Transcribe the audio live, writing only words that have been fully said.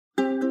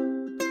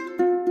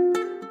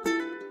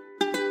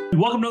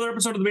Welcome to another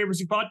episode of the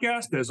Vibrancy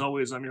Podcast. As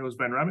always, I'm your host,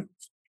 Ben Rabbit.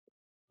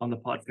 On the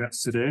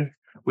podcast today,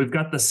 we've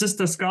got the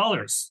Sista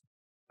Scholars.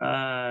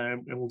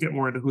 And we'll get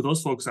more into who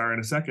those folks are in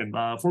a second.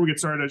 Before we get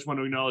started, I just want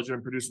to acknowledge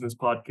I'm producing this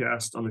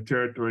podcast on the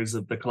territories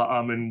of the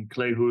Kla'amin,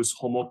 Klehus,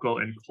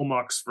 Homoko, and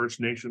Comox First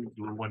Nations,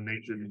 who were one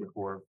nation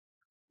before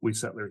we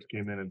settlers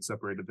came in and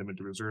separated them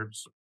into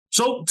reserves.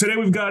 So today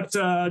we've got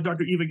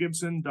Dr. Eva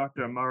Gibson,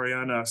 Dr.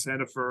 Mariana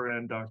Sandifer,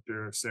 and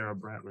Dr. Sarah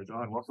Brantridge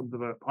on. Welcome to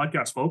the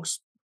podcast,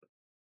 folks.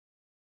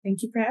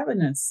 Thank you for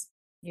having us.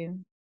 Yeah.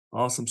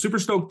 Awesome. Super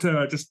stoked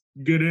to just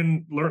get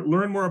in,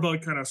 learn more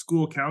about kind of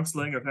school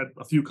counseling. I've had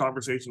a few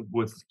conversations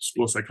with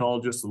school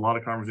psychologists, a lot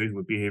of conversations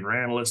with behavior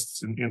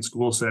analysts in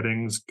school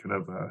settings, kind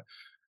of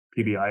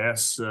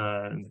PBIS,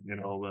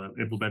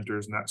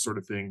 implementers and that sort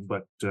of thing.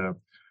 But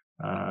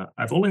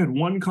I've only had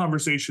one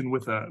conversation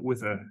with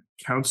a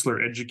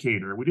counselor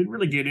educator. We didn't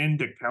really get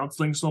into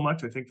counseling so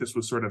much. I think this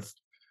was sort of,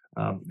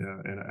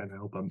 and I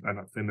hope I'm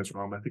not saying this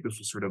wrong, but I think this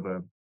was sort of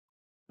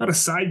not a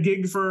side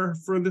gig for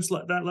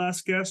that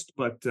last guest,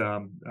 but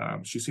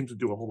she seems to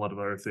do a whole lot of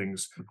other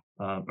things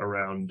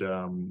around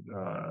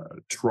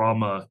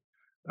trauma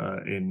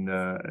in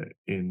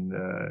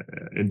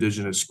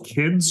Indigenous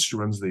kids. She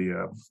runs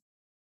the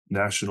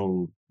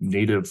National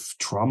Native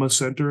Trauma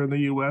Center in the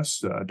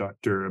U.S.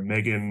 Dr.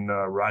 Megan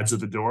rides at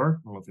the door.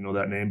 I don't know if you know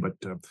that name,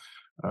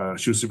 but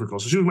she was super cool.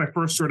 So she was my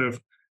first sort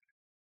of,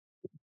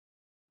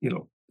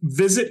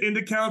 visit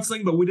into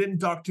counseling, but we didn't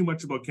talk too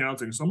much about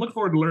counseling. So I'm looking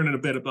forward to learning a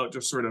bit about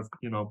just sort of,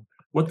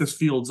 what this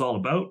field's all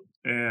about,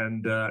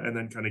 and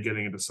then kind of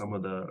getting into some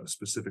of the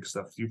specific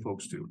stuff you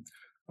folks do.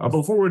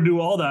 Before we do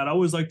all that, I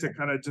always like to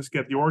kind of just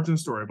get the origin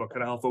story about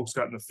kind of how folks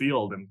got in the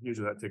field, and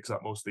usually that takes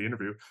up most of the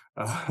interview,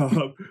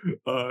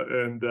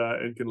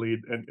 and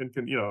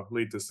can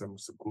lead to some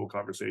cool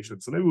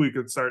conversations. So maybe we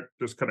could start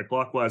just kind of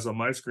clockwise on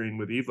my screen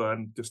with Eva,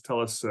 and just tell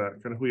us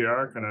kind of who you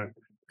are, kind of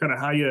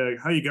how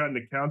you got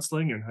into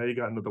counseling and how you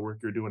got into the work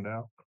you're doing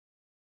now.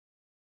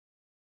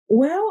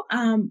 Well,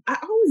 I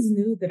always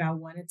knew that I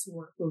wanted to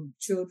work with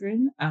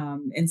children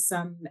in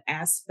some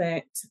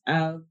aspect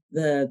of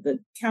the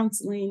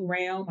counseling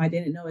realm. I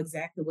didn't know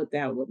exactly what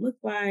that would look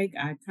like.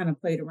 I kind of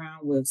played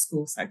around with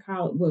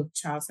with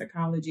child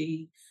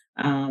psychology,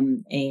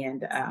 and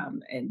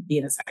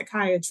being a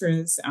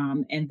psychiatrist,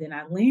 and then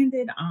I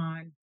landed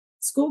on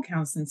school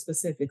counseling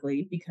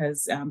specifically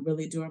because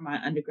really during my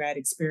undergrad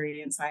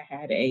experience, I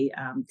had a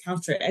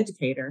counselor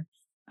educator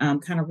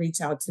kind of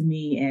reach out to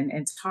me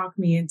and talk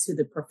me into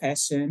the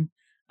profession.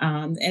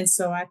 And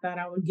so I thought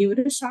I would give it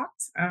a shot.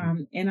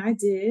 And I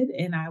did.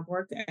 And I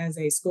worked as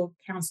a school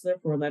counselor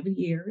for 11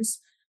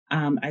 years.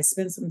 I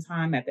spent some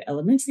time at the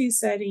elementary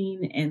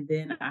setting, and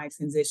then I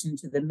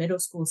transitioned to the middle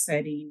school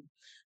setting,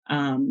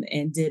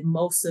 and did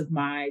most of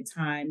my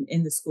time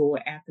in the school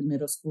at the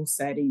middle school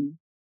setting.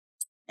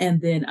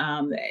 And then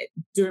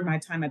during my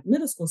time at the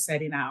middle school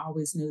setting, I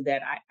always knew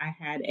that I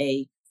had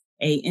a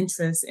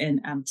interest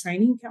in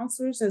training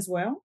counselors as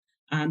well,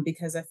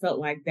 because I felt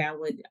like that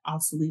would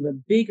also leave a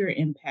bigger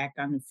impact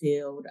on the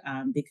field,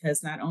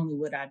 because not only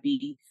would I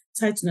be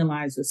touching the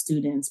lives of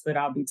students, but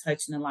I'll be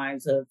touching the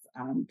lives of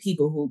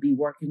people who will be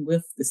working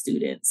with the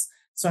students.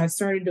 So I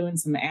started doing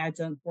some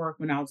adjunct work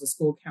when I was a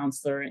school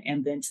counselor,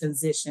 and then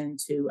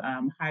transitioned to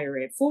higher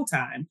ed full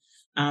time.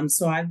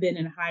 So I've been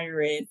in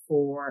higher ed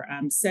for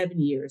 7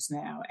 years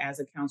now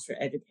as a counselor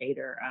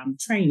educator,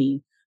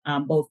 training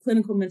both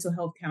clinical mental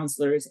health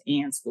counselors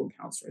and school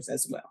counselors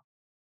as well.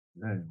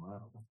 Hey,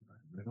 wow.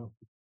 Right on.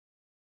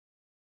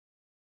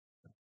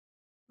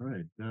 All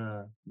right,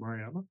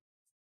 Mariana?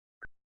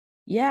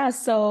 Yeah,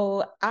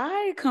 so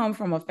I come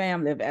from a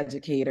family of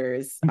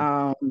educators.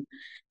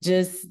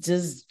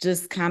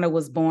 Just kind of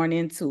was born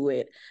into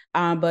it.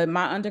 But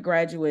my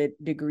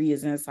undergraduate degree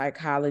is in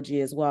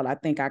psychology as well. I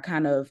think I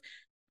kind of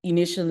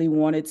initially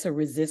wanted to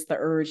resist the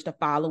urge to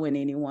follow in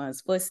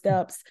anyone's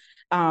footsteps.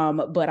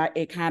 But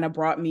it kind of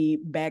brought me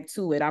back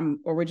to it. I'm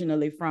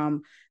originally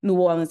from New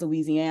Orleans,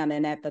 Louisiana.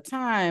 And at the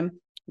time,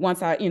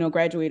 once I,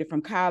 graduated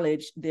from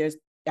college,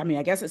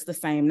 I guess it's the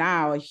same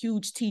now, a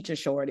huge teacher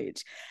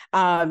shortage.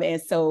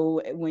 And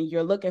so when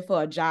you're looking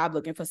for a job,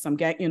 looking for some,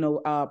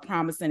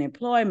 promising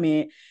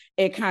employment,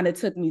 it kind of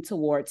took me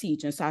toward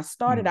teaching. So I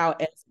started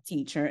out as a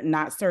teacher,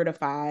 not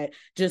certified,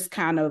 just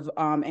kind of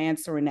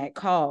answering that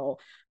call.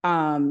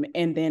 And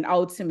then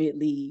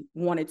ultimately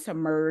wanted to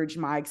merge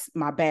my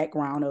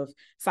background of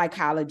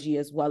psychology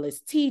as well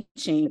as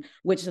teaching,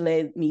 which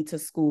led me to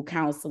school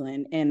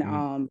counseling.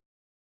 And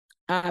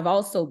I've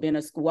also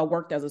I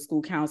worked as a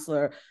school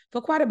counselor for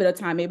quite a bit of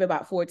time, maybe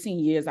about 14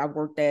 years. I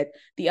worked at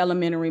the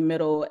elementary,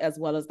 middle, as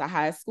well as the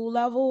high school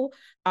level.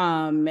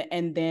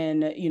 And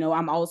then,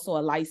 I'm also a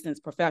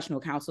licensed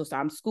professional counselor. So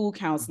I'm school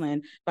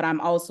counseling, but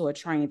I'm also a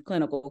trained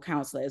clinical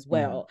counselor as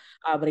well.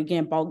 But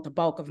again, the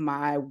bulk of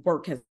my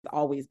work has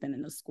always been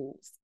in the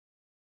schools.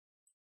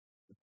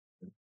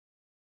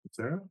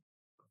 Sarah?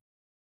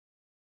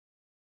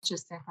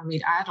 Just say for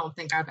me, I don't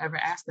think I've ever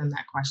asked them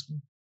that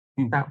question.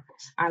 So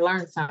I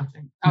learned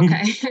something.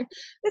 Okay.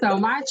 So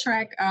my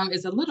track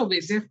is a little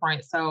bit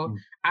different. So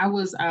I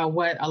was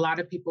what a lot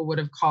of people would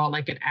have called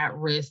like an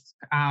at-risk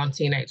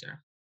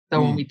teenager.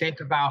 So when we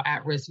think about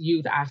at-risk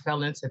youth, I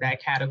fell into that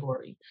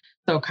category.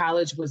 So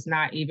college was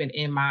not even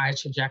in my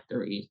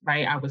trajectory,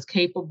 right? I was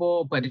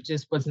capable, but it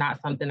just was not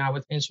something I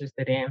was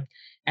interested in.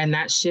 And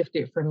that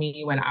shifted for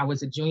me when I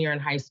was a junior in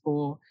high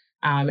school.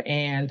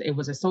 And it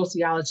was a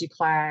sociology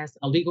class,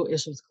 a legal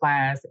issues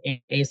class, and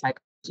a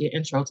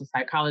intro to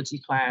psychology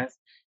class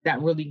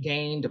that really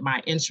gained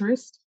my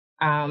interest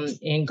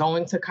in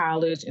going to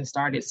college and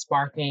started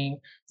sparking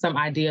some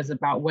ideas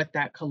about what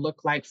that could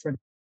look like for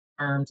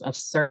terms of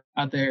certain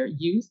other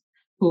youth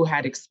who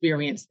had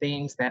experienced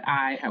things that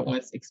I had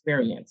once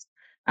experienced.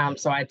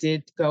 So I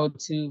did go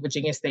to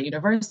Virginia State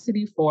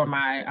University for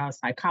my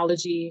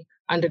psychology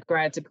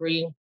undergrad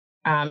degree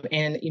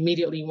and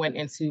immediately went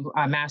into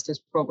a master's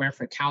program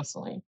for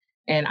counseling.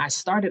 And I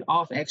started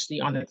off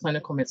actually on the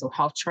clinical mental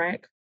health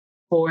track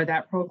for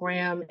that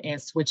program and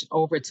switched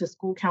over to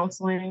school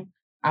counseling.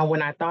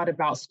 When I thought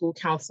about school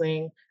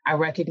counseling, I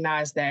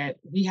recognized that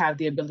we have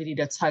the ability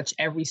to touch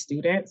every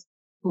student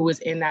who is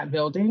in that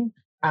building.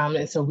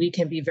 And so we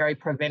can be very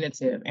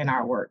preventative in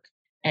our work.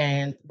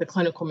 And the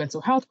clinical mental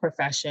health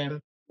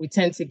profession, we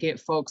tend to get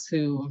folks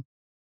who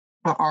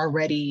are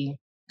already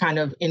kind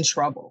of in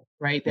trouble,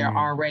 right? They're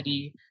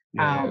already,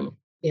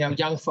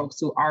 young folks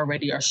who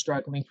already are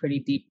struggling pretty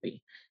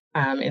deeply.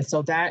 And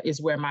so that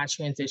is where my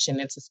transition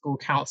into school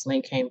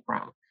counseling came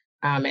from.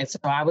 And so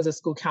I was a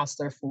school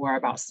counselor for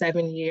about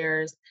 7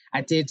 years.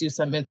 I did do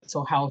some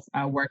mental health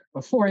work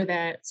before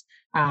that.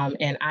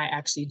 And I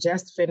actually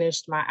just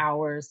finished my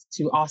hours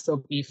to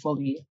also be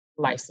fully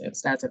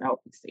licensed as an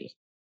LPC.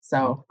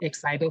 So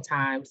exciting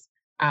times.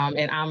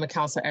 And I'm a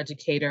counselor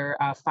educator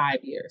 5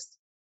 years.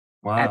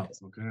 Wow.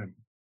 Okay.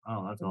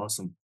 Oh, that's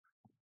awesome.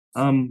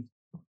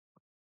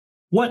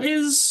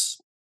 What's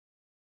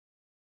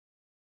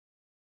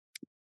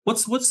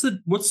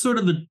sort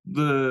of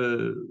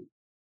the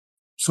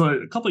so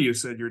a couple of you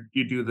said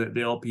you do the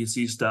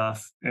LPC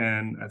stuff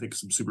and I think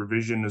some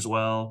supervision as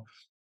well.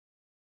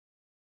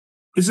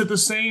 Is it the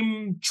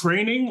same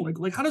training?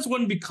 Like how does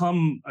one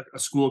become a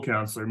school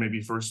counselor,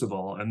 maybe first of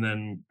all, and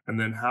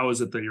then how is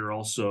it that you're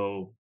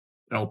also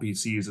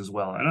LPCs as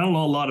well? And I don't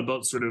know a lot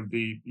about sort of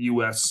the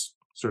US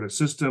sort of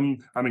system.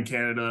 I'm in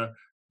Canada.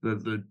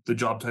 The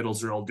job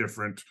titles are all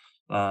different.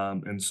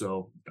 And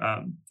so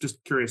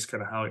just curious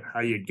kind of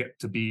how you get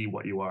to be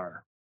what you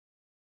are.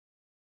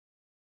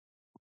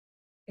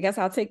 I guess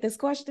I'll take this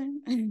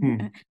question.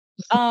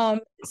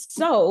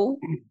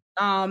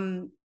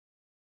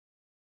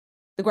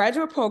 The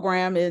graduate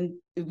program, and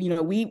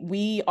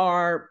we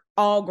are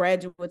all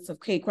graduates of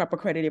CACREP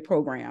accredited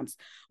programs,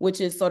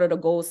 which is sort of the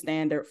gold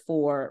standard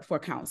for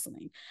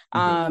counseling.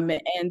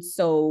 And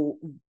so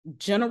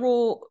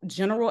general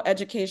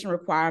education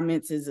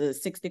requirements is a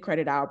 60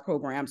 credit hour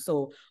program.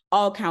 So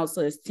all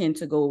counselors tend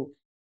to go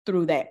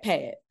through that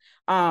path.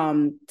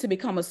 To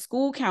become a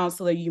school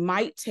counselor, you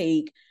might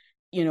take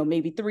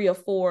maybe 3 or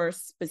 4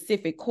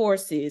 specific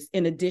courses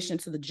in addition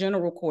to the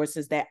general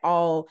courses that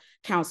all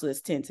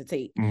counselors tend to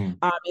take. And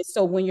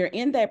so when you're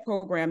in that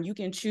program, you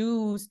can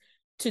choose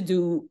to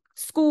do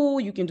school,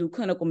 you can do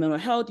clinical mental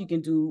health, you can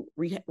do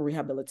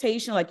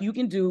rehabilitation, like you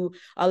can do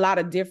a lot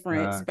of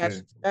different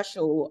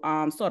special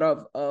sort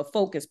of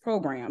focus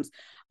programs.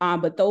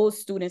 But those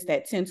students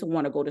that tend to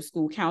want to go to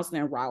school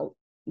counseling route,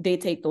 they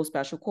take those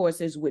special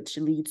courses, which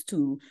leads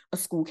to a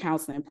school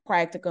counseling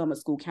practicum, a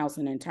school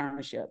counseling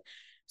internship.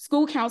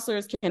 School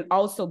counselors can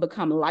also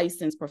become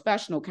licensed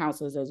professional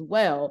counselors as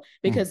well,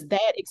 because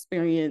that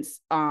experience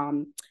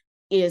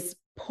is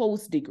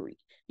post-degree.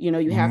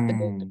 You have to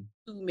go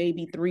through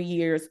maybe 3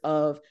 years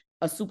of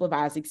a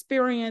supervised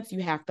experience.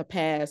 You have to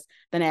pass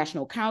the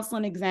national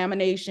counseling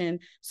examination.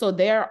 So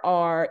there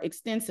are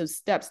extensive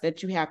steps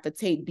that you have to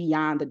take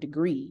beyond the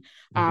degree.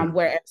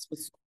 Whereas with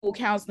school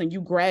counseling,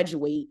 you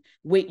graduate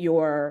with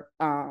your,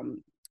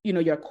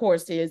 your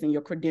courses and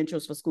your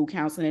credentials for school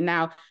counseling. And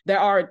now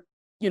there are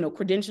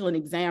credentialing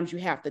exams you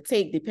have to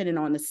take depending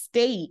on the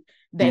state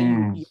that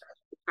you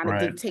kind of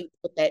dictate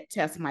what that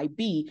test might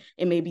be.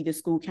 It may be the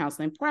school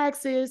counseling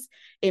praxis.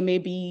 It may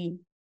be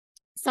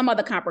some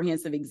other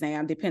comprehensive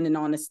exam depending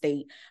on the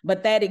state.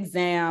 But that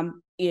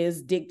exam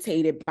is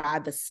dictated by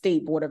the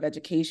state board of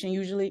education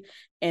usually,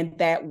 and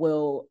that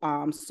will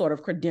sort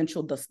of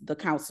credential the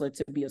counselor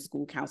to be a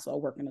school counselor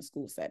or work in a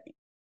school setting.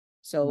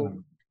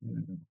 So,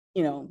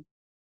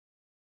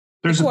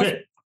 there's a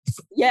bit.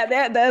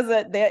 Yeah,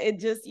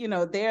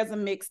 there's a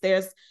mix.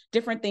 There's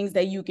different things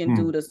that you can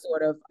do to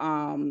sort of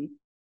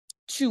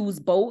choose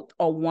both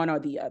or one or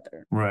the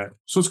other. Right.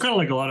 So it's kind of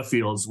like a lot of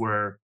fields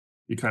where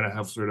you kind of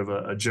have sort of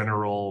a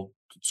general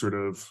sort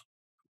of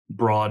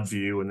broad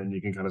view, and then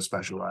you can kind of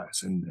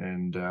specialize.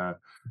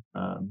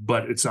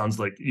 But it sounds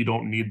like you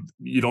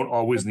don't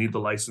always need the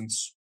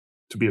license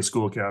to be a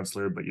school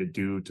counselor, but you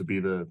do to be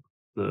the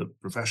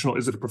professional.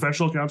 Is it a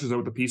professional counselor? Is that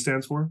what the P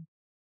stands for?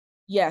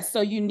 Yes,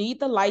 so you need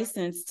the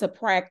license to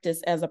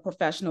practice as a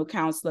professional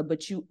counselor,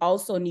 but you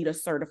also need a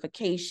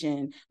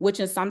certification, which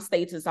in some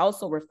states is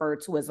also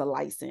referred to as a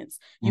license.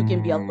 You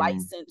can be a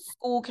licensed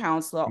school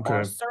counselor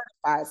or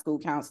certified school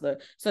counselor.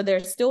 So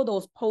there's still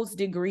those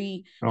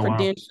post-degree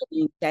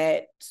credentialing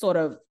that sort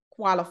of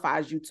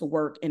qualifies you to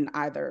work in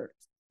either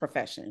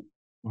profession.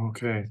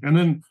 Okay. And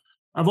then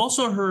I've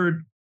also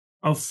heard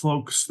of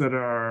folks that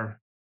are,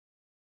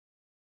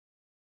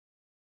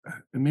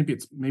 and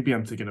maybe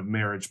I'm thinking of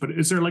marriage, but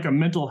is there like a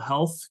mental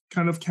health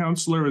kind of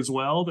counselor as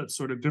well that's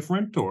sort of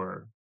different,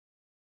 or?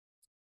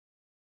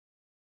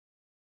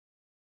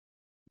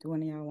 Do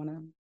any of y'all want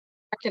to?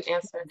 I can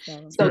answer.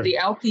 So the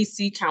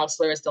LPC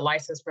counselor is the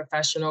licensed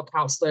professional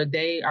counselor.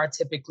 They are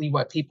typically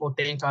what people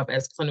think of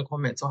as clinical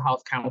mental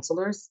health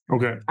counselors.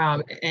 Okay.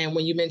 And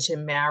when you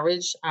mention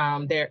marriage,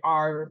 there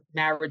are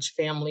marriage,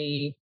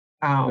 family,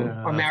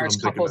 or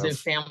marriage couples and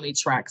family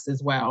tracks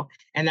as well.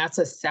 And that's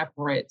a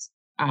separate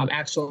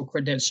actual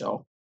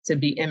credential to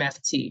be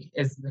MFT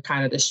is the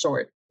kind of the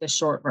short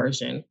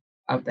version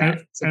of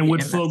that. And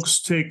would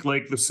folks take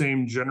like the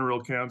same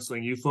general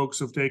counseling you folks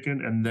have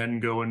taken and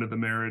then go into the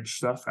marriage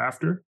stuff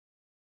after?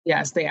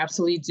 Yes, they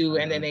absolutely do.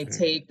 And then they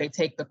take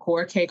the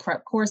core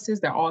K-CREP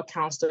courses that all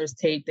counselors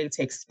take. They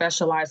take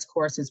specialized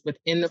courses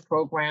within the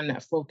program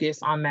that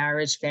focus on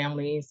marriage,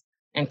 families,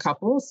 and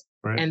couples.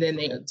 Right. And then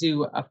they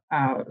do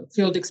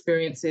field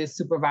experiences,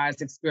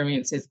 supervised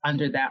experiences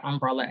under that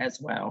umbrella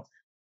as well.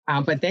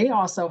 But they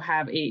also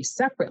have a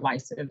separate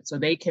license. So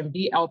they can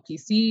be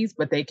LPCs,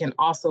 but they can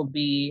also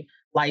be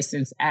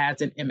licensed as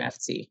an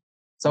MFT.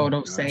 So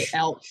it'll say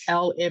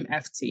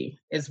LMFT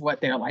is what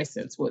their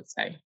license would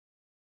say.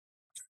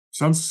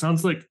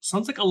 Sounds like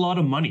a lot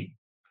of money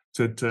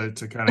to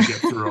kind of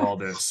get through all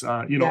this.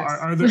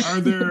 Yes. Are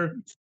there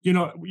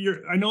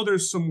I know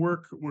there's some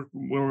work when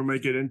we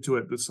might get into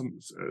it. There's some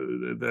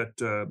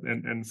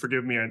and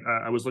forgive me.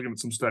 I was looking at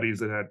some studies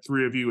that had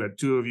 3 of you, had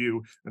 2 of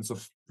you, and so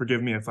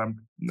forgive me if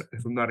I'm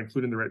not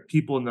including the right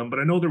people in them. But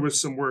I know there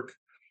was some work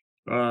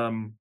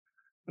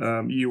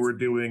you were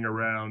doing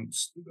around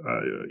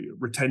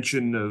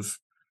retention of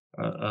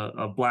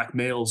Black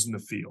males in the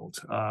field,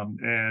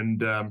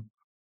 and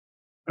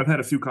I've had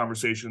a few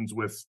conversations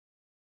with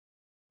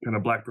kind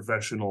of Black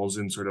professionals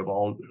in sort of a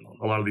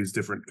lot of these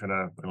different kind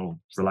of,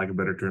 for lack of a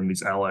better term,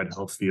 these allied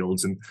health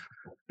fields,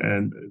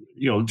 and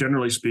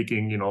generally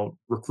speaking,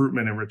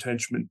 recruitment and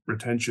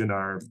retention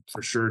are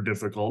for sure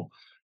difficult,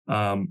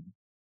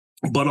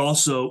 but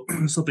also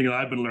something that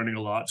I've been learning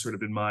a lot, sort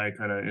of in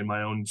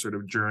my own sort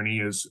of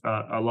journey, is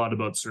a lot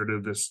about sort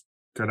of this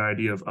kind of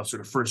idea of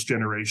sort of first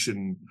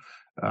generation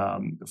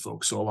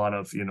folks. So a lot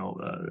of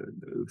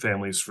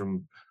families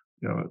from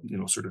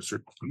sort of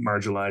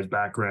marginalized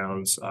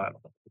backgrounds.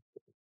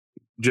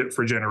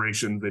 For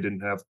generations, they didn't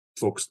have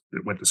folks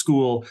that went to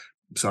school.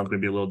 Sounds going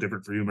to be a little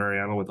different for you,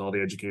 Mariana, with all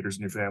the educators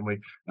in your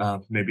family.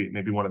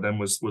 Maybe one of them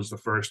was the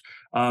first.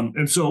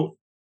 And so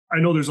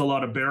I know there's a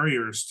lot of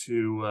barriers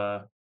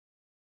to.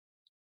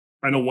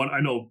 I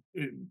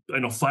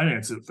know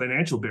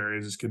financial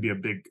barriers can be a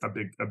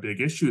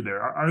big issue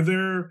there. Are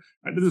there?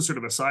 This is sort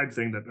of a side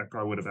thing that I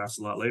probably would have asked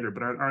a lot later,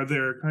 but are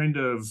there kind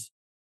of,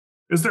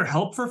 is there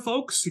help for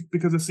folks?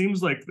 Because it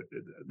seems like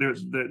we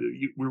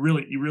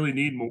really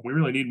need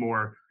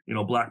more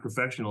Black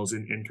professionals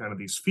in kind of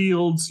these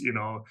fields.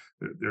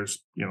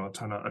 There's a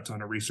ton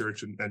of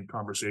research and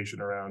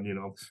conversation around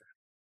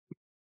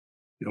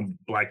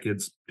Black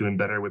kids doing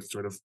better with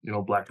sort of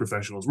Black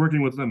professionals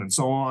working with them and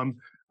so on,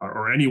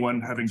 or anyone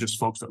having just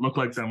folks that look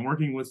like them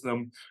working with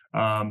them.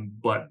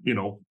 But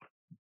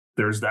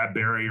there's that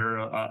barrier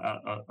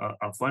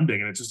of funding,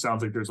 and it just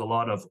sounds like there's a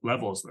lot of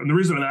levels. And the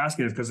reason I'm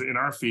asking is because in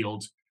our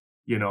field,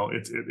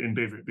 it's in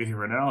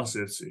behavior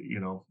analysis.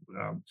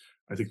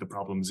 I think the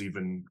problem's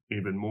even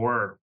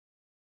more.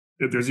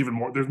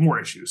 There's more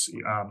issues.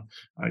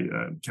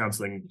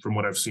 Counseling, from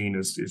what I've seen,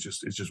 is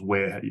just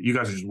way ahead. You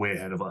guys are just way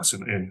ahead of us,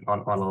 on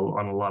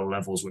a lot of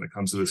levels when it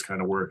comes to this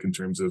kind of work, in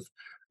terms of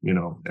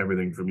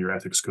everything from your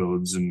ethics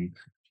codes and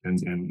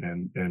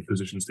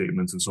position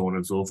statements and so on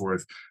and so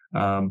forth.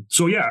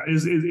 So yeah,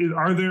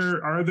 are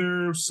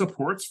there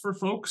supports for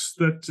folks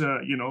that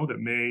that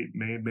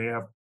may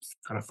have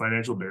kind of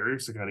financial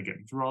barriers to kind of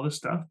getting through all this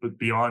stuff, but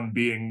beyond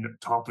being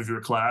top of your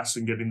class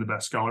and getting the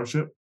best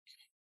scholarship?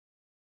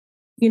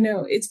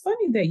 It's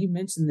funny that you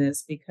mentioned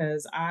this,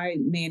 because I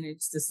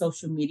manage the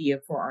social media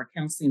for our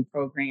counseling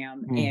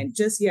program. And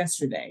just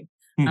yesterday,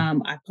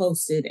 I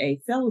posted a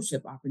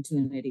fellowship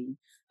opportunity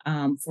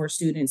for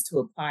students to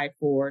apply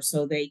for,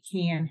 so they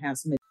can have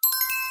some.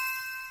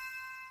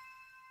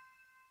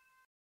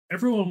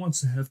 Everyone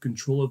wants to have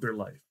control of their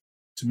life,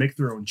 to make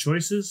their own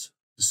choices,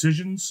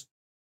 decisions,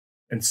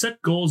 and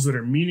set goals that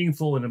are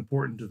meaningful and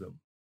important to them.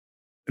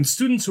 And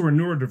students who are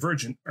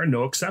neurodivergent are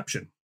no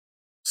exception.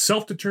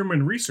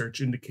 Self-determined research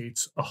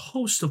indicates a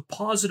host of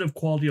positive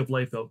quality of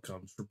life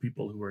outcomes for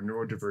people who are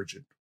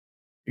neurodivergent,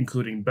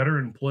 including better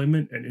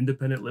employment and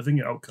independent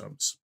living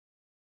outcomes.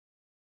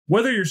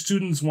 Whether your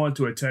students want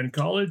to attend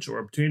college or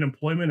obtain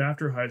employment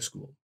after high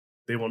school,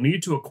 they will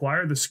need to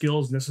acquire the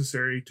skills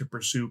necessary to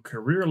pursue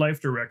career life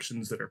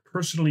directions that are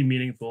personally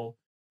meaningful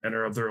and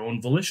are of their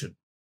own volition.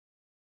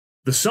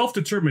 The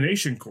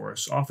self-determination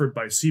course offered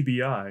by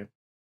CBI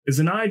is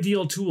an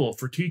ideal tool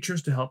for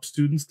teachers to help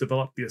students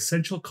develop the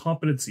essential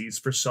competencies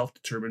for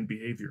self-determined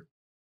behavior.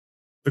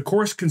 The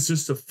course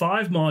consists of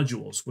 5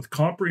 modules with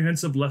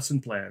comprehensive lesson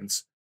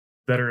plans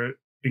that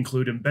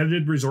include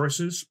embedded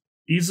resources,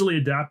 easily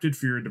adapted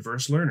for your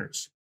diverse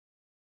learners.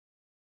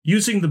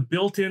 Using the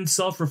built-in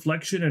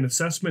self-reflection and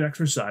assessment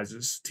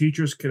exercises,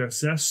 teachers can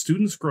assess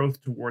students'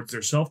 growth towards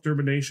their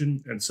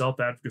self-determination and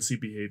self-advocacy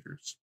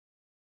behaviors.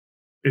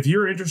 If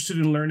you're interested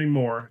in learning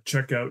more,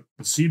 check out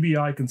the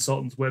CBI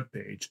Consultants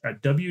webpage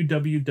at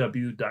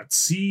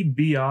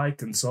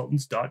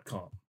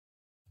www.cbiconsultants.com.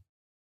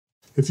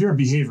 If you're a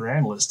behavior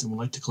analyst and would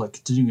like to collect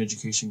continuing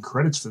education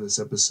credits for this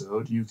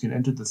episode, you can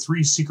enter the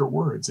 3 secret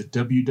words at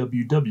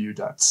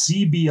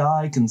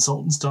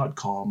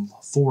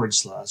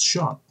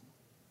www.cbiconsultants.com/shop.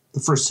 The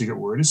first secret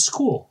word is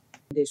school.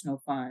 Additional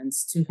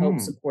funds to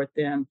help support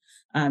them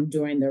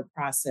during their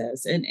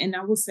process. And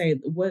I will say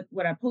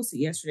what I posted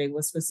yesterday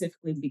was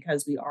specifically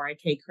because we are a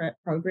K-CREP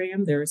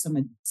program. There are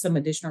some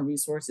additional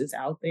resources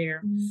out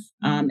there.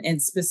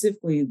 And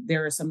specifically,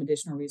 there are some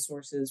additional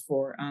resources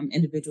for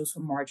individuals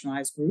from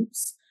marginalized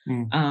groups.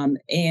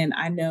 And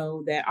I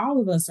know that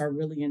all of us are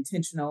really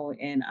intentional,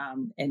 and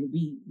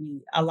we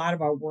a lot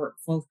of our work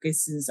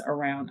focuses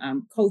around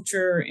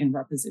culture and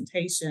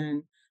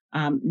representation.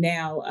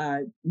 Now,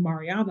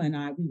 Mariama and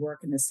I, we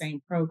work in the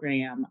same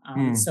program.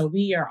 So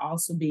we are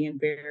also being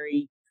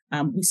we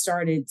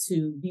started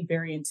to be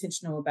very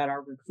intentional about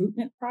our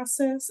recruitment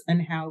process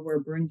and how we're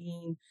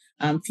bringing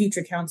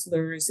future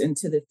counselors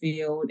into the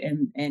field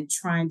and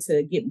trying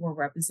to get more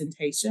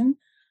representation.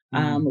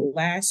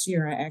 Last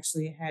year, I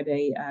actually had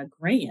a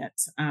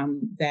grant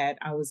that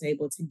I was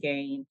able to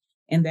gain,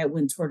 and that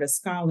went toward a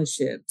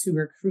scholarship to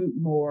recruit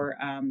more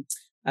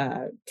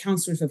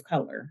counselors of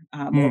color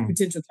or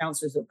potential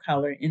counselors of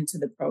color into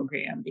the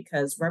program,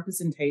 because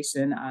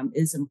representation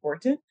is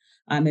important.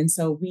 And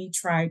so we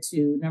try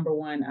to, number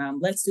one,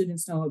 let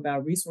students know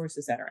about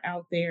resources that are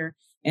out there,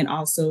 and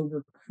also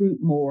recruit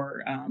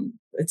more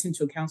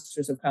potential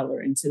counselors of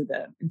color into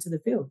the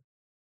field.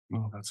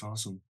 Oh, that's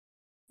awesome.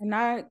 And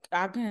I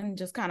can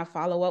just kind of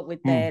follow up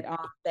with that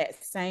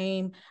that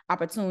same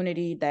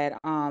opportunity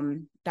that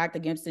Dr.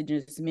 Gibson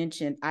just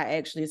mentioned. I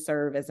actually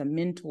serve as a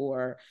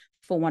mentor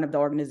for one of the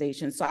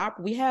organizations. So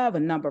we have a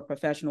number of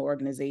professional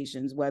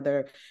organizations,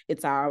 whether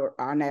it's our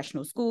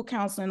National School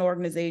Counseling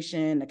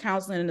Organization, the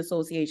Counseling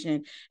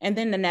Association, and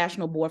then the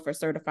National Board for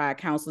Certified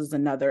Counselors,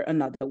 another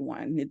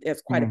one.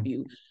 There's quite a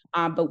few.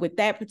 But with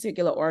that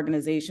particular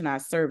organization, I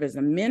serve as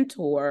a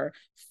mentor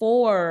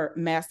for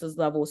master's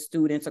level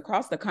students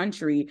across the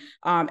country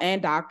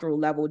and doctoral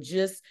level,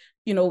 just,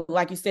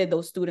 like you said,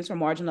 those students from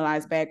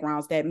marginalized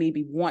backgrounds that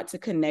maybe want to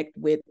connect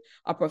with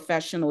a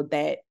professional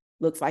that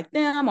looks like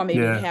them, or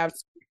maybe have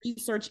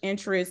research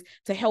interests,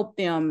 to help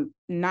them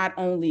not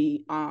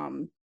only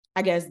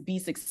be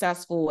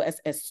successful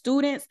as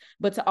students,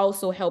 but to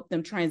also help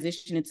them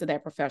transition into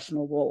that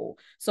professional role.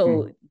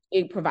 So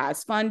it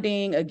provides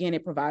funding, again,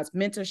 it provides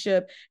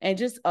mentorship, and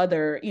just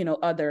other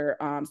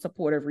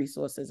supportive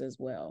resources as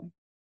well.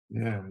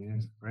 Yeah,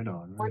 right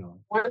on.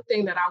 One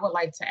thing that I would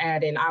like to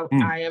add, and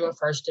I am a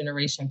first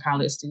generation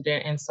college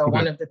student, and so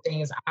one of the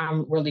things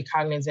I'm really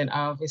cognizant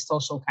of is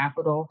social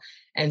capital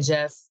and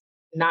just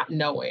not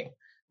knowing,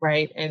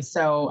 right? And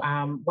so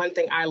one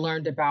thing I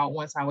learned about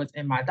once I was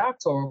in my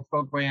doctoral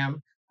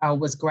program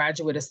was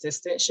graduate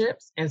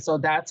assistantships. And so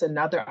that's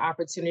another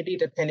opportunity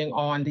depending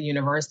on the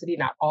university.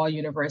 Not all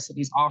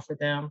universities offer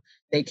them.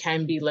 They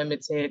can be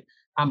limited,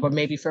 but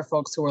maybe for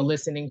folks who are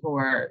listening who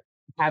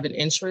have an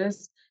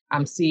interest,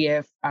 see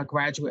if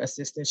graduate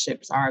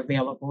assistantships are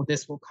available.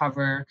 This will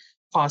cover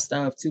cost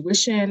of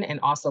tuition and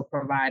also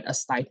provide a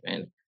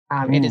stipend.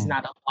 It is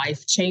not a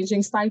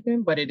life-changing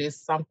stipend, but it is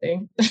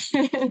something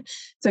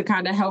to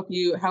kind of help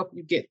you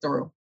get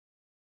through.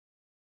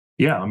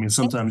 Yeah, I mean,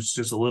 sometimes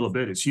just a little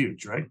bit is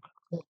huge, right?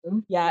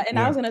 Yeah, and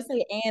I was gonna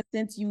say, and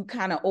since you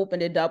kind of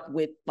opened it up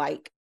with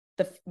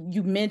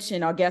you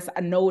mentioned, I guess I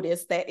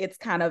noticed that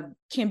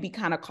can be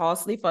kind of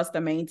costly for us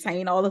to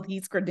maintain all of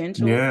these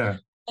credentials. Yeah.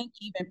 I think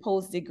even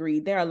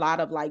post-degree, there are a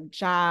lot of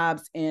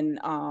jobs in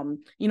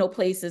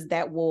places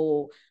that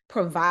will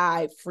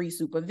provide free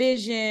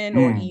supervision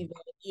or even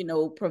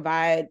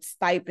provide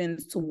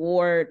stipends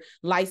toward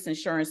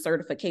licensure and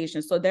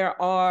certification. So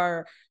there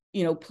are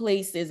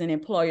places and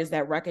employers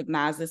that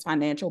recognize this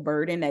financial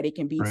burden, that it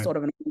can be sort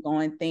of an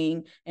ongoing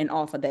thing, and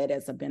offer that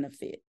as a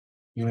benefit.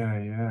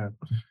 Yeah.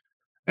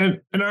 And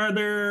are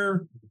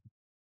there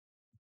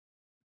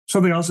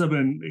something else I've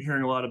been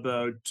hearing a lot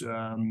about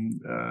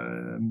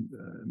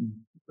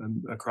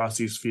across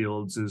these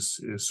fields is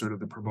sort of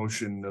the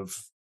promotion of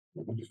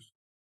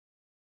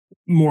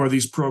more of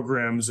these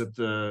programs at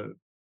the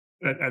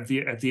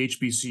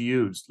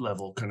HBCUs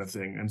level kind of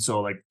thing. And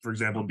so, for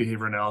example,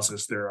 behavior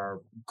analysis, there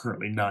are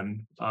currently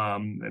none.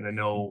 And I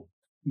know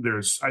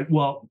I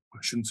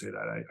shouldn't say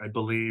that. I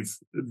believe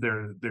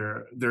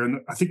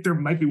I think there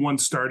might be one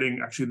starting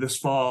actually this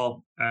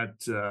fall at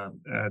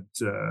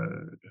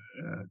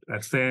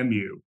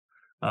FAMU.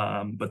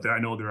 But I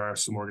know there are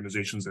some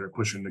organizations that are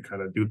pushing to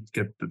kind of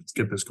get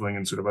this going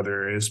in sort of other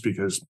areas,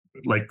 because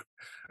like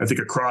I think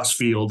across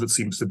field it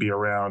seems to be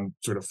around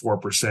sort of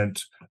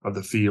 4% of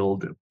the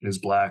field is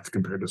Black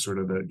compared to sort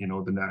of the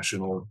the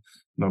national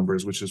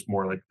numbers, which is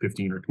more like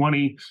 15 or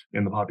 20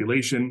 in the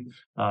population.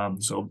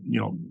 So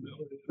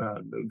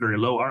very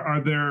low.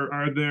 Are there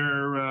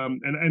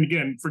and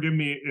again, forgive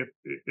me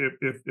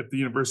if the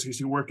universities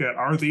you work at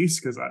are these,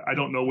 because I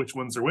don't know which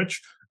ones are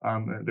which.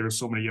 There's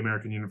so many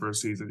American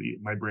universities that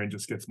my brain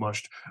just gets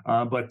mushed.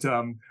 But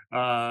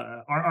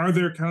are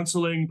there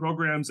counseling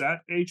programs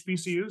at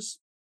HBCUs?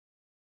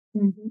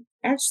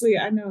 Actually,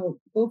 I know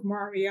both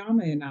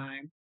Mariama and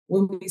I,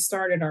 when we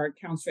started our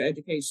counselor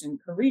education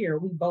career,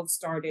 we both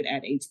started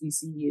at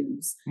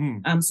HBCUs.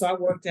 So I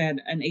worked at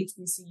an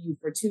HBCU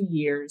for 2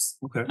 years,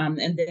 Okay. and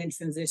then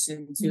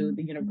transitioned to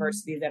the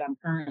university that I'm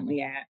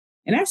currently at.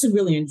 And I actually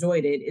really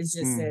enjoyed it. It's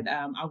just that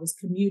I was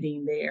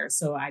commuting there,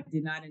 so I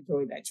did not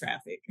enjoy that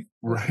traffic.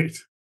 Right.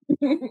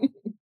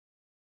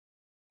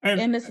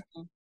 And this,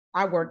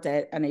 I worked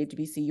at an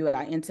HBCU.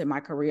 I entered my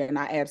career and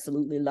I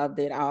absolutely loved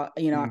it. I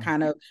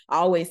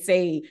always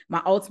say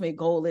my ultimate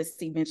goal is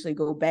to eventually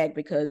go back,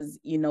 because,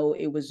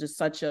 it was just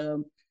such a,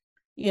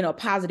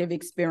 positive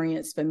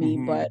experience for me.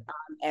 But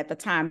at the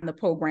time, the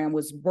program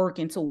was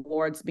working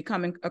towards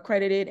becoming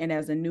accredited. And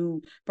as a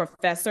new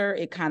professor,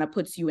 it kind of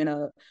puts you in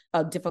a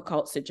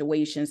difficult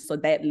situation. So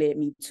that led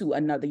me to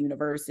another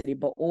university.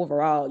 But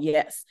overall,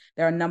 yes,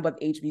 there are a number of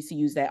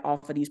HBCUs that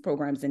offer these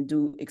programs and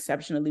do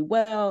exceptionally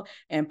well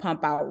and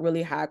pump out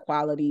really high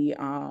quality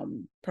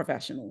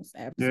professionals.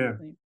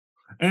 Absolutely.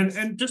 Yeah.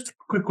 And just a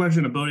quick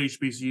question about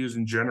HBCUs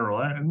in general.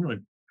 I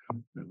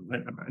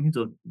need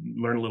to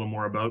learn a little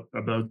more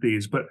about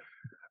these, but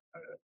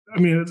I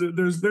mean,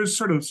 there's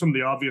sort of some of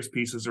the obvious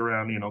pieces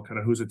around, kind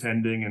of who's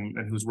attending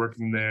and who's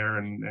working there,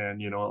 and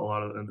a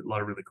lot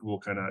of really cool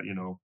kind of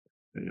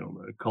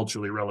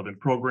culturally relevant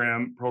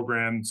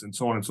programs and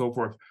so on and so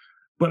forth.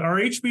 But are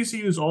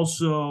HBCUs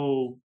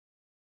also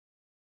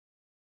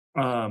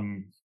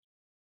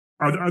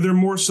Are there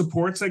more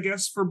supports, I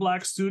guess, for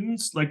Black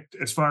students, like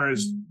as far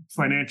as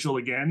financial,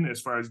 again, as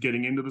far as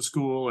getting into the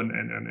school and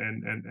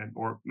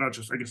or not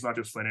just, I guess, not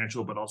just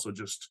financial, but also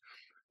just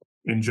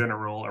in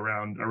general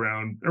around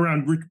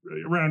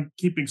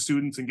keeping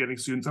students and getting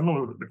students? I don't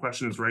know if the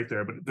question is right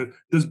there, but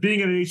does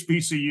being at an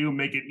HBCU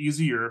make it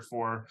easier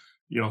for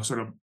sort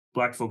of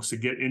Black folks to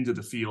get into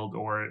the field,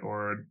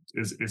 or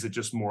is it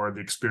just more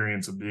the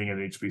experience of being at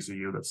an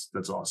HBCU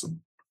that's awesome?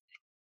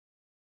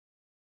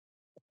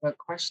 Good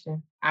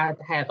question. I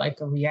had like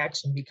a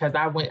reaction because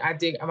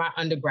my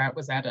undergrad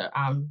was at a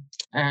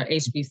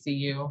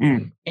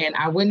HBCU, and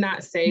I would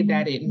not say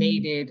that it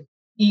made it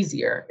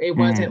easier. It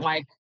wasn't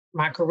like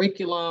my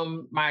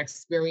curriculum, my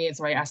experience,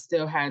 right? I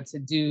still had to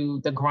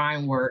do the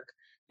grind work,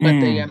 but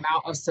the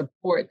amount of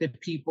support, the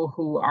people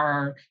who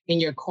are in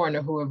your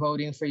corner, who are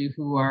voting for you,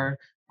 who are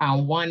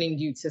wanting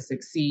you to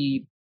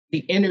succeed,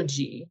 the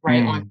energy,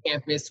 right, on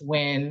campus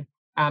when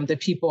the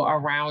people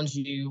around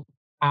you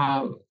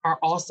are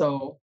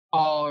also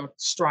all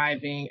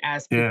striving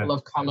as people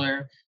of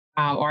color,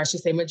 or I should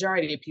say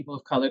majority of people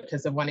of color,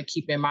 because I want to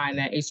keep in mind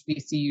that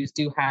HBCUs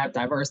do have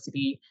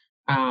diversity,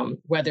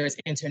 whether it's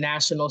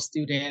international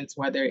students,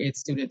 whether it's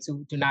students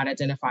who do not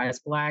identify as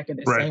Black, and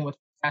the same with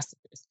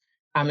professors.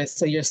 And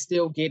so you're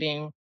still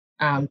getting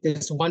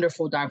this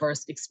wonderful,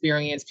 diverse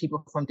experience.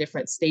 People from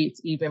different states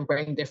even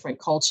bring different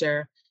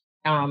culture.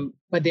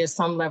 But there's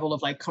some level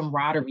of like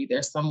camaraderie.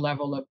 There's some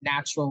level of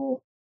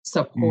natural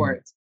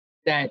support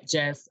that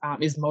just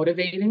is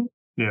motivating.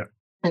 Yeah.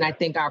 And I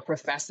think our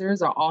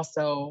professors are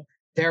also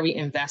very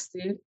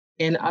invested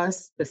in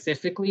us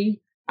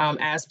specifically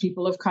as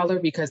people of color,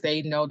 because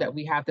they know that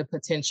we have the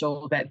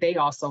potential that they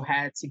also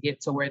had to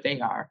get to where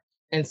they are.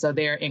 And so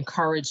they're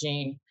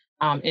encouraging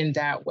in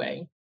that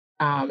way.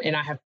 And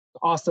I have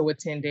also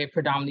attended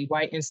predominantly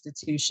white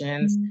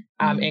institutions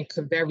and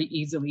could very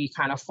easily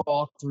kind of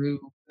fall through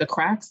the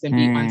cracks and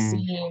be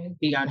unseen,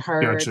 be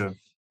unheard. Gotcha.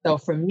 So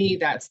for me,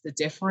 that's the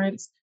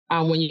difference.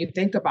 When you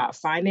think about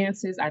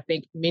finances, I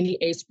think many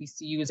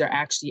HBCUs are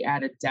actually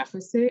at a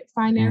deficit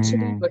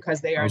financially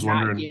because they are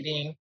not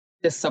getting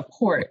the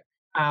support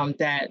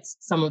that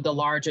some of the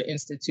larger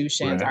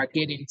institutions are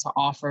getting to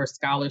offer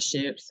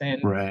scholarships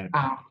and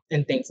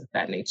things of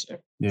that nature.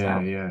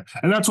 Yeah.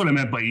 And that's what I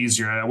meant by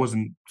easier. I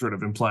wasn't sort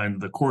of implying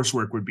that the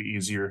coursework would be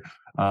easier,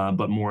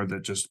 but more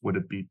that just would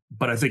it be.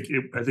 But I think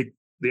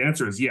the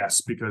answer is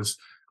yes, because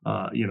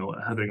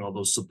having all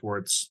those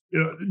supports.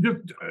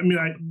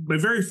 My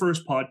very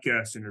first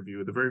podcast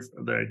interview,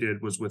 that I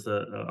did, was with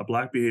a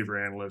Black behavior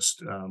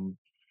analyst in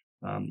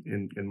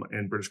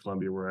British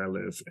Columbia, where I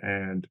live,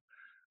 and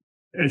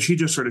she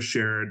just sort of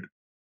shared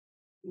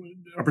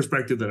a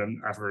perspective that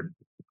I've heard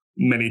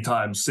many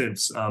times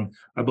since,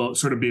 about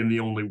sort of being the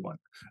only one,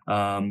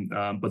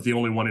 but the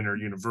only one in her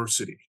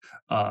university.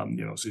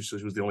 So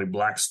she was the only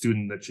Black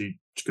student that she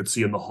could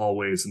see in the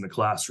hallways in the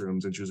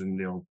classrooms, and she was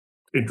in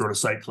intro to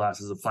psych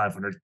classes of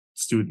 500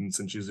 students,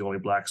 and she's the only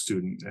Black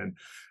student,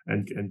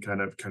 and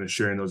kind of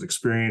sharing those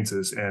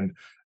experiences, and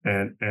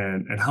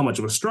how much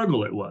of a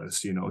struggle it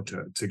was,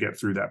 to get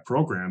through that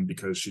program,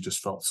 because she just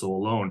felt so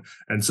alone.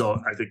 And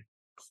so I think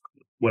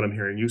what I'm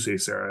hearing you say,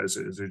 Sarah, is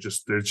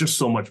there's just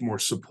so much more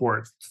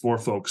support for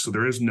folks. So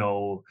there is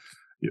no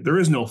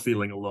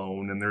feeling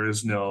alone, and there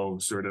is no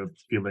sort of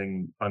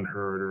feeling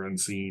unheard or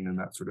unseen, and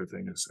that sort of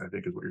thing is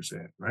what you're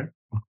saying, right?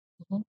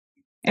 Mm-hmm.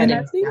 And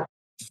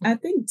I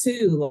think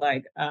too,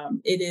 like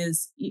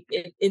it's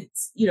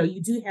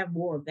you do have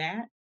more of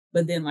that,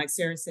 but then like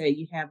Sarah said,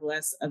 you have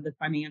less of the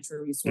financial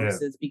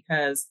resources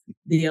because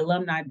the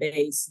alumni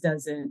base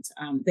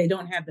they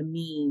don't have the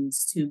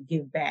means to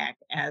give back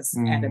as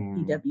at a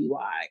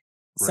PWI.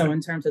 So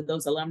in terms of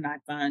those alumni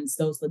funds,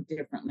 those look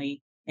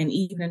differently. And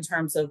even in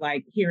terms of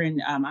like here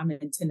I'm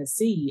in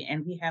Tennessee,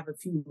 and we have a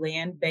few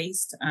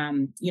land-based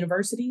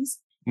universities,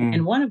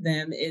 and one of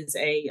them is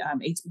a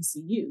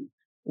HBCU.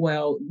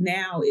 Well,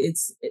 now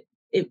it's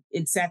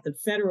at the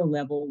federal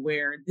level,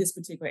 where this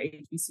particular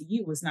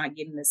HBCU was not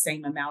getting the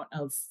same amount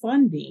of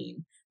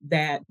funding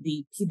that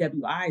the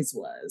PWIs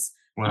was.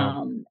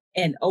 Wow.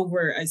 And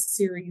over a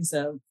series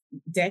of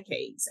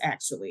decades,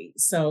 actually.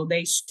 So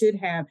they should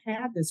have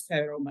had this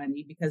federal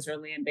money because they're a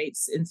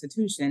land-based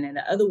institution, and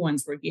the other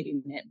ones were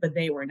getting it, but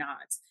they were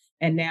not.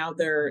 And now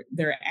they're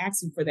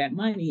asking for that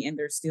money, and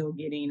they're still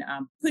getting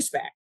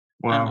pushback.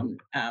 Wow.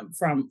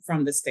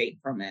 From the state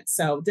from it.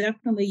 So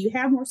definitely you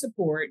have more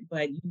support,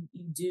 but you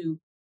do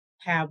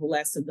have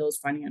less of those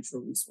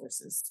financial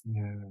resources.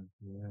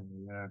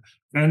 Yeah.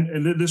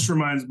 And this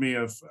reminds me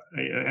of,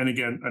 and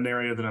again, an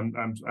area that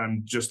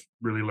I'm just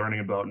really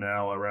learning about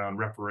now around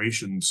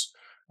reparations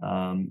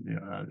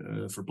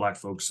for Black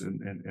folks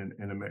in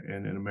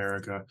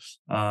America.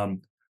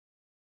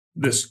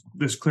 This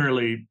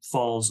clearly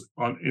falls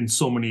on in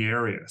so many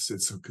areas.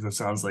 It's because it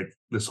sounds like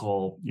this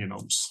whole,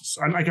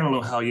 I don't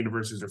know how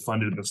universities are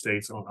funded in the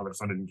States. I don't know how they're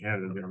funded in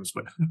Canada, to be honest,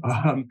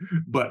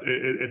 but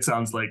it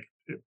sounds like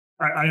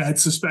I had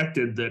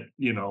suspected that,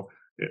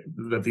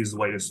 that these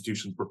white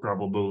institutions were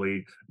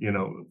probably,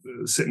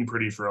 sitting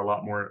pretty for a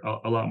lot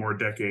more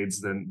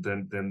decades than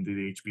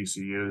the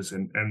HBCUs,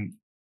 and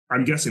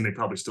I'm guessing they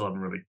probably still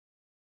haven't really.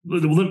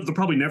 They'll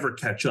probably never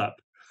catch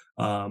up.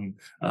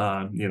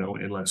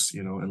 Unless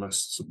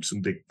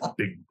some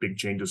big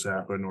changes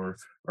happen, or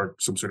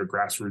some sort of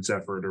grassroots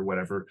effort or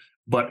whatever.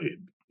 But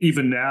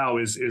even now,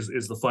 is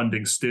the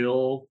funding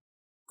still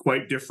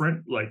quite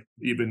different? Like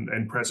even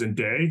in present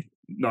day,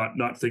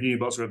 not thinking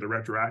about sort of the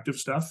retroactive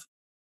stuff.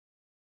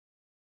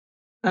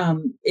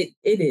 It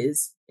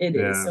is.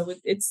 So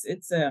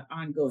it's an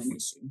ongoing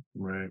issue.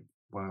 Right.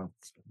 Wow.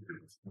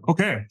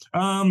 Okay.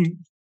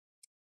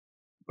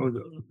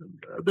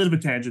 A bit of a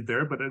tangent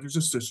there, but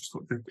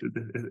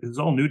it's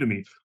all new to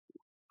me.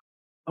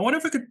 I wonder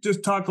if I could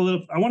just talk a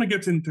little. I want to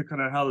get into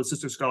kind of how the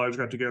Sister Scholars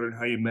got together and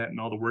how you met and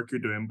all the work you're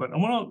doing, but I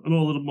want to know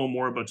a little bit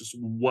more about just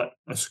what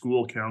a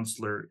school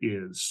counselor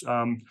is.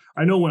 I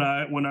know when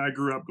I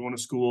grew up going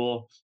to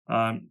school,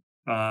 I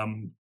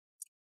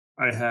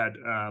had,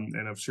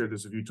 and I've shared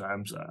this a few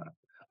times.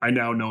 I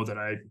now know that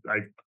I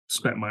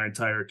spent my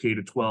entire K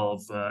to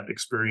 12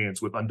 experience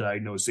with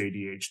undiagnosed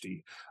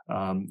ADHD,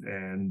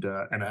 and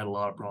I had a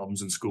lot of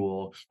problems in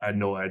school. I had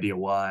no idea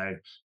why.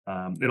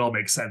 It all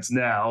makes sense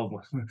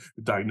now.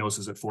 The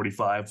diagnosis at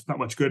 45, it's not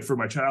much good for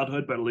my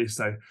childhood, but at least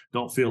I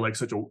don't feel like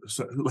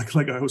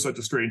like I was such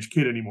a strange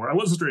kid anymore. I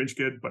was a strange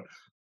kid, but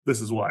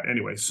this is why.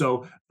 Anyway,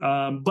 so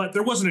but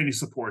there wasn't any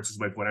supports, is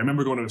my point. I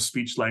remember going to a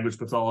speech language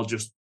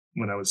pathologist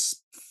when I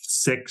was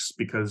 6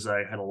 because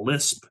I had a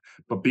lisp,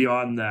 but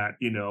beyond that,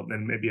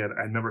 and maybe I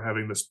remember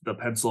having the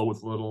pencil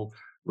with a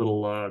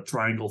little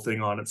triangle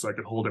thing on it so I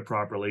could hold it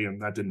properly,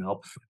 and that didn't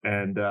help,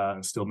 and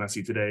still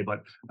messy today.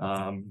 But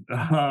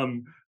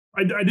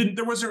I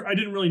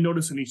didn't really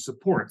notice any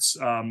supports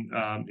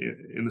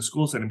in the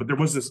school setting, but there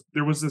was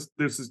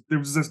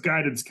this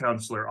guidance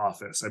counselor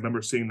office. I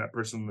remember seeing that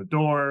person in the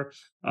door.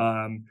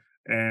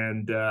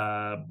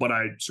 But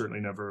I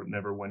certainly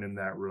never went in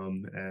that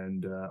room,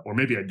 and or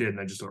maybe I did and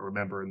I just don't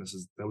remember, and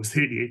that was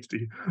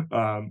ADHD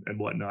and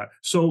whatnot.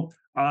 So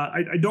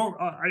I've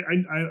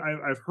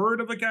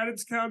heard of a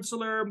guidance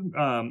counselor.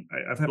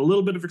 I've had a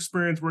little bit of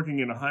experience working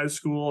in a high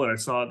school, and I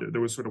saw that there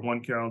was sort of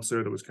one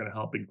counselor that was kind of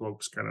helping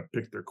folks kind of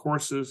pick their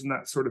courses and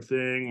that sort of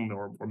thing,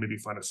 or maybe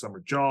find a summer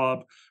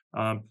job.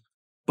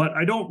 But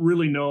I don't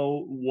really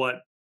know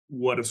what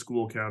a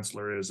school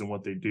counselor is and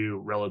what they do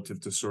relative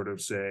to sort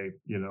of say,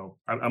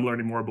 I'm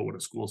learning more about what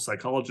a school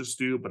psychologist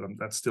do, but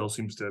that still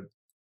seems to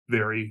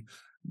vary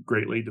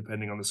greatly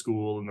depending on the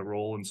school and the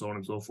role and so on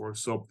and so forth.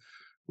 So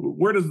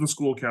where does the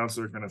school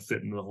counselor kind of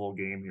fit into the whole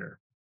game here?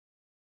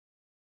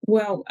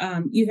 Well,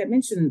 you had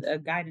mentioned a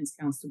guidance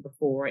counselor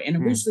before, and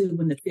Mm, originally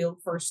when the field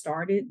first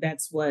started,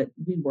 that's what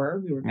we were.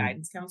 We were mm,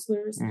 guidance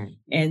counselors, mm.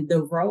 and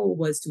the role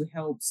was to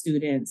help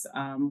students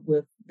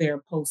with their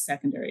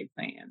post-secondary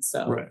plans.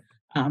 So,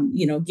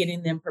 Right.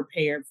 getting them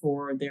prepared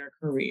for their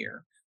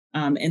career,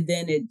 and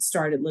then it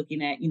started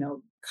looking at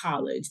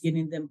college,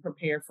 getting them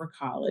prepared for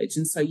college,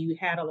 and so you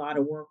had a lot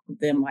of work with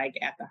them, like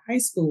at the high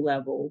school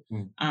level,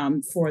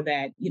 Mm, for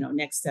that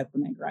next step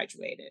when they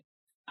graduated.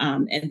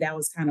 And that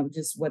was kind of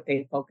just what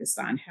they focused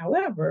on.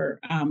 However,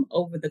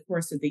 over the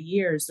course of the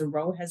years, the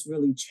role has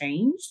really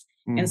changed.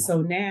 And mm,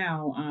 so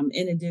now,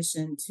 in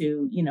addition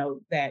to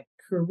that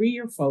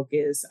career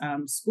focus,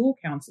 school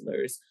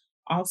counselors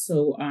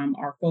also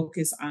are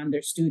focused on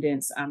their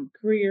students'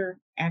 career,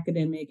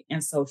 academic,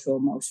 and social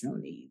emotional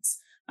needs.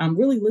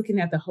 Really looking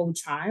at the whole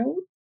child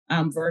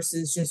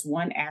versus just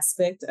one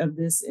aspect of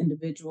this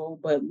individual,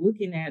 but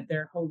looking at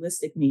their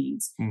holistic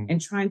needs mm.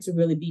 and trying to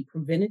really be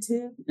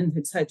preventative and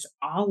to touch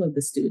all of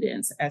the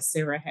students, as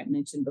Sarah had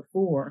mentioned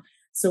before.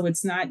 So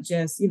it's not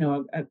just,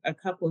 a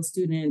couple of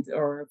students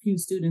or a few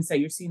students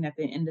that you're seeing at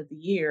the end of the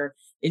year.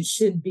 It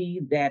should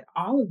be that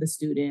all of the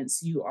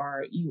students you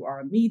are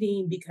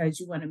meeting,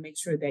 because you want to make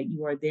sure that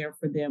you are there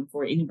for them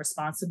for any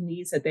responsive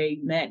needs that they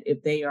met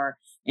if they are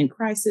in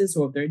crisis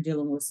or if they're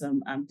dealing with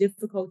some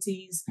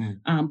difficulties,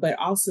 Mm, but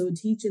also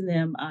teaching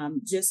them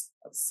just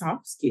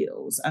soft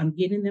skills,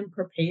 getting them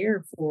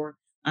prepared for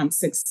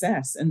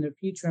success in the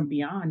future and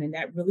beyond. And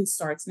that really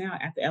starts now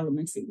at the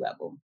elementary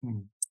level.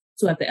 mm,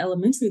 So at the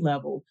elementary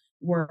level,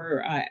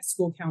 where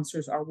school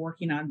counselors are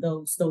working on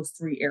those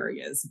three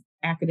areas: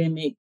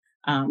 academic,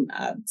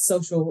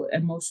 social,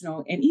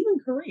 emotional, and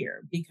even career,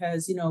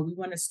 because we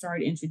want to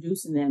start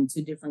introducing them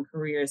to different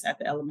careers at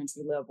the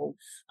elementary level,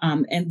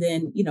 and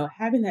then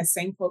having that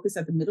same focus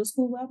at the middle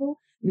school level.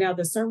 Now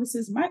the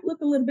services might look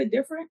a little bit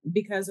different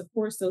because, of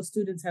course, those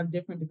students have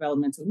different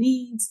developmental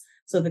needs.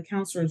 So the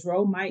counselor's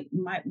role might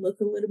look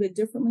a little bit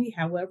differently.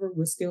 However,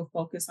 we're still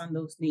focused on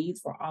those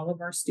needs for all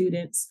of our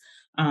students,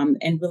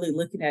 and really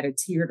looking at a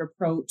tiered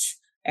approach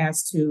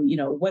as to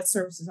what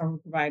services are we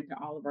providing to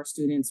all of our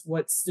students,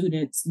 what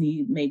students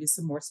need maybe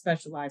some more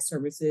specialized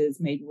services,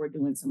 maybe we're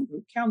doing some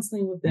group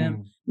counseling with them,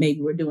 mm,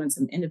 maybe we're doing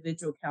some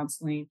individual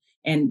counseling,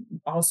 and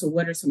also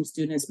what are some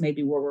students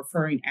maybe we're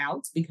referring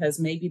out because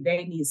maybe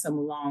they need some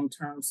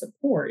long-term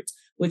support,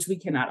 which we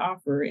cannot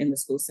offer in the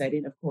school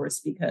setting, of course,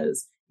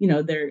 because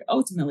they're there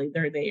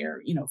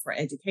for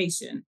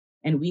education,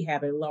 and we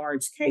have a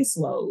large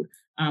caseload,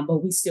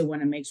 but we still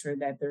want to make sure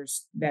that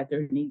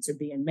their needs are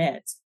being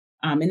met.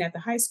 And at the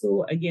high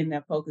school, again,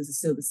 that focus is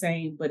still the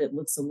same, but it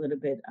looks a little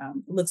bit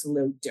looks a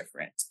little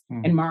different.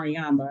 mm. And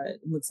Mariama, it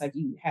looks like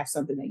you have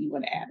something that you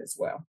want to add as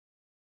well.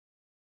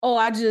 Oh,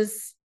 I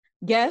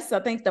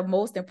think the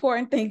most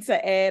important thing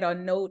to add or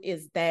note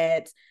is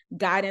that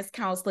guidance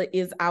counselor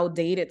is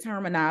outdated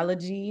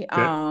terminology.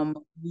 Okay.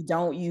 We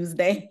don't use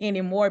that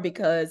anymore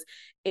because,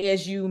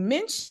 as you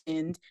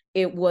mentioned,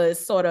 it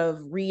was sort of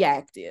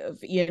reactive,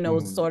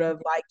 Mm, sort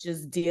of like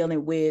just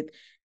dealing with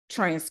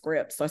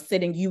transcripts or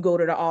you go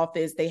to the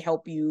office, they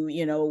help you,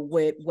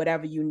 with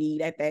whatever you need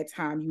at that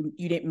time.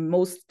 You didn't,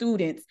 most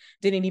students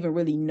didn't even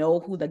really know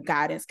who the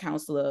guidance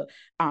counselor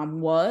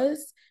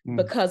was mm,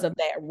 because of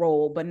that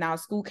role. But now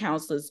school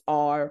counselors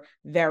are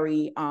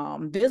very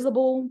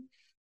visible.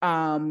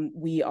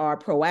 We are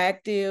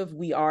proactive.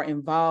 We are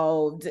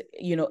involved,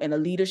 in a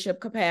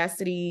leadership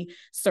capacity,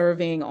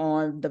 serving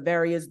on the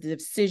various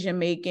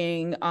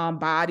decision-making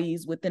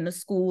bodies within the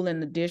school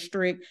and the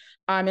district.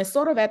 And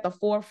sort of at the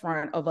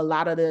forefront of a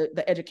lot of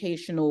the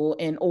educational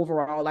and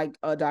overall, like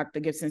Dr.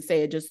 Gibson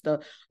said, just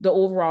the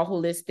overall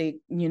holistic,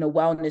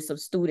 wellness of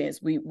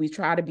students. We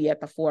try to be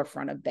at the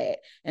forefront of that.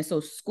 And so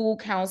school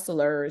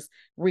counselors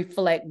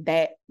reflect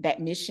that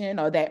mission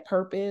or that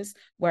purpose,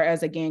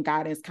 whereas again,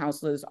 guidance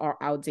counselors are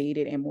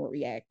outdated and more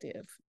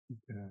reactive.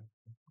 okay.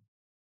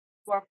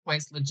 4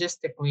 points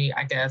logistically,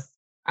 I guess.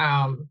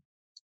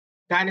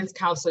 Guidance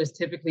counselors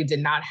typically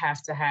did not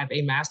have to have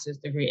a master's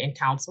degree in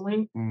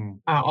counseling. Mm,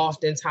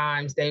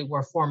 Oftentimes, they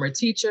were former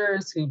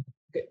teachers who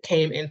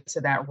came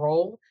into that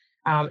role.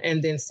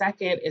 And then,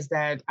 second, is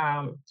that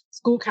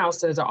school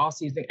counselors are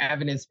also using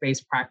evidence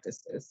based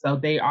practices. So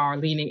they are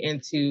leaning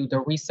into the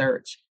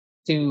research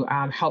to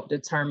help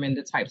determine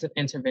the types of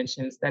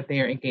interventions that they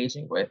are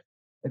engaging with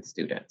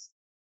students.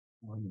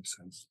 that makes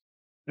sense.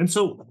 And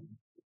so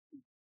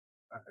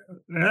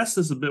I asked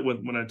this a bit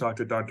when I talked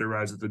to Dr.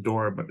 Rise at the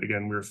door, but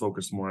again, we were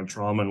focused more on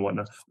trauma and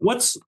whatnot.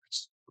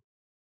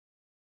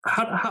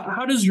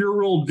 How does your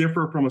role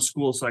differ from a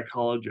school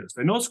psychologist?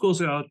 I know a school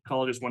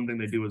psychologist, one thing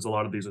they do is a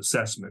lot of these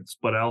assessments,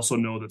 but I also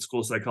know that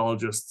school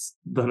psychologists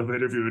that I've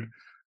interviewed,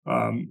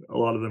 a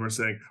lot of them are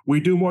saying we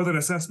do more than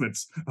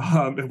assessments.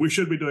 And we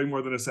should be doing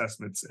more than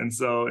assessments. And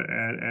so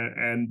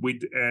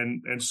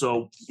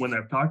so when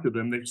I've talked to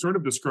them, they've sort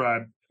of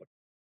described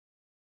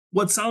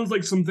what sounds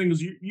like some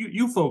things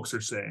you folks are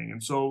saying.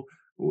 And so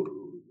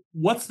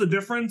what's the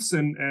difference,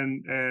 and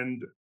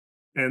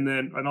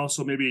then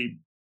also maybe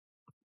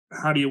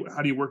how do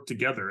you work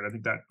together? And I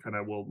think that kind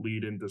of will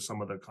lead into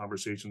some of the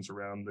conversations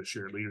around the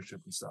shared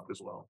leadership and stuff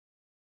as well.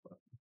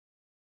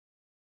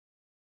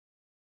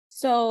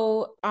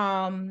 So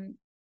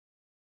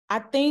I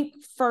think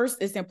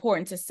first it's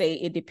important to say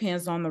it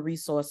depends on the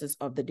resources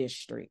of the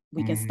district.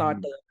 We can start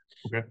there.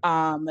 Okay.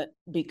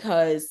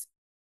 Because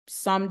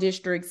some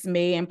districts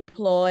may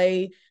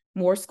employ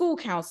more school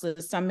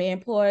counselors, some may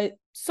employ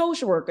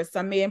social workers,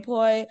 some may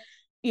employ,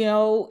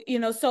 so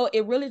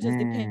it really just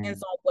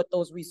depends on what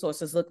those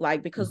resources look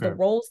like, because the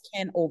roles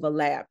can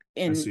overlap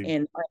in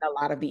a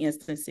lot of the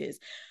instances.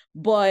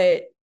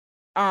 But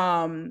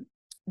the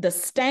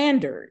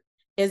standard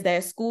is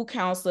that school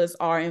counselors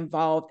are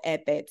involved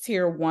at that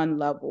tier 1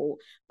 level,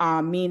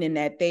 meaning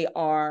that they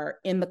are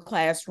in the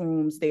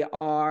classrooms, they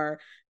are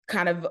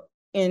kind of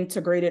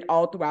integrated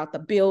all throughout the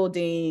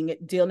building,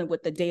 dealing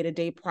with the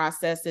day-to-day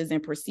processes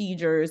and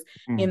procedures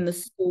in the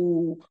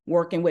school,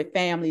 working with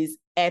families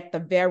at the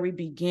very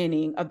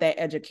beginning of that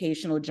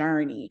educational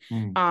journey.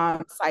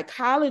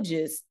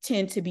 Psychologists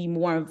tend to be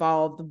more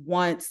involved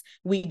once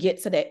we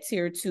get to that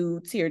tier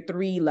 2, tier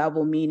 3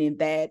 level, meaning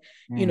that,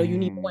 you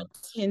need more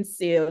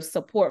intensive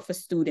support for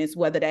students,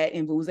 whether that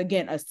involves,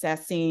 again,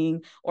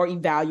 assessing or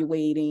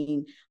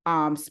evaluating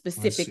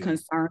specific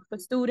concerns for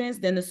students.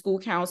 Then the school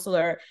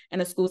counselor and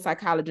the school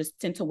psychologist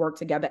tend to work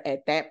together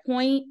at that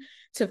point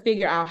to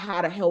figure out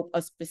how to help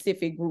a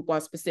specific group or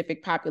a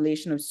specific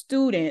population of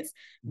students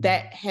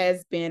that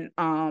has been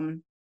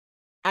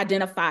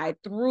identified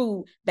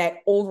through that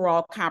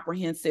overall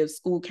comprehensive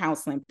school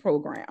counseling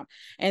program.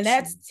 And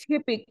that's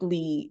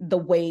typically the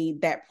way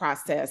that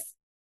process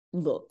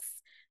looks.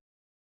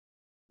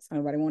 So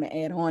anybody want to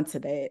add on to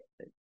that?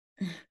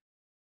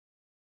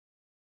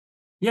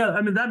 Yeah,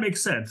 I mean, that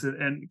makes sense.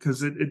 And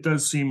because it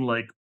does seem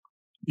like,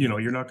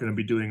 you're not going to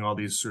be doing all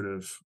these sort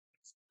of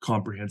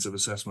comprehensive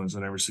assessments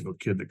on every single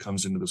kid that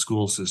comes into the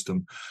school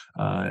system.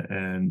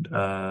 And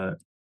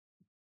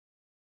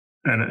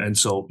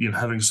so,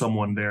 having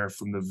someone there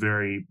from the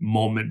very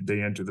moment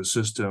they enter the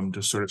system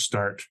to sort of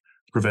start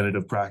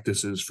preventative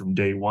practices from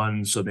day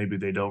one, so maybe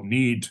they don't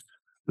need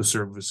the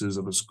services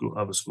of a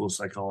school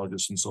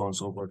psychologist and so on and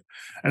so forth.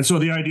 And so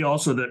the idea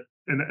also that,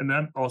 and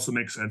that also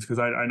makes sense, because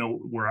I know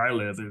where I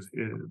live is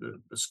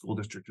the school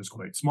district is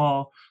quite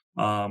small.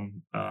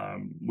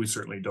 We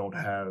certainly don't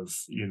have,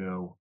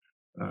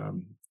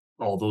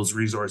 all those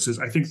resources.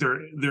 I think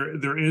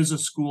there is a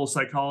school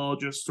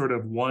psychologist, sort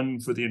of one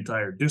for the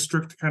entire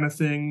district kind of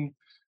thing,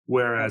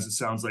 whereas it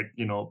sounds like,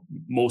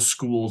 most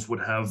schools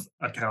would have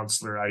a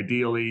counselor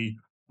ideally.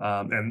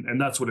 And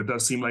that's what it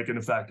does seem like. And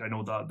in fact, I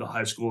know the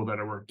high school that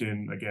I worked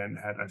in, again,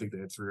 I think they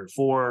had 3 or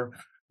 4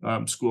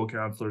 school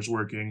counselors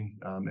working,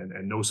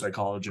 and no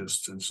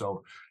psychologists. And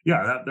so,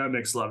 yeah, that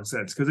makes a lot of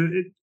sense, because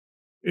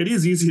it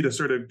is easy to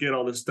sort of get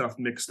all this stuff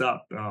mixed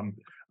up.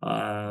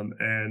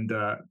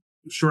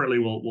 Shortly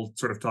we'll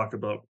sort of talk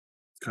about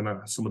kind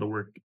of some of the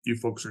work you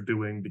folks are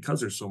doing, because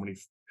there's so many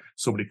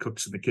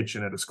cooks in the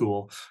kitchen at a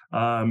school.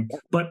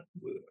 But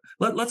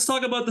let's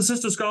talk about the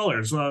Sista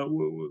Scholars. How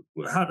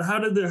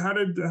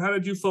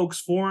did you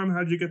folks form? How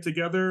did you get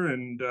together?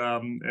 And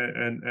why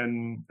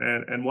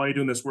are you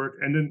doing this work?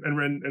 And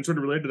sort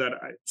of related to that,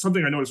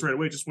 something I noticed right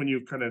away, just when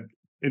you kind of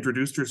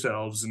introduced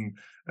yourselves and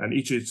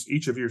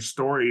each of your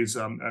stories.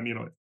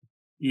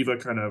 Eva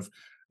kind of,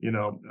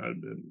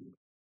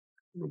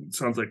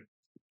 sounds like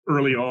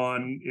early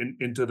on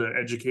into the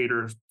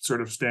educator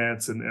sort of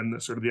stance and the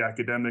sort of the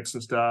academics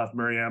and stuff.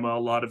 Mariama, a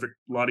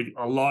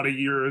lot of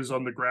years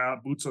on the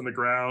ground, boots on the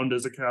ground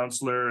as a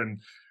counselor, and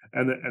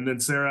then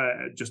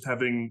Sarah, just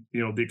having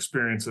the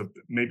experience of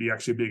maybe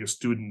actually being a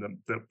student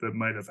that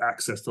might have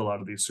accessed a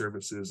lot of these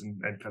services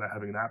and kind of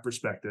having that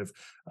perspective.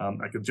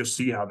 I could just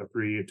see how the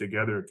 3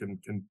 together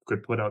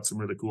could put out some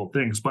really cool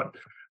things. But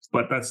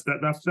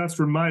that's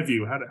from my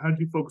view. How did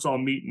you folks all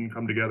meet and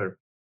come together?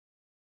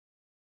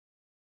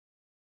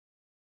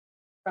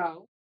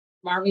 So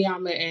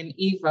Mariama and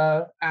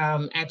Eva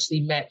actually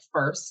met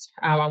first.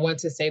 I want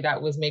to say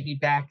that was maybe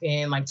back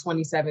in like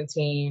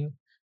 2017.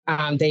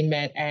 They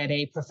met at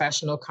a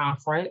professional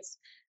conference.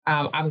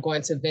 I'm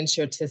going to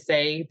venture to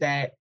say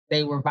that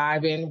they were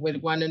vibing with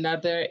one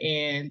another,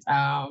 and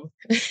and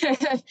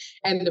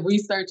the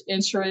research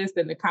interest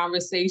and the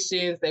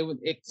conversations,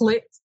 it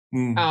clicked,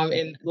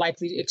 and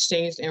likely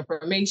exchanged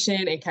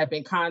information and kept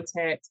in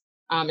contact.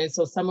 And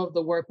so some of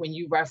the work, when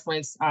you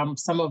reference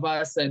some of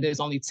us, there's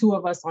only 2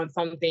 of us on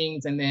some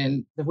things, and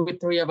then there were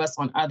 3 of us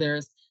on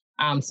others.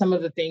 Some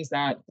of the things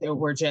that there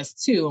were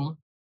just 2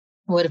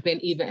 would have been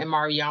Eva and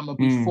Mariama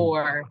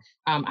before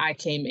I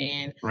came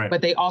in. Right.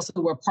 But they also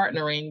were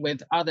partnering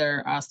with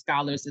other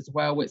scholars as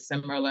well with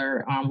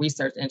similar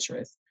research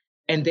interests.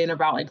 And then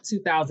about like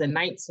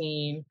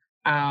 2019,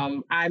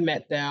 I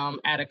met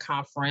them at a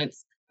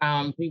conference.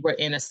 We were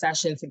in a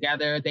session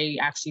together. They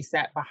actually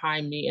sat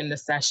behind me in the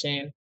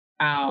session.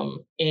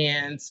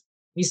 And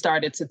we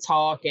started to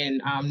talk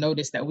and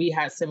noticed that we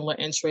had similar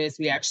interests.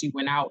 We actually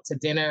went out to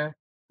dinner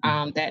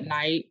that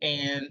night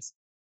and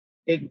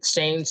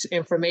exchanged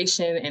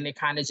information, and it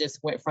kind of just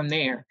went from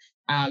there.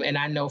 And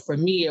I know for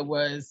me, it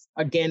was,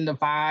 again, the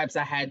vibes.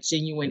 I had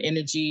genuine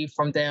energy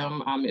from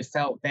them. It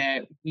felt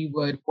that we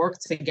would work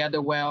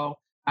together well.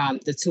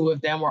 The two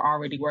of them were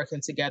already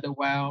working together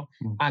well.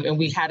 And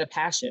we had a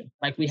passion,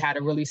 like we had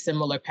a really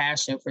similar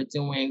passion for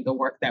doing the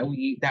work that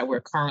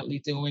we're currently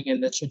doing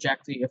and the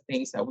trajectory of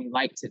things that we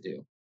like to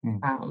do.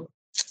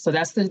 So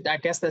I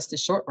guess that's the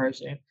short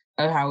version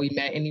of how we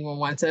met. Anyone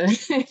want to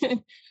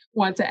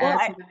want to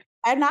add to that?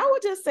 And I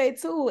would just say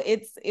too,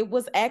 it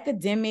was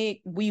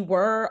academic. We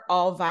were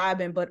all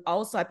vibing, but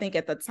also I think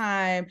at the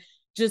time,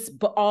 just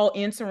all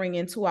entering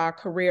into our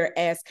career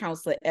as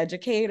counselor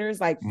educators,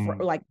 like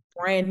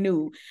brand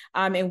new.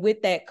 And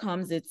with that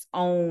comes its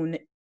own,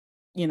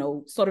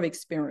 sort of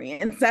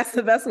experience. That's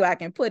the best way I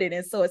can put it.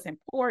 And so it's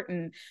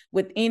important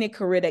with any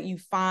career that you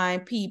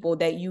find people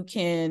that you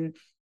can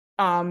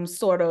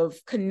sort of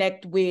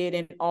connect with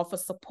and offer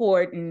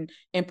support and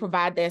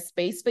provide that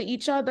space for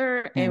each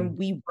other. And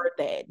we were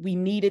that. We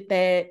needed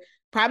that.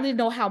 Probably didn't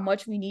know how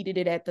much we needed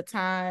it at the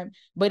time,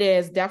 but it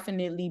has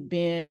definitely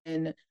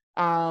been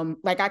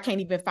I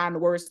can't even find the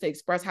words to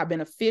express how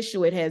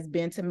beneficial it has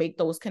been to make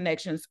those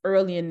connections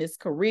early in this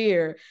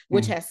career,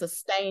 which has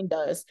sustained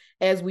us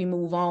as we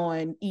move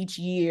on each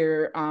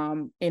year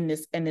in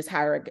this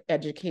higher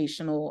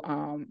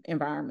educational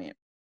environment.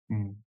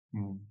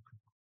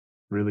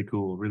 Really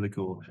cool, really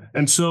cool.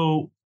 And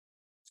so,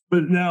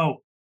 but now,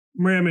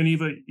 Miriam and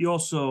Eva, you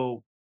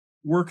also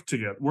work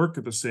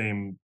at the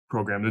same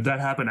program. Did that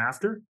happen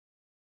after?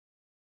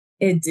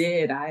 It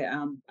did.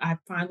 I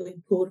finally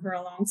pulled her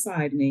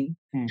alongside me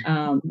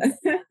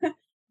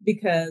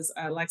because,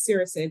 like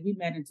Sarah said, we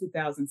met in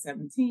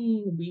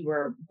 2017. We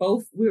were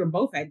both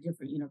at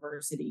different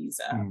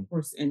universities, of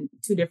course, in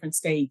two different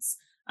states.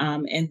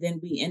 And then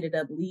we ended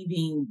up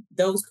leaving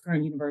those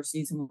current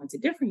universities and went to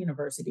different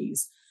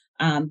universities.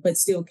 But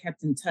still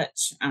kept in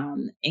touch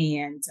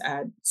and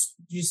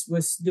just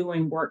was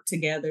doing work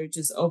together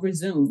just over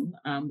Zoom.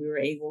 We were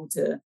able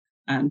to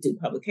do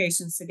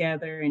publications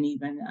together and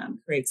even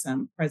create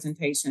some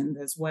presentations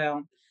as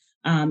well.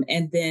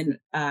 And then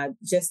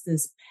just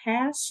this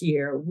past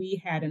year,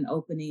 we had an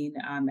opening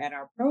at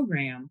our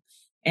program.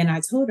 And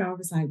I told her, I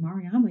was like,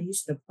 Mariama, you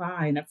should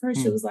apply. And at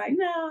first she was like,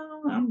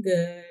 no, I'm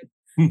good.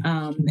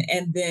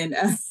 And then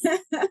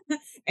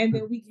and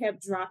then we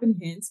kept dropping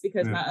hints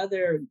because my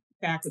other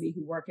faculty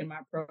who work in my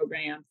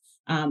program,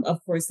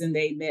 of course, then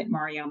they met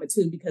Mariama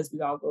too, because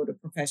we all go to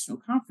professional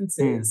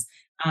conferences.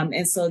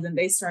 And so then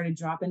they started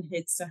dropping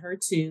hits to her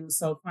too.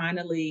 So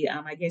finally,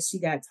 I guess she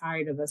got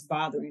tired of us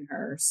bothering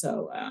her.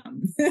 So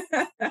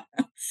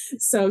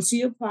so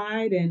she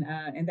applied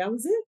and that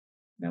was it.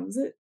 That was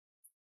it.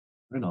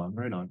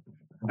 Right on.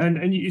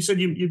 And you said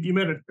you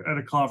met at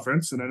a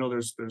conference, and I know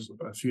there's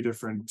a few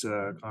different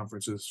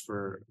conferences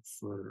for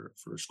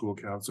school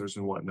counselors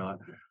and whatnot.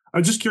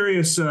 I'm just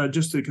curious,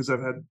 just because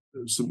I've had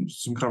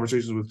some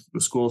conversations with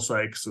the school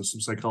psychs, so some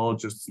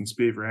psychologists and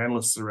behavior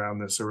analysts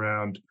around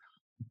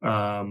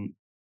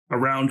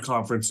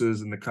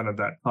conferences and the kind of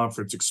that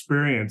conference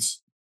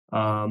experience,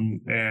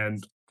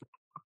 and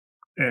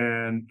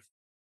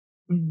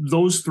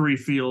those three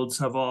fields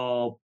have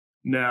all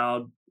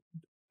now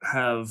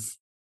have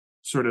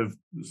sort of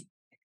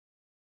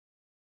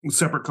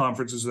separate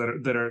conferences that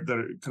are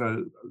kind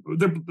of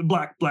they're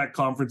black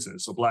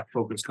conferences, so black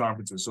focused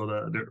conferences. So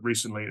the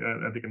recently,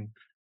 I think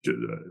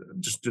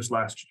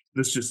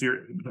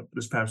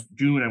this past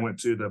June, I went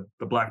to the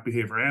Black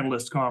Behavior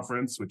Analyst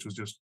Conference, which was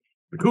just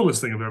the coolest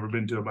thing I've ever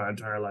been to in my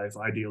entire life.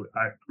 Ideally,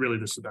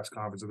 this is the best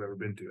conference I've ever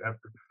been to ever.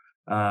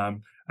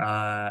 And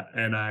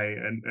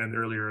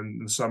earlier in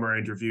the summer, I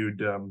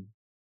interviewed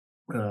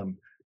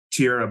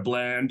Tiara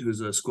Bland,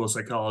 who's a school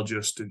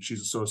psychologist, and she's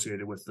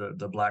associated with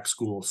the Black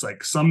School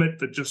Psych Summit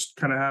that just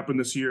kind of happened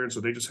this year. And so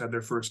they just had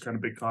their first kind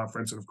of big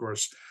conference. And of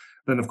course,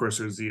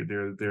 there's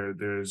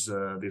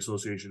the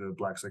Association of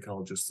Black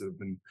Psychologists that have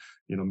been,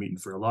 meeting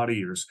for a lot of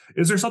years.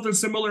 Is there something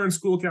similar in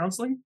school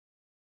counseling?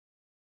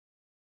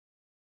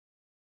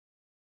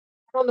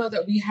 I don't know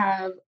that we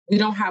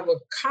don't have a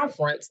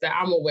conference that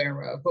I'm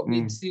aware of, but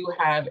we do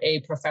have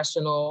a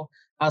professional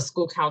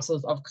school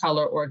counselors of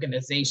color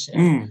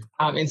organization.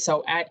 And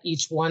so at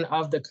each one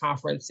of the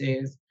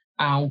conferences,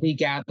 we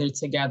gather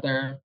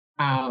together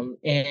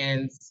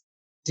and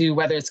do,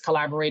 whether it's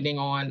collaborating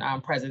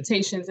on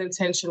presentations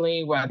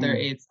intentionally, whether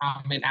it's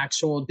an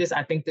actual,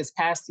 I think this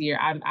past year,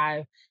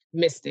 I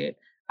missed it,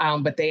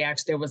 but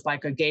there was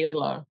like a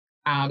gala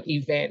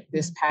event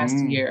this past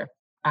year.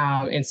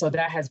 And so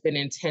that has been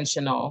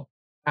intentional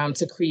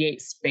to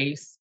create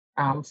space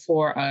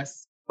for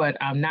us, but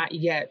not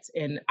yet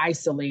an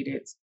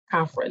isolated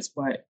conference,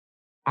 but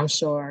I'm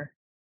sure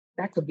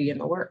that could be in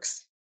the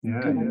works.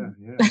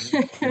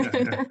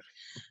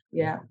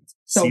 Yeah.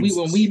 So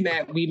when we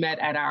met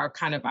at our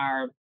kind of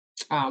our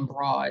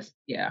broad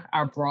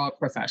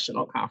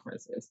professional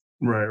conferences.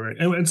 Right.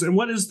 And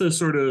what is the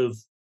sort of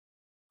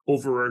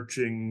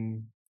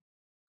overarching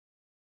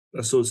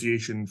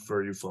association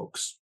for you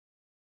folks?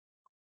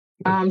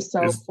 Is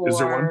there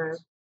one?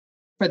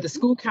 For the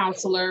school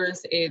counselors,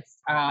 it's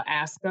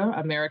ASCA,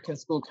 American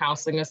School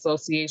Counseling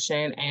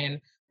Association, and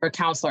for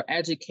counselor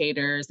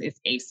educators, it's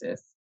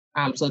ACES.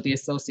 So the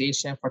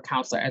Association for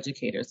Counselor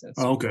Educators and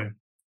Okay.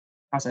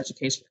 Counselor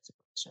Education.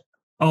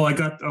 Oh,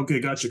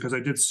 gotcha. Because I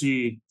did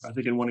see, I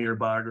think in one of your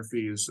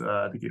biographies,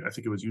 I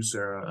think it was you,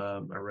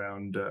 Sarah,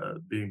 around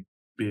being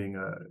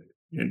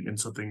in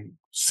something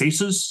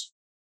SACES.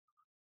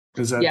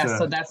 Is that? Yes,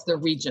 so that's the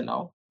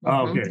regional.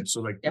 Oh, okay,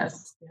 so like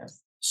yes.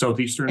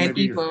 Southeastern, And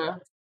maybe.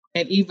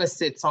 Eva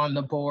sits on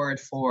the board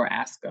for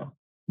ASCA.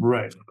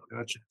 Right,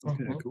 gotcha.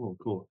 Okay, cool.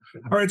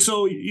 All right,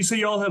 so you say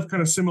you all have kind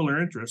of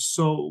similar interests.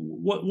 So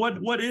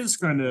what is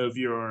kind of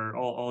your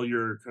all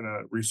your kind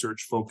of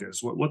research focus?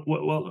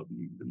 Well,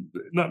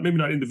 not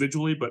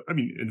individually, but I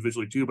mean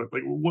individually too. But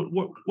like,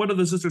 what do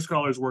the sister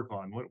scholars work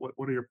on?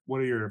 What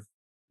are your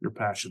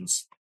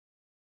passions?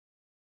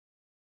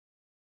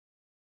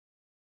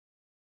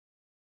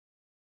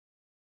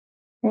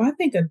 Well, I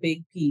think a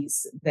big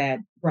piece that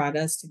brought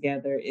us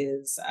together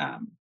is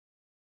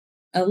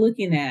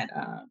looking at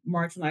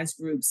marginalized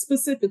groups,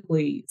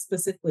 specifically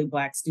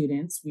Black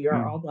students. We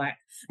are all Black,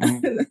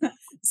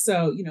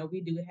 so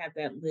we do have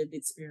that lived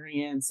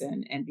experience,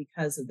 and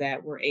because of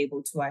that, we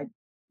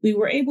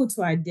were able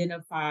to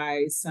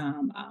identify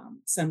some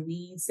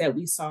needs that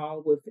we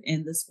saw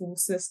within the school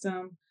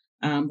system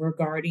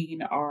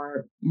regarding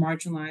our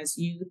marginalized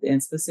youth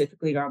and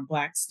specifically our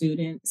Black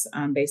students,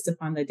 based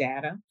upon the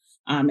data.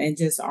 And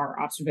just our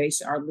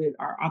observations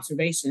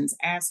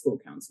as school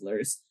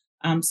counselors.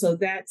 So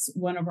that's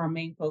one of our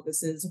main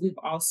focuses. We've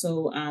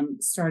also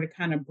started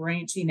kind of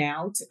branching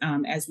out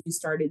as we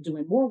started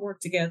doing more work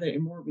together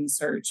and more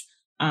research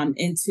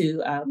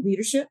into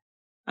leadership.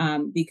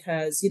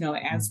 Because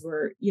as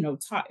we're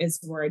as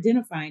we're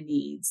identifying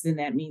needs, then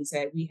that means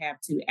that we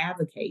have to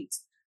advocate.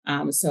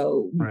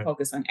 So we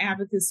focus on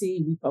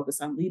advocacy, we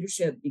focus on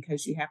leadership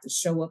because you have to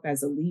show up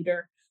as a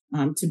leader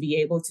to be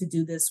able to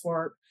do this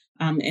work.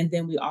 And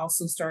then we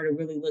also started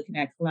really looking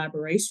at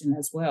collaboration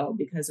as well,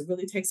 because it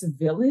really takes a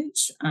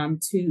village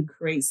to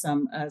create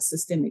some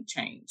systemic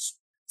change.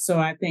 So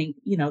I think,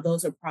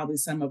 those are probably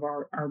some of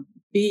our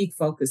big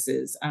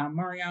focuses.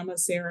 Mariama,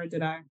 Sarah,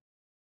 did I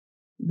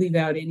leave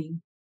out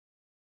any?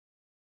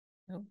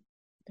 No,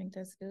 I think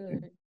that's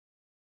good.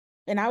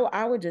 And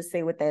I would just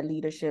say with that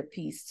leadership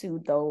piece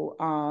too, though,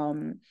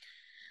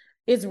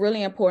 it's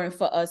really important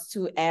for us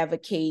to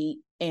advocate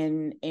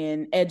and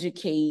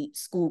educate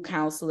school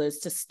counselors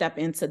to step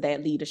into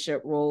that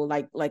leadership role,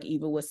 like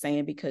Eva was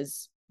saying,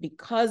 because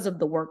of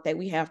the work that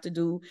we have to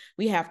do,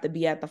 we have to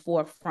be at the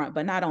forefront.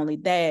 But not only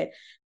that,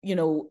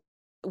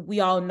 we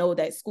all know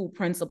that school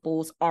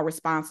principals are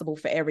responsible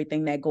for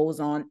everything that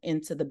goes on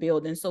into the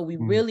building. So we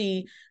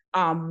really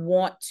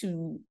want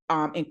to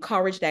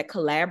encourage that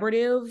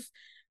collaborative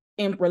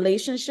in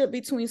relationship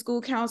between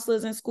school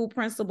counselors and school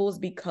principals,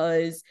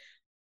 because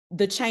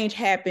the change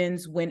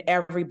happens when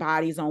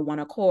everybody's on one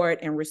accord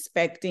and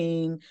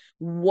respecting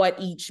what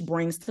each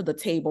brings to the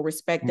table,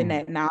 respecting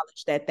that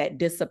knowledge that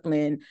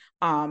discipline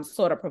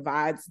sort of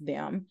provides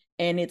them.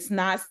 And it's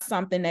not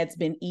something that's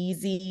been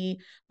easy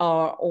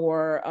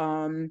or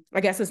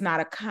I guess it's not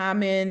a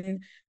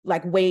common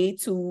way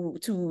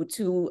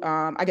to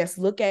I guess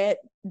look at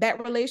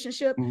that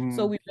relationship.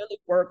 So we really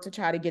work to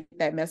try to get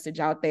that message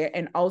out there.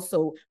 And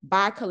also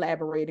by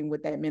collaborating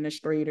with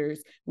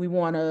administrators, we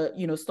want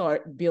to,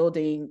 start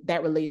building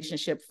that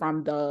relationship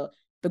from the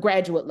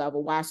graduate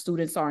level while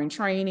students are in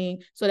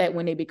training, so that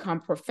when they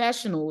become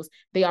professionals,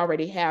 they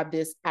already have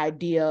this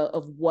idea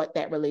of what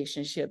that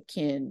relationship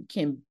can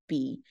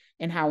be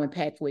and how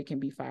impactful it can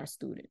be for our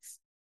students.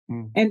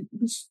 And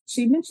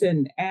she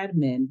mentioned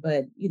admin,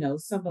 but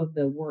some of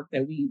the work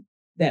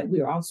that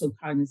we're also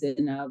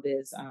cognizant of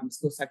is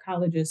school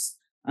psychologists,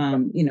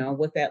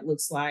 what that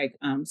looks like,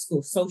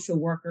 school social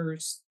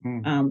workers,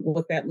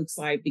 what that looks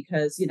like,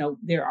 because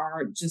there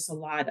are just a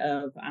lot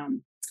of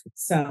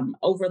some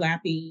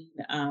overlapping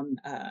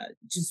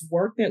just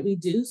work that we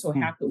do. So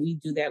how could we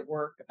do that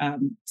work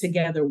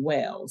together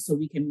well so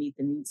we can meet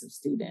the needs of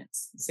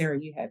students? Sarah,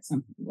 you had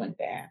something you wanted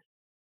to add.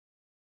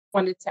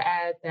 Wanted to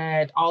add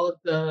that all of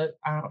the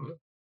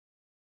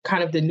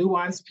kind of the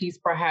nuanced piece,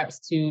 perhaps,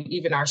 to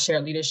even our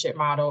shared leadership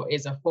model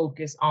is a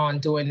focus on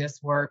doing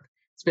this work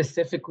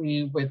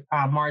specifically with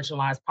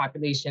marginalized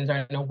populations,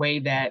 or in a way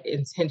that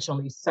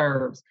intentionally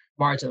serves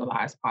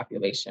marginalized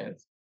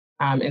populations.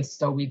 And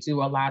so we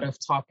do a lot of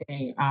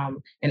talking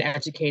and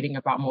educating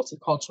about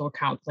multicultural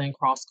counseling,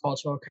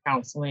 cross-cultural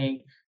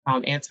counseling,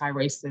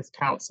 anti-racist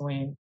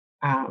counseling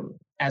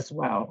as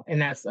well.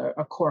 And that's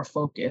a core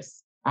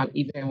focus,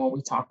 even when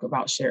we talk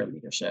about shared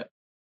leadership.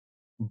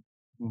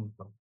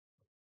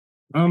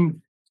 I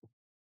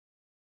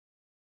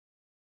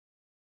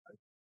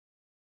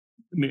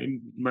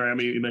mean,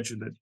 Mariama, you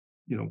mentioned that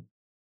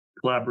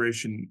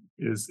collaboration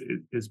is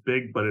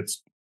big, but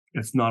it's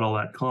not all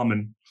that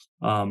common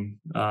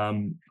among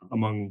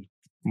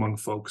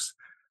folks.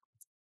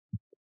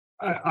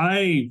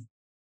 I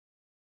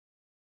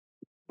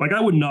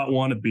would not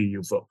want to be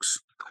you folks.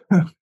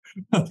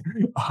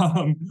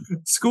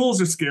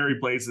 Schools are scary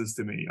places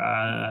to me,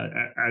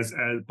 as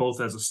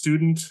both as a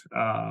student,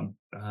 and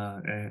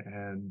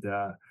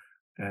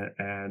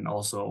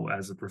also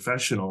as a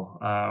professional.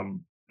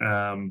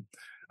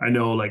 I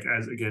know, like,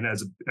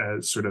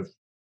 as sort of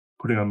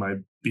putting on my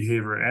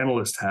behavior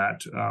analyst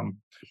hat.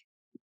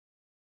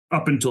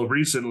 Up until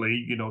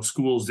recently,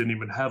 schools didn't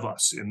even have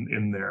us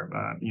in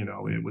there.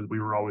 We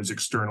were always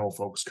external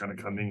folks kind of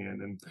coming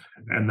in,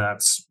 and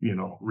that's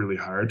really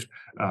hard,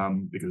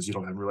 because you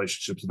don't have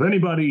relationships with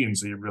anybody, and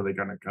so you're really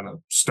going to kind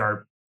of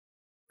start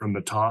from the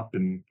top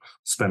and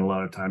spend a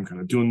lot of time kind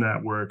of doing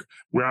that work.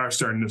 We are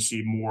starting to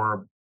see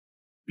more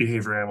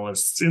behavior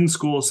analysts in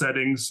school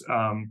settings,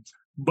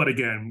 but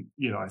again,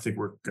 I think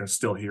we're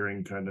still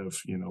hearing kind of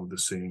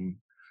the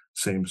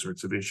same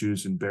sorts of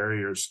issues and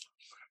barriers.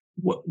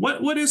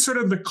 What is sort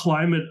of the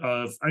climate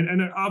of,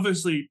 and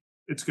obviously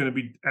it's going to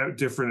be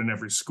different in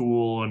every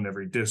school and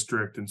every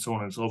district and so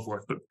on and so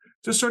forth, but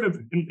just sort of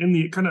in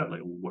the kind of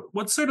like,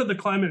 what's sort of the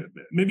climate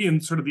maybe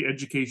in sort of the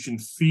education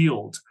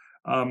field,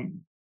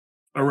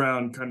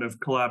 around kind of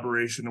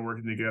collaboration and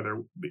working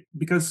together?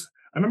 Because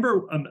I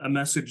remember a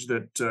message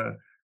that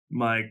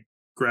my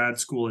grad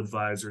school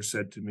advisor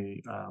said to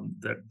me,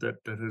 that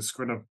has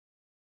kind of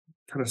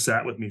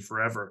sat with me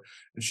forever.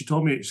 And she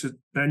told me, she said,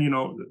 Ben,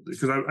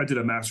 because I did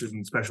a master's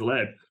in special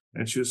ed,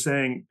 and she was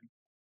saying,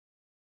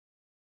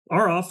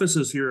 our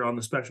offices here on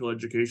the special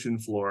education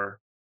floor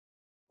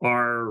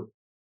are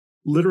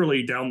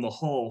literally down the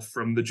hall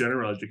from the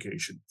general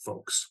education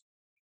folks.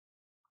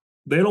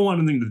 They don't want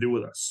anything to do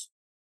with us.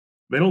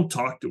 They don't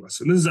talk to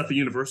us. And this is at the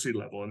university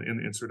level and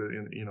in sort of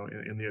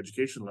in the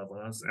education level.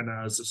 And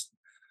I was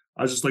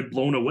just like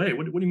blown away.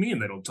 What do you mean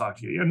they don't talk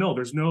to you? Yeah, no,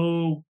 there's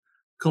no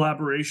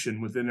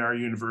collaboration within our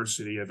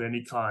university of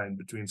any kind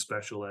between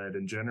special ed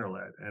and general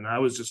ed. And I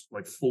was just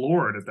like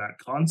floored at that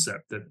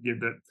concept that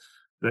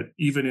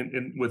even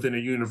in within a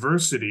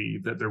university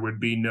that there would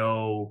be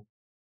no,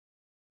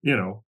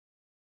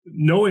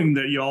 knowing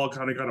that you all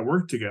kind of got to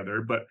work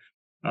together, but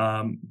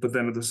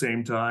then at the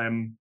same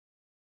time,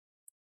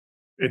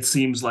 it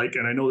seems like,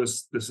 and I know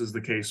this is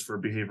the case for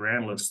behavior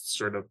analysts,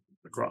 sort of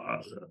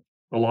across,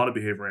 a lot of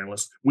behavior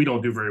analysts, we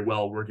don't do very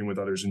well working with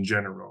others in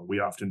general. We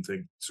often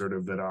think sort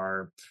of that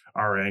our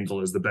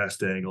angle is the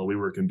best angle. We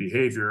work in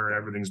behavior,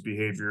 everything's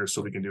behavior,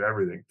 so we can do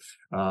everything.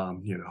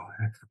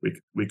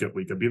 We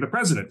could be the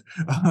president.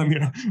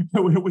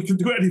 We can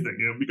do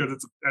anything,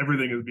 because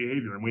everything is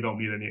behavior, and we don't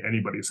need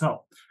anybody's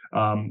help.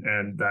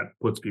 And that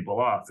puts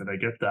people off, and I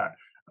get that.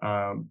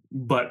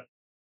 But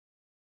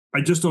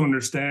I just don't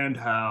understand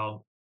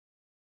how,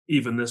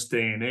 even this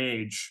day and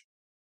age,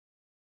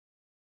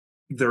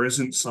 there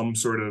isn't some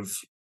sort of,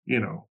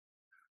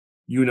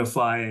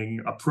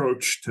 unifying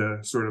approach to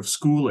sort of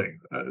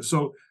schooling.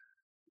 So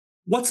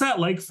what's that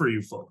like for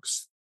you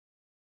folks?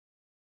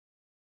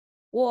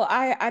 Well,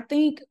 I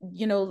think,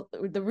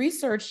 the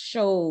research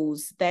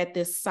shows that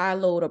this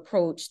siloed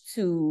approach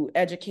to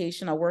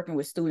education or working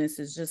with students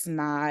is just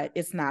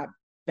it's not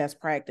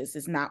best practice.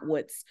 It's not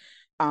what's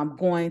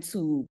going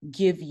to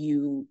give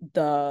you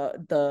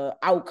the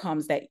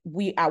outcomes that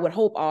I would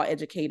hope all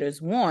educators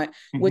want,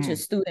 which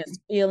is students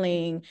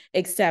feeling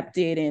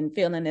accepted and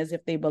feeling as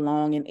if they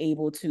belong and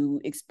able to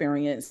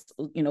experience,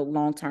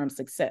 long-term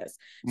success.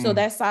 So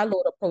that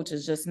siloed approach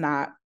is just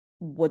not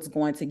what's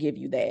going to give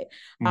you that.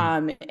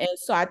 And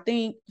so I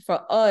think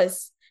for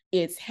us,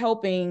 it's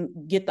helping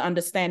get the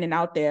understanding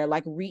out there,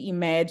 like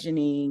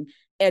reimagining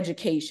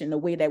education, the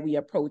way that we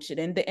approach it.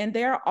 And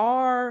there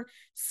are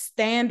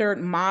standard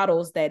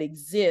models that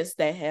exist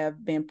that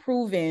have been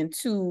proven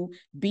to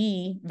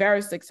be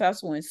very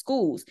successful in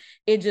schools.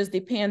 It just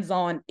depends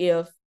on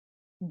if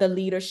the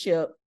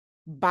leadership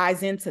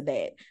buys into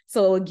that.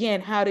 So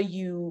again, how do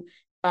you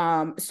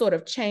sort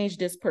of change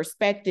this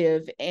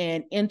perspective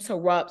and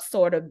interrupt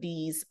sort of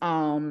these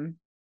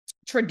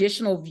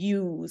traditional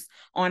views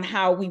on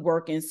how we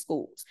work in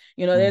schools?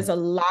 There's a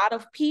lot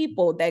of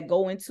people that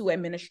go into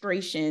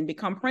administration,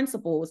 become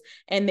principals,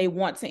 and they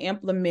want to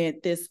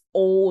implement this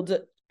old,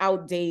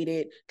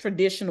 outdated,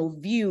 traditional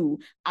view.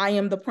 I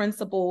am the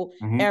principal,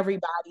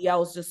 everybody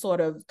else just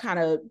sort of kind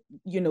of,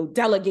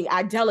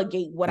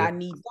 delegate what I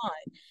need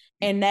done.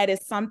 And that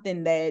is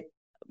something that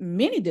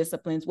many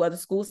disciplines, whether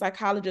school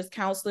psychologists,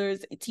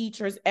 counselors,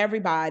 teachers,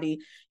 everybody,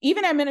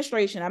 even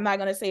administration, I'm not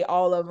going to say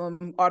all of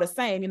them are the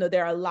same.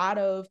 There are a lot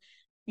of,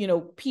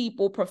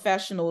 people,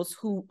 professionals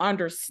who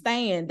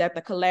understand that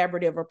the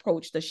collaborative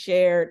approach, the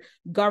shared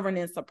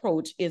governance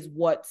approach is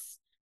what's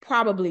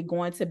probably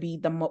going to be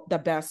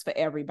the best for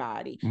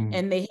everybody.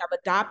 And they have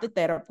adopted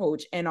that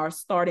approach and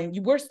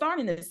we're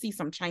starting to see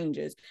some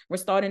changes. We're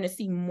starting to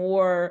see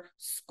more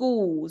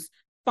schools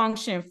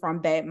function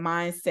from that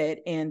mindset,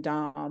 and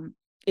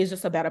is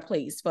just a better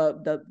place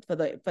for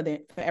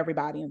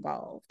everybody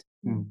involved.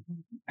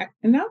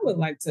 And I would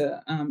like to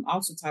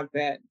also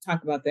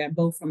talk about that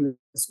both from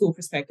the school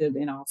perspective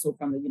and also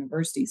from the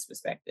university's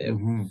perspective.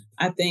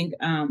 I think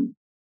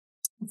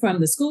from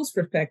the school's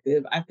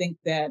perspective, I think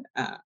that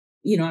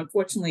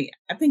unfortunately,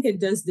 I think it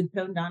does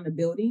depend on the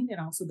building and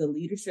also the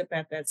leadership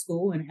at that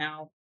school and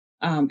how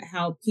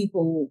how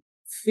people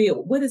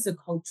feel. What is the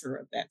culture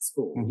of that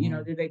school?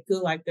 Mm-hmm. Do they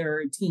feel like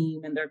they're a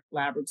team and they're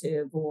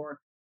collaborative,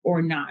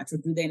 or not, or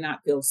do they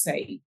not feel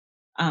safe?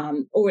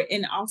 Or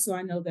and also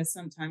I know that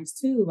sometimes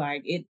too,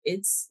 like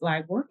it's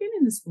like working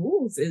in the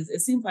schools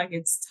it seems like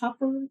it's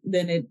tougher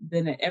than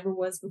it ever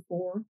was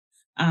before.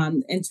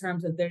 In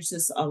terms of there's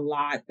just a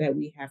lot that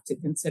we have to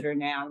consider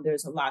now.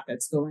 There's a lot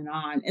that's going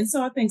on. And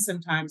so I think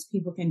sometimes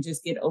people can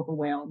just get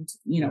overwhelmed,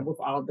 Yeah. with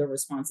all of the Yeah.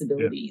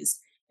 responsibilities.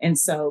 And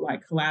so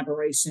like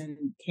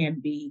collaboration can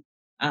be,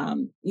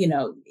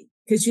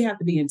 because you have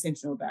to be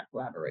intentional about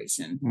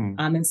collaboration.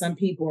 Mm. And some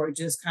people are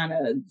just kind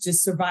of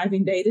just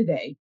surviving day to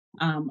day,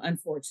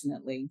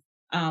 unfortunately.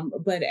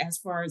 But as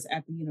far as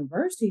at the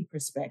university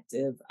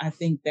perspective, I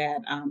think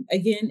that,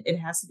 again, it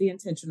has to be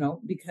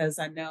intentional because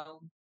I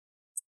know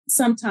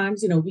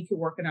sometimes, we could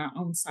work in our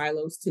own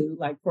silos too.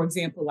 Like, for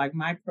example, like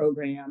my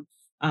program,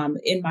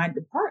 in my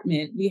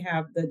department, we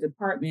have the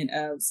Department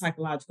of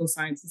Psychological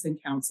Sciences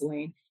and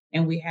Counseling,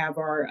 and we have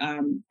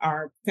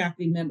our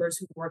faculty members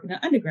who work in an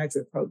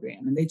undergraduate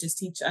program, and they just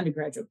teach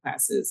undergraduate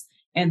classes.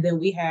 And then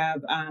we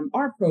have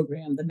our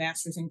program, the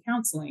Masters in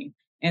Counseling,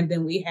 and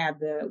then we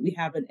have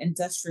an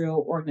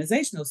industrial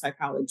organizational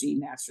psychology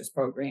master's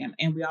program,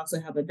 and we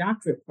also have a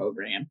doctorate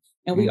program,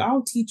 and we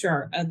all teach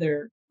our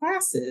other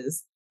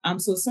classes.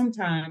 So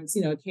sometimes,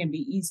 it can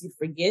be easy to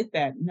forget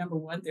that number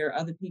one, there are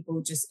other people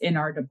just in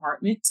our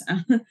department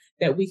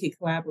that we could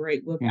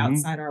collaborate with Mm-hmm.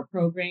 outside our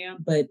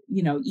program, but,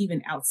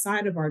 even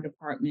outside of our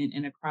department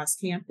and across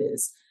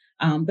campus.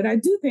 But I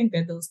do think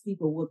that those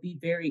people will be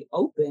very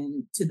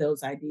open to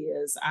those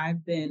ideas.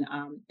 I've been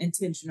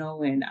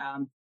intentional, and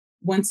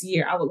once a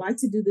year, I would like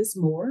to do this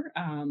more.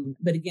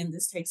 But again,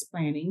 this takes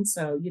planning.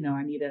 So,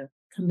 I need to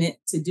commit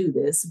to do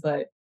this.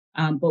 But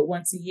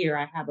once a year,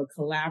 I have a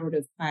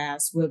collaborative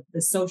class with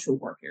the social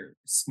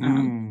workers.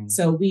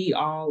 So we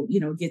all,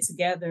 get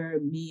together,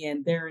 me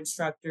and their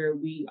instructor.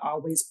 We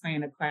always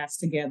plan a class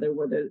together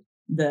where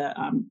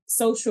the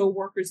social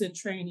workers in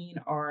training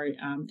are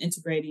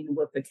integrating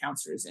with the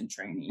counselors in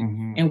training.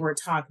 Mm-hmm. And we're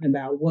talking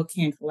about what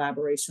can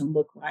collaboration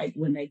look like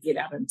when they get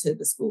out into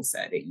the school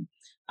setting.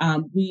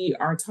 We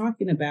are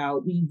talking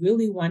about, we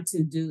really want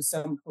to do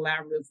some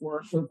collaborative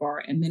work with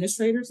our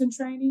administrators in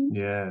training.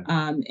 Yeah.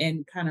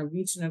 And kind of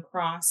reaching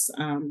across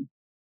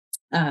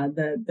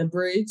the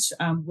bridge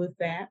with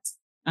that.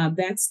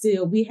 That's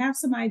still, we have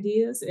some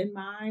ideas in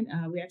mind.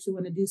 We actually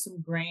want to do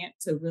some grant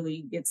to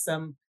really get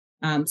some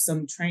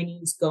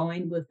trainings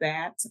going with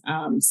that.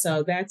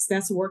 So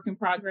that's a work in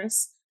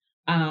progress.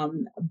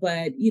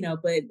 But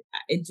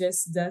it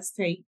just does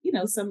take,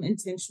 some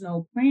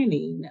intentional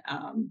planning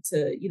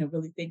to,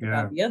 really think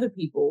about the other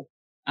people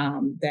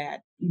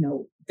that,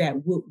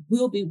 that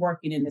will be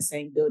working in the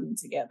same building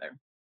together.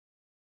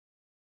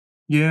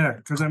 Yeah,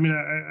 because I mean,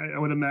 I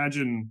would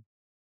imagine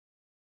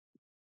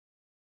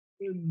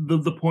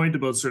the point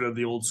about sort of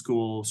the old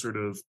school sort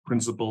of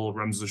principal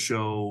runs the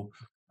show,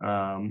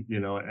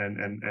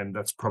 and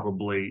that's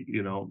probably,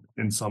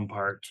 in some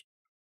part,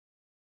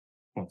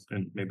 well,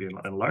 and maybe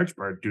in large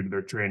part due to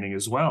their training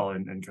as well,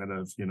 and kind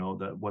of,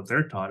 what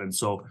they're taught. And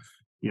so,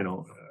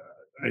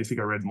 I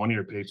think I read one of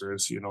your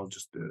papers,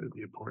 just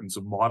the importance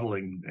of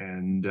modeling,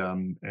 and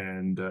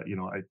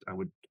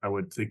I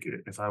would think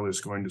if I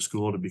was going to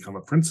school to become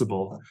a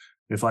principal,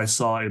 if I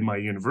saw in my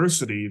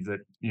university that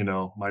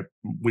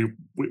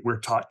we're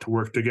taught to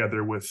work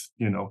together with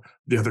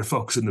the other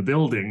folks in the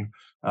building,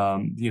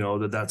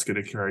 that's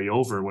going to carry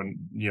over when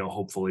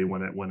hopefully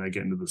when I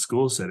get into the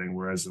school setting,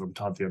 whereas if I'm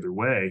taught the other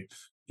way,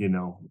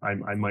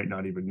 I might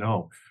not even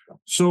know.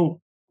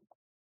 So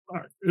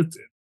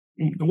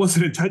it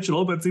wasn't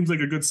intentional, but it seems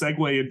like a good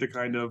segue into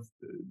kind of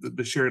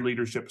the shared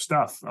leadership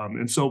stuff.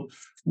 And so,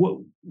 what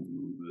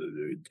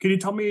can you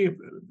tell me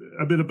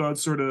a bit about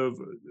sort of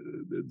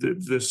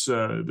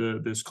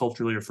this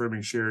culturally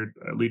affirming shared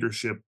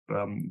leadership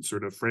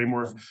sort of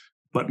framework,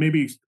 but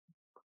maybe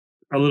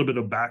a little bit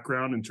of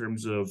background in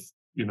terms of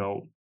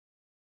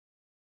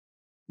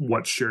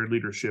what shared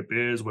leadership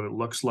is, what it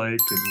looks like,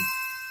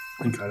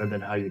 and kind of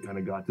then how you kind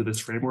of got to this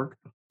framework.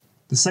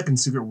 The second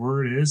secret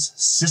word is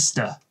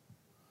Sista.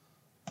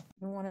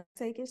 You want to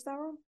take it,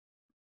 Sarah?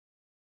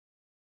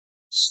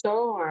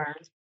 Sure.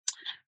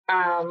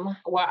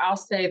 Well, I'll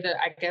say that,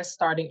 I guess,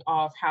 starting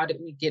off, how did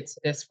we get to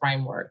this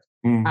framework?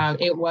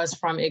 It was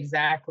from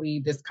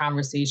exactly this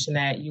conversation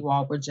that you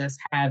all were just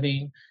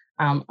having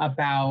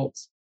about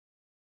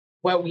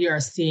what we are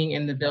seeing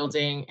in the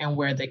building and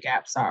where the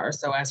gaps are.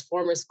 So as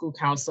former school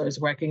counselors,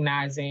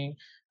 recognizing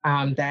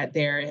that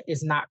there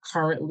is not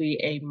currently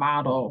a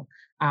model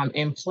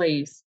in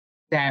place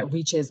that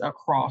reaches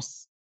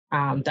across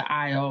the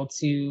aisle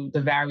to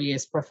the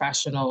various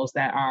professionals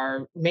that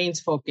our main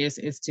focus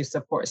is to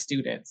support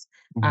students.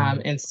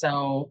 And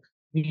so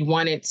we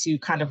wanted to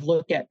kind of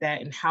look at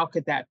that and how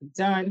could that be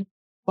done,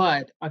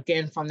 but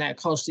again, from that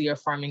culturally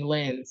affirming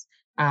lens.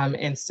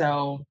 And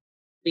so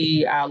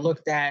we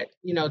looked at,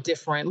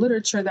 different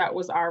literature that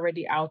was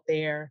already out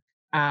there,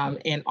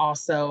 and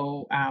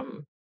also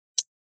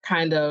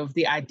kind of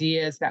the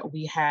ideas that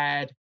we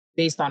had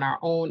based on our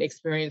own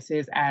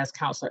experiences as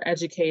counselor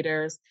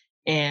educators,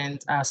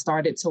 and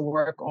started to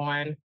work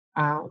on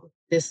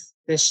this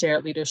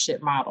shared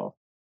leadership model.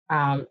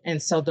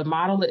 And so the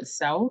model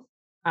itself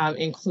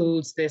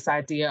includes this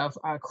idea of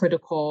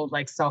critical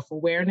like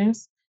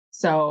self-awareness.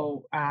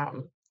 So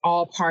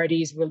all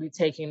parties really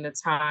taking the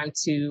time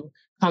to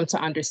come to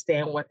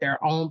understand what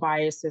their own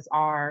biases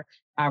are,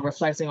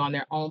 reflecting on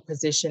their own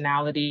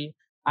positionality,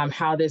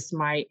 how this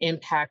might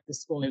impact the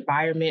school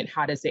environment,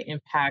 how does it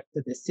impact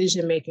the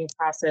decision-making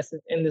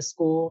processes in the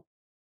school.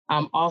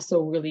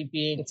 Also really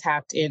being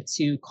tapped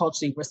into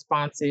culturally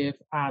responsive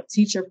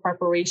teacher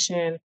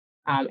preparation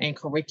and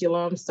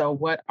curriculum. So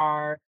what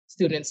are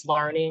students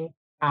learning?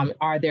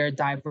 Are there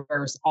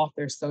diverse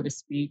authors, so to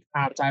speak,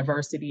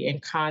 diversity in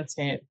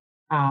content?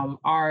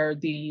 Are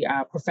the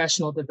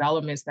professional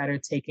developments that are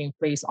taking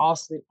place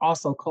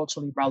also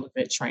culturally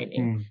relevant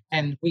training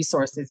and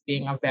resources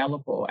being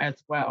available as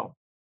well?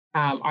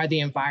 Are the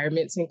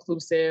environments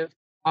inclusive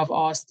of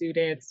all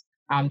students?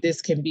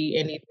 This can be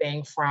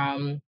anything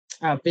from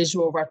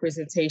visual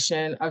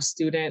representation of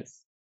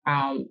students,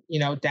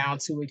 down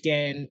to,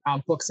 again,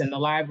 books in the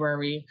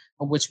library,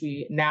 which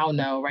we now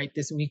know, right,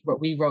 this week, but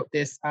we wrote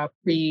this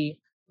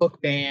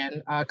pre-book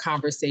ban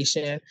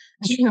conversation,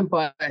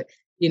 but,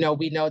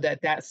 we know that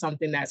that's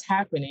something that's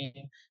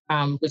happening,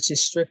 which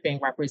is stripping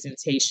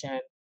representation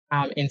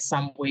in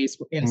some ways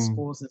in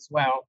schools as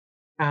well.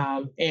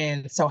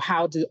 And so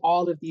how do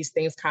all of these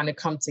things kind of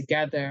come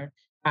together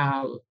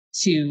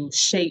to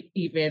shape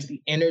even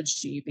the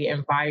energy, the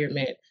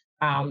environment,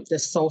 the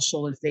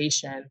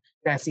socialization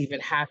that's even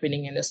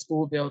happening in the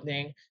school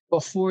building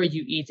before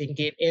you even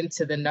get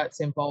into the nuts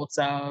and bolts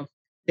of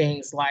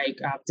things like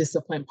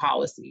discipline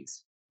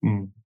policies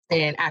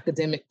and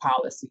academic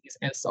policies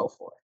and so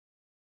forth.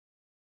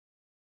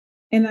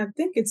 And I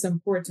think it's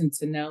important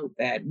to note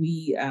that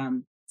we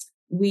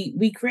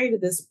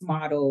created this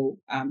model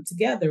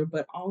together,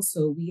 but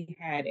also we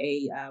had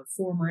a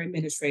former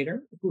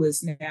administrator who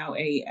is now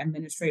a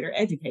administrator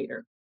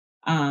educator.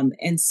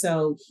 And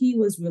so he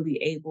was really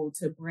able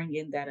to bring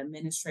in that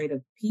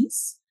administrative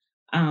piece.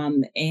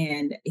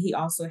 And he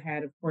also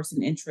had, of course,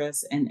 an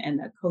interest and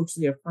a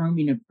coachly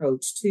affirming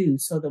approach too.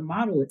 So the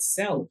model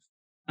itself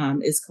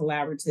is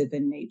collaborative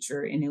in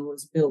nature, and it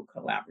was built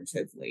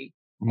collaboratively.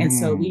 And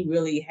so we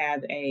really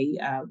have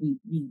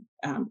we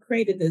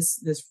created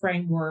this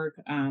framework.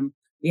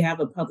 We have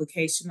a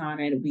publication on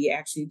it. We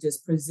actually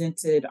just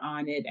presented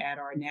on it at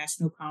our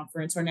national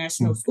conference, our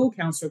National School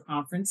Counselor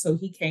Conference. So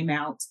he came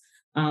out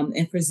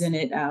and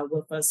presented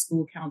with us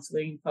school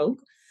counseling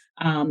folk.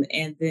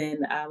 And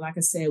then, like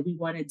I said, we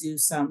want to do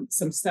some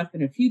stuff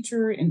in the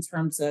future in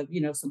terms of,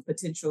 some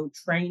potential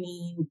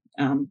training,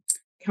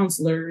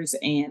 counselors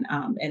and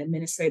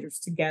administrators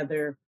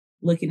together,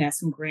 looking at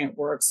some grant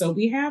work. So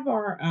we have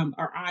our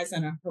eyes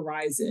on a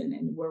horizon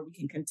and where we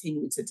can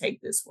continue to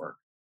take this work.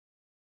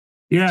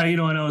 Yeah,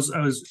 and I was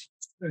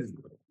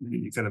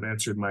you kind of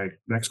answered my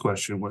next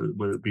question.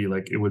 Would it be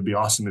like, it would be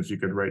awesome if you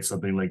could write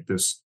something like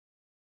this,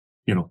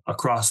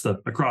 across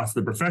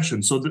the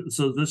profession. So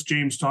this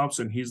James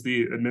Thompson, he's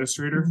the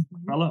administrator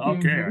fella.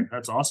 Okay,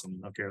 that's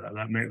awesome. Okay,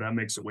 that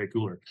makes it way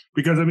cooler,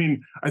 because I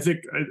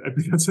think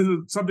because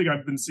it's something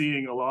I've been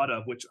seeing a lot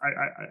of, which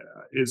I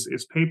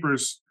is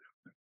papers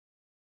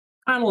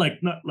kind of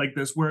like, not like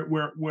this, where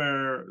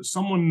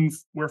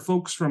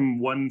folks from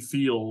one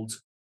field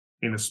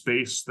in a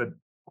space that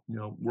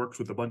works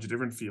with a bunch of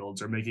different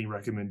fields are making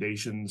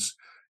recommendations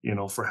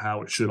for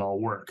how it should all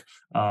work.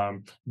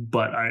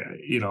 But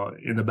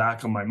in the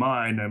back of my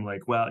mind, I'm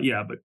like, well,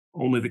 yeah, but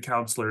only the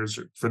counselors,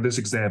 for this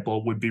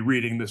example, would be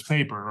reading this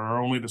paper, or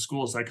only the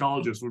school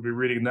psychologist would be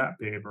reading that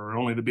paper, or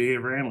only the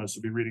behavior analyst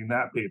would be reading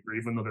that paper,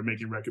 even though they're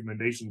making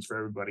recommendations for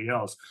everybody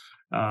else.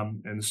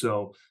 And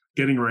so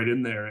getting right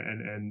in there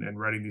and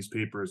writing these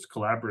papers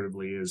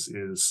collaboratively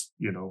is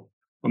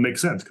what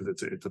makes sense,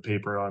 because it's a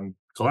paper on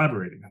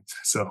collaborating.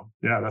 So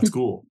yeah, that's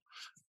cool.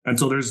 And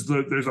so there's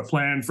a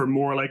plan for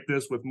more like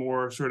this, with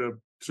more sort of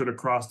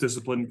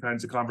cross-discipline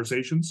kinds of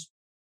conversations.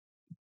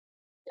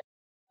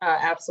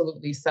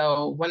 Absolutely.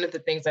 So one of the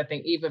things I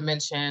think Eva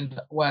mentioned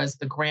was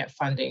the grant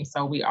funding.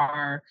 So we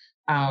are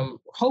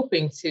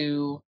hoping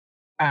to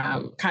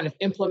kind of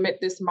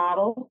implement this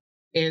model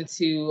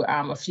into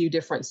a few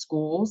different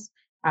schools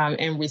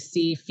and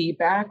receive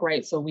feedback,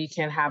 right? So we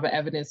can have an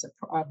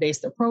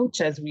evidence-based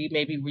approach as we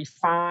maybe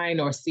refine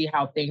or see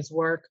how things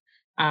work.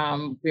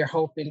 We're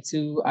hoping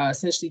to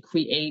essentially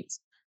create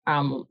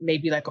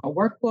maybe like a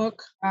workbook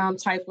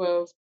type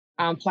of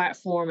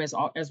platform,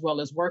 as well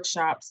as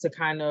workshops to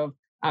kind of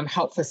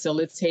help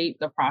facilitate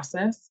the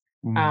process.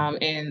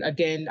 And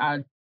again,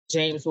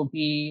 James will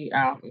be,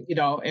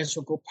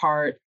 integral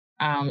part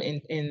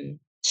in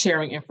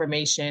sharing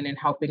information and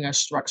helping us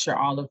structure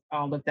all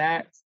of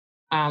that.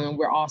 And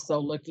we're also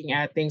looking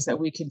at things that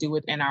we can do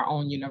within our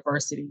own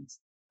universities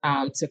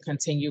to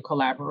continue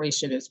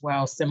collaboration as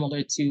well,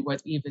 similar to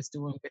what Eva's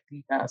doing with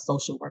the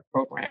social work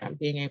program,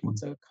 being able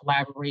to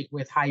collaborate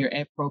with higher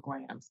ed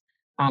programs,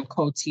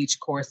 co-teach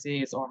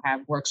courses or have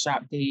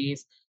workshop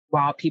days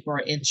while people are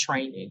in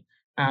training.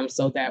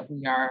 so that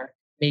we are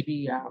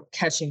maybe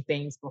catching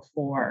things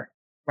before,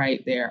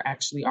 right, they're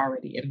actually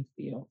already in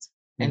the field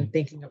and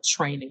thinking of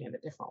training in a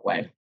different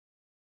way.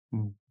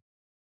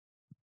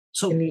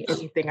 So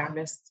anything I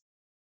missed?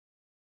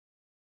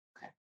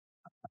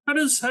 How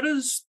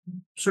does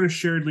sort of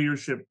shared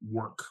leadership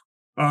work?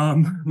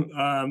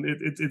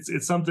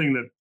 It's something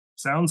that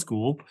sounds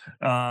cool,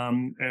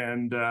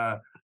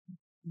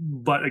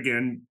 but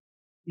again,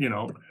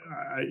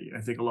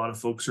 I think a lot of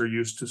folks are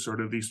used to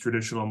sort of these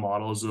traditional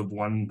models of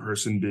one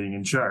person being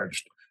in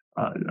charge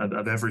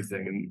of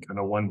everything, and kind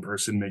of one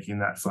person making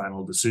that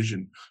final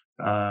decision.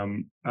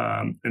 And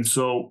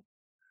so,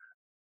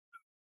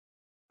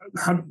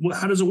 how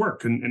does it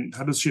work, and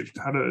how does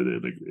I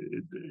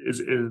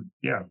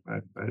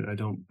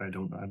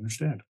don't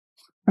understand.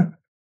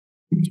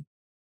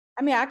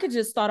 I mean, I could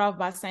just start off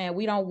by saying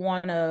we don't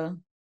want to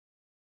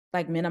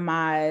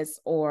minimize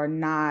or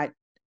not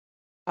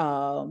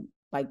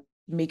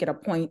make it a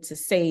point to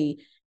say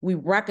we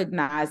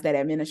recognize that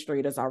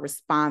administrators are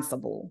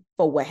responsible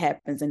for what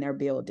happens in their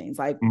buildings.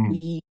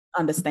 We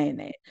understand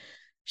that.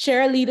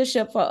 Shared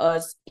leadership for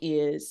us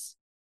is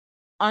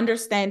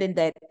understanding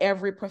that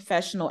every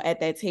professional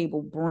at that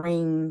table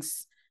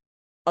brings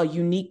a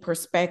unique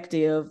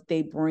perspective.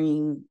 They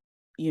bring,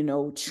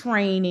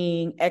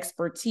 training,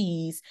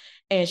 expertise,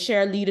 and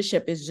shared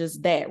leadership is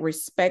just that,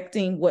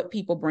 respecting what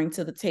people bring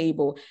to the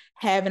table,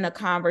 having a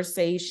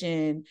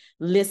conversation,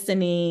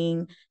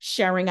 listening,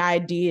 sharing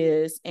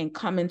ideas, and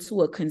coming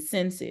to a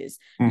consensus.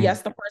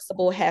 Yes, the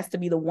principal has to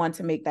be the one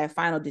to make that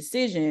final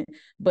decision,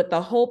 but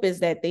the hope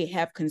is that they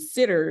have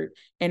considered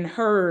and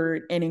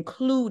heard and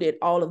included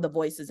all of the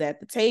voices at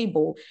the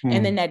table.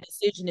 And then that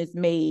decision is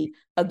made,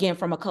 again,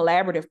 from a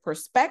collaborative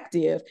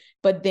perspective,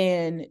 but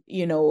then,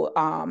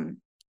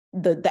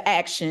 the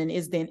action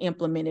is then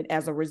implemented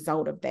as a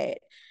result of that.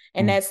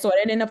 And and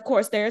then of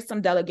course there's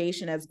some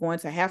delegation that's going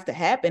to have to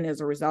happen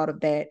as a result of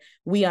that.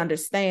 We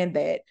understand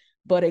that.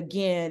 But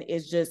again,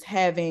 it's just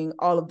having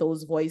all of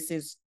those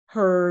voices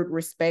heard,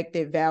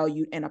 respected,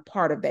 valued, and a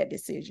part of that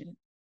decision.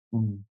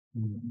 And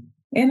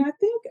I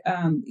think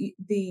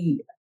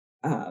the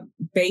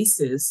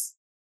basis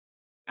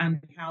on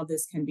how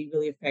this can be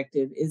really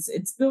effective is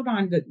it's built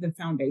on the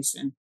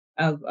foundation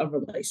of a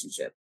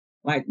relationship.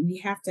 Like, we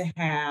have to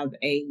have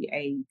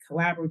a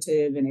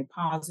collaborative and a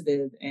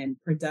positive and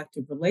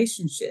productive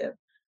relationship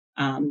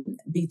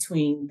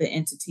between the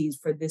entities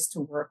for this to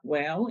work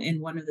well.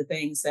 And one of the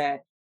things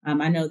that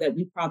I know that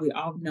we probably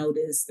all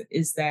noticed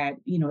is that,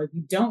 if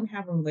you don't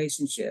have a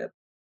relationship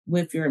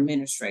with your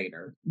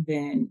administrator,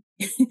 then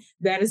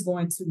that is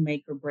going to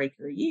make or break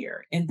your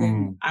year. And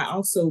then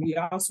we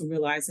also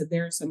realize that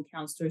there are some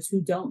counselors who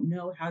don't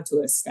know how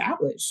to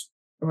establish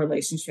a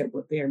relationship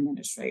with their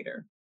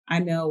administrator. I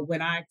know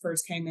when I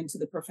first came into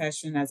the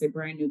profession as a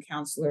brand new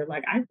counselor,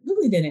 I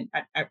really didn't.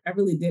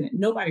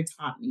 Nobody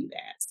taught me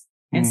that.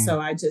 And so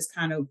I just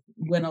kind of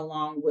went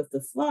along with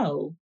the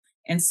flow.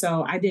 And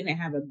so I didn't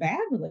have a bad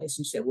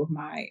relationship with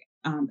my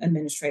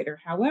administrator.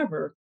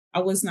 However, I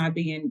was not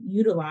being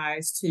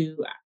utilized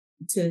to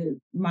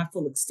my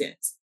full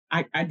extent.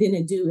 I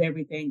didn't do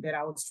everything that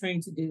I was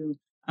trained to do.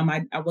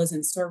 I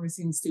wasn't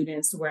servicing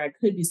students to where I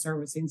could be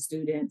servicing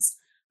students.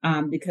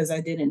 Because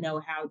I didn't know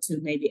how to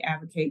maybe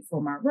advocate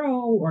for my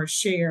role or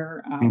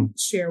share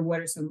what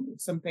are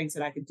some things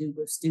that I could do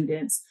with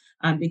students.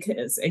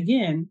 Because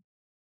again,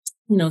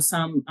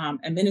 some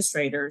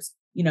administrators,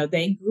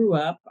 they grew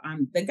up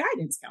on the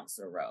guidance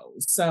counselor role.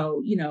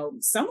 So,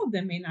 some of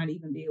them may not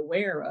even be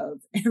aware of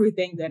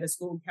everything that a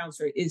school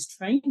counselor is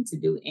trained to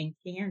do and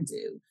can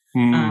do.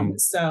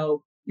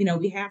 So,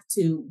 we have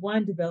to,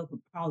 one, develop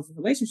a positive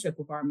relationship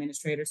with our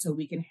administrators so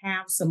we can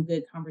have some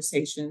good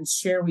conversations,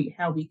 share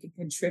how we can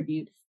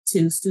contribute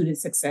to student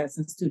success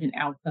and student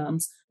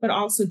outcomes, but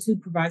also to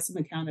provide some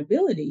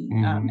accountability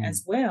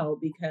as well.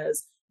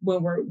 Because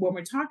when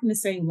we're talking the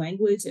same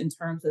language in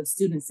terms of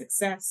student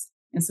success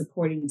and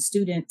supporting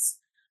students,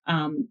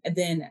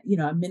 then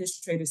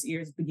administrators'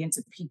 ears begin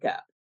to peak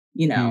up.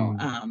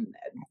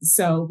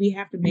 So we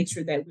have to make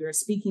sure that we are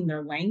speaking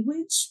their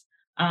language.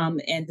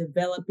 And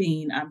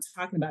developing,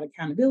 talking about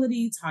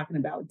accountability, talking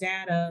about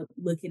data,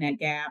 looking at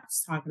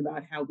gaps, talking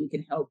about how we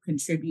can help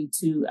contribute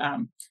to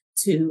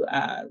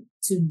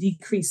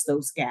decrease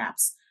those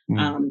gaps.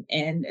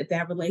 And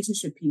that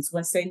relationship piece,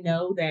 once they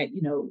know that,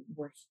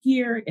 we're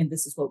here and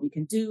this is what we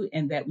can do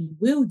and that we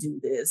will do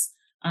this,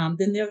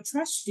 then they'll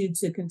trust you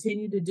to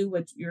continue to do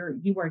what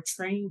you are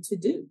trained to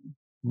do.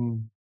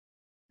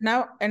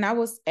 Now, and I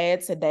will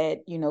add to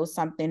that,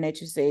 something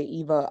that you said,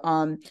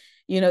 Eva,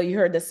 you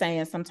heard the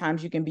saying,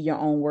 sometimes you can be your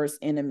own worst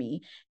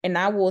enemy. And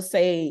I will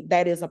say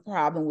that is a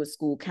problem with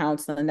school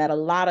counseling, that a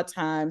lot of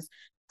times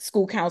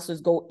school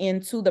counselors go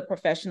into the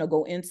professional,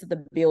 go into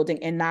the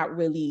building and not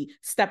really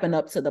stepping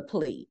up to the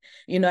plate.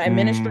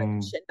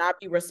 Administration should not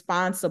be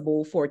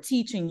responsible for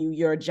teaching you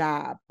your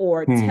job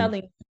or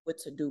telling you what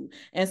to do.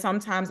 And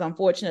sometimes,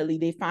 unfortunately,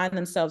 they find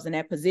themselves in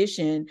that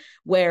position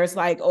where it's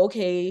like,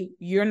 okay,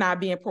 you're not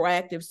being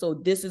proactive, so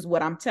this is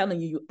what I'm telling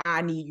you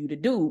I need you to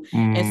do.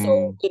 And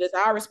so it is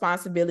our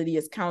responsibility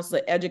as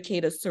counselor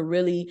educators to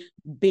really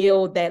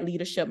build that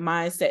leadership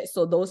mindset,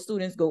 so those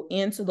students go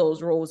into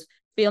those roles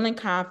feeling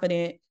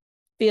confident,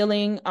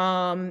 feeling,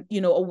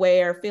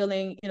 aware,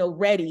 feeling,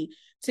 ready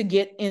to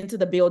get into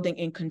the building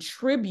and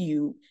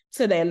contribute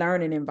to their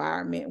learning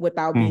environment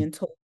without being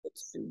told what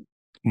to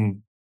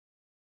do.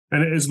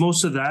 And is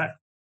most of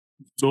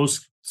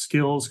those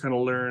skills kind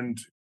of learned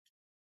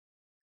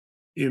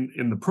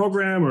in the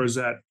program, or is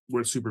that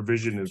where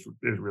supervision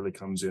it really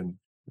comes in?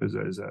 Is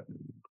that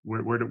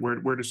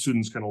where do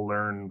students kind of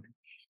learn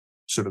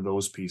sort of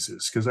those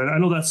pieces? Because I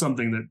know that's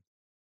something that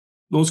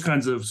those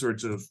kinds of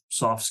sorts of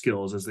soft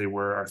skills, as they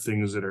were, are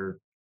things that are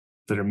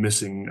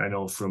missing, I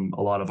know, from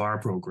a lot of our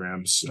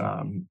programs.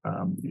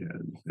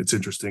 It's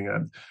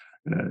interesting.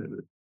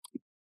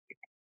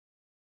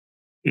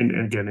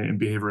 In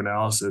behavior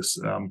analysis,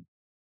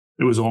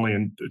 it was only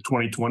in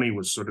 2020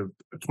 was sort of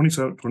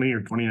 2020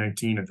 or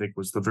 2019, I think,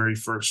 was the very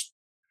first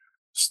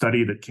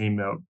study that came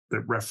out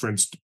that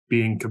referenced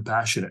being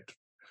compassionate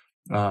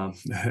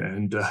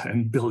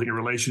and building a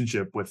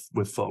relationship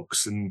with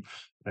folks and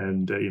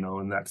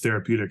in that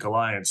therapeutic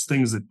alliance,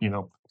 things that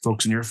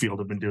folks in your field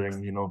have been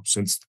doing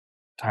since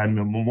time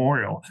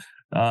immemorial,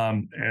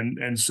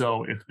 and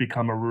so it's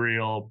become a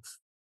real.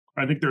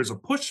 I think there's a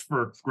push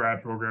for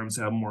grad programs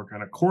to have more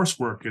kind of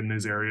coursework in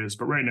these areas,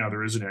 but right now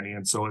there isn't any,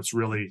 and so it's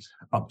really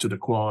up to the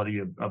quality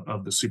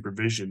of the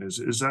supervision.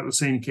 Is that the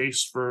same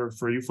case for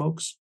you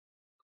folks?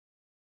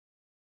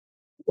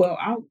 Well,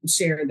 I'll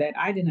share that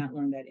I did not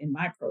learn that in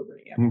my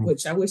program,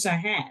 which I wish I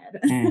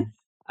had.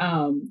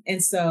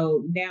 And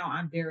so now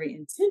I'm very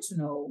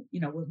intentional,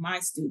 with my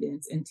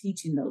students and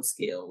teaching those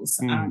skills,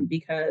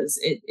 because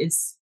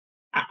it's,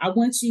 I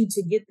want you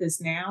to get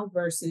this now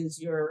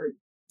versus your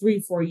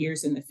 3-4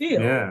 years in the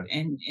field. Yeah.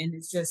 And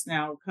it's just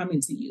now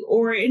coming to you,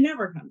 or it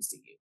never comes to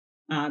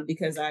you.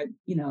 Because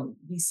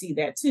we see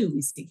that too.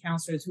 We see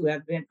counselors who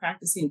have been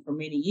practicing for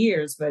many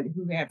years, but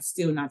who have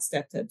still not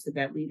stepped up to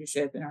that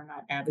leadership and are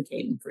not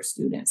advocating for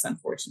students,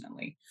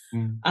 unfortunately.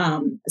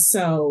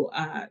 So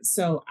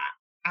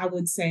I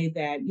would say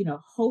that,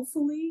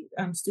 hopefully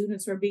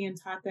students are being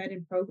taught that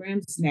in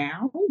programs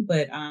now,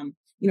 but,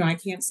 I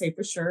can't say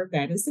for sure if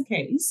that is the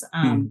case.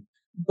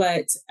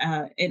 But,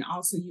 and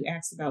also you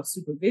asked about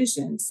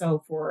supervision.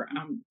 So for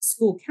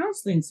school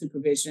counseling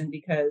supervision,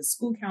 because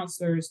school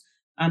counselors,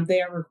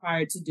 they are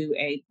required to do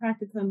a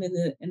practicum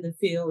in the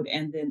field,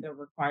 and then they're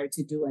required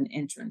to do an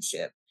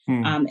internship.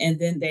 And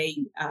then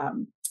they,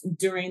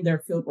 during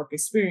their fieldwork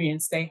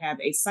experience, they have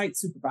a site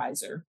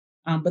supervisor,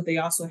 but they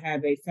also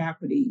have a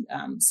faculty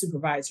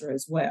supervisor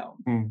as well.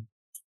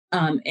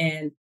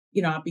 And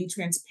I'll be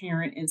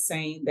transparent in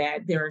saying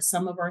that there are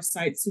some of our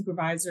site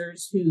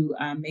supervisors who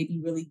may be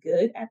really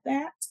good at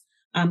that.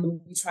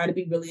 We try to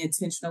be really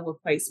intentional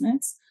with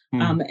placements.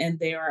 And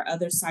there are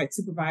other site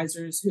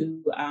supervisors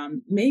who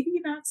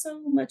maybe not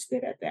so much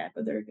good at that,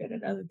 but they're good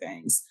at other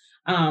things.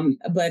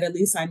 But at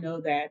least I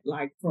know that,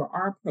 like, for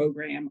our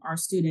program, our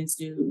students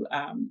do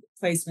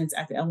placements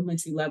at the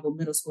elementary level,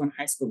 middle school, and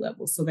high school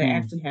level. So they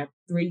actually have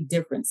 3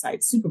 different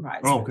site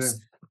supervisors.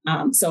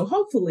 Okay. So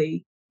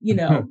hopefully,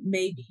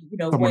 maybe,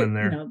 someone in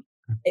there.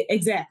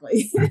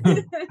 Exactly.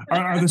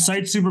 Are the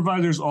site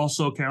supervisors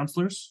also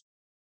counselors?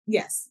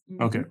 Yes.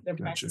 Okay. They're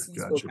practicing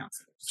school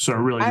counselors. So it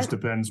really just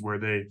depends where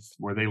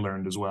they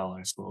learned as well,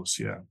 I suppose.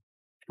 Yeah.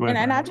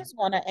 And I just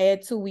want to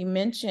add too, we've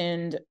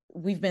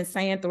been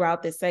saying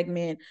throughout this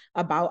segment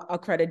about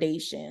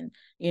accreditation,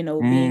 being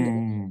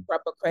a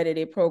CREP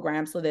accredited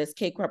program. So there's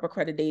K-CREP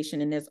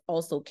accreditation and there's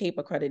also CAPE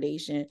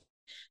accreditation.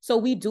 So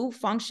we do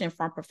function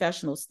from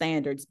professional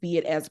standards, be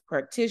it as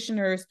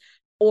practitioners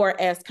or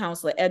as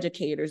counselor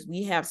educators.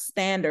 We have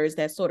standards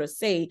that sort of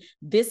say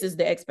this is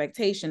the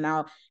expectation.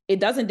 Now, it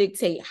doesn't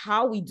dictate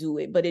how we do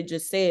it, but it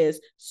just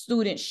says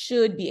students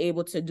should be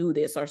able to do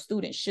this, or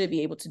students should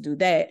be able to do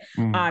that.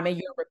 And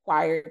you're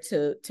required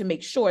to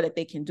make sure that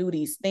they can do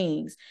these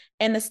things.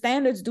 And the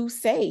standards do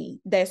say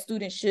that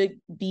students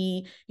should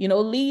be,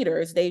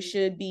 leaders. They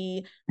should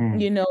be,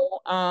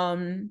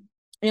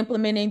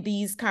 implementing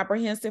these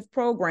comprehensive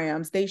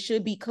programs. They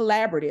should be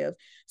collaborative.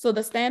 So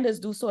the standards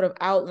do sort of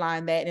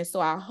outline that. And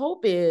so our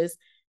hope is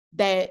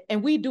that,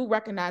 and we do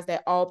recognize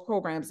that all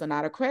programs are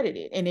not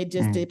accredited, and it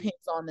just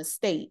depends on the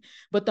state.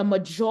 But the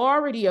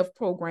majority of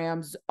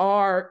programs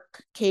are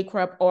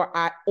K-CREP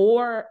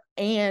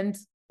and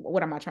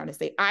what am I trying to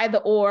say?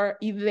 Either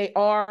they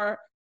are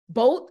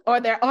both,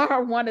 or there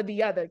are one or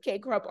the other,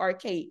 K-CREP or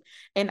CAPE.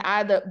 And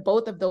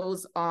both of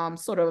those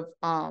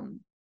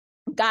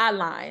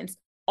guidelines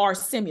are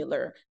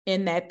similar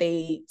in that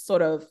they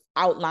sort of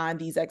outline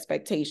these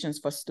expectations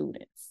for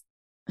students.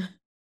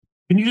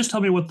 Can you just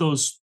tell me what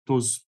those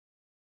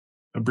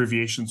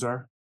abbreviations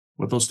are?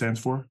 What those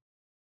stands for?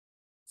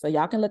 So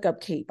y'all can look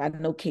up CAPE. I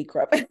know CAPE.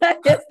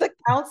 It's the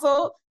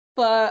Council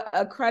for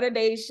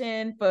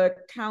Accreditation for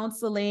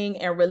Counseling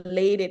and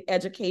Related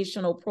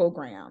Educational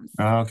Programs.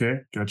 Okay,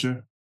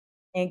 gotcha.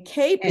 And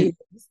CAPE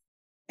is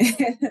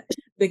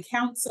the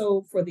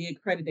Council for the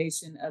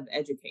Accreditation of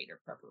Educator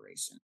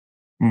Preparation.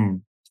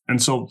 And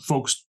so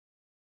folks,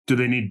 do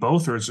they need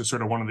both, or is it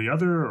sort of one or the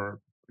other, or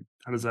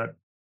how does that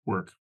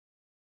work?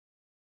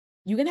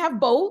 You can have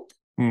both.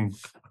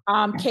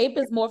 CAPE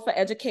is more for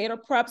educator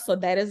prep, so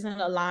that is in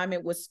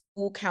alignment with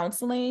school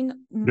counseling.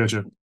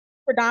 Gotcha.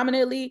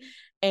 Predominantly,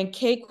 and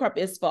CAPE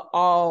is for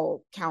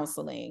all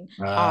counseling.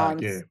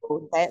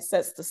 So that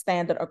sets the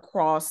standard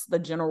across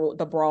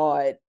the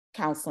broad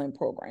counseling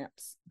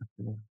programs.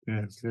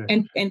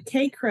 And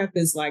CAPE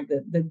is like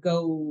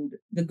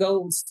the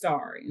gold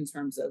star in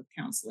terms of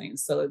counseling.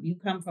 So if you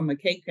come from a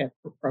CAPE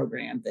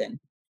program, then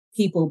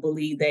people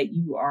believe that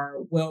you are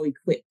well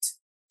equipped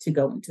to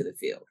go into the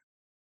field.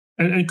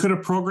 And could a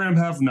program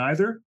have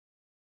neither?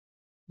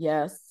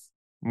 Yes.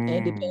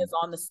 It depends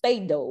on the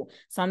state, though.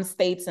 Some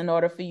states, in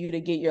order for you to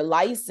get your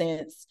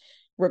license,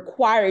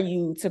 require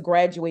you to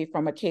graduate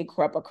from a CAPE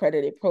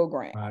accredited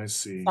program. I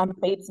see. Some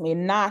states may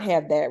not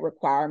have that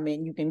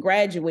requirement. You can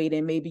graduate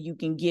and maybe you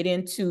can get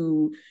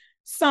into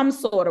some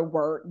sort of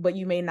work, but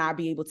you may not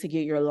be able to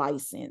get your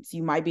license.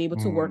 You might be able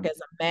to work as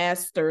a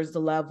master's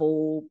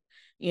level,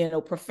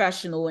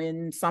 professional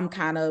in some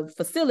kind of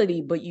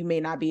facility, but you may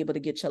not be able to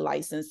get your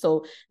license.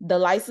 So the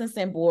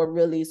licensing board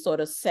really sort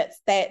of sets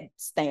that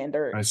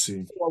standard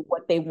for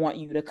what they want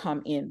you to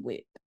come in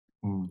with.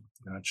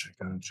 Gotcha.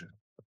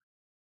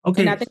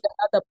 Okay. And I think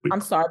another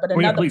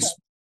point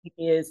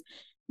is,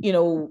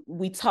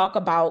 we talk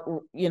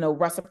about,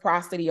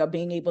 reciprocity or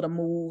being able to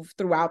move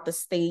throughout the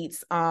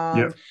states.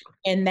 And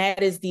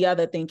that is the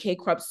other thing.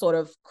 CAPE sort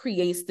of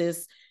creates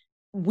this,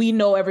 we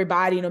know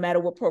everybody, no matter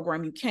what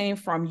program you came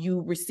from, you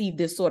receive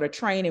this sort of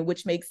training,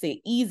 which makes it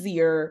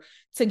easier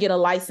to get a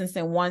license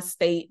in one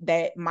state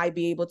that might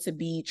be able to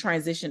be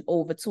transitioned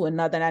over to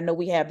another. And I know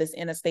we have this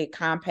interstate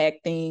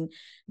compact thing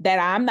that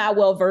I'm not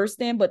well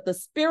versed in, but the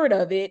spirit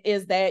of it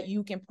is that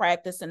you can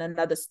practice in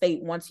another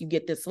state once you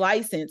get this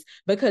license,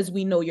 because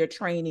we know your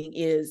training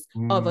is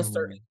of a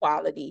certain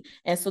quality.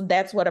 And so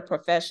that's what a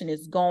profession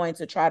is going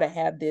to try to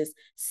have this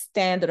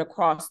standard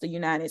across the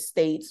United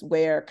States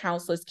where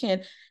counselors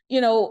can,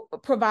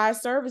 provide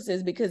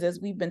services, because as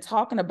we've been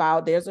talking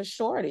about, there's a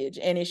shortage,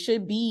 and it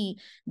should be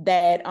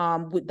that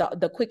with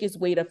the quickest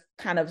way to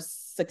kind of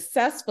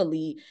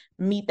successfully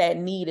meet that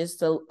need is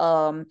to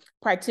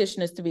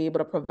practitioners to be able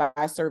to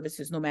provide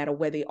services no matter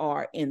where they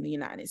are in the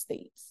United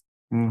States.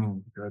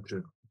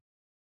 Gotcha.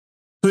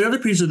 So the other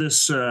piece of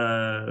this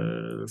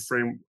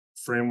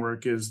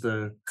framework is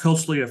the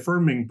culturally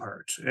affirming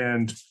part.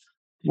 And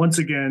once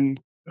again,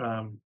 I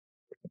don't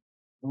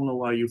know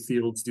why you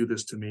fields do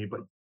this to me,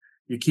 but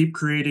you keep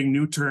creating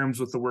new terms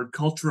with the word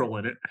cultural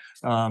in it.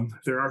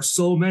 There are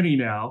so many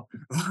now.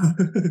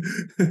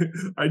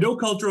 I know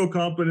cultural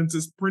competence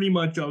is pretty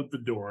much out the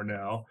door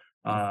now,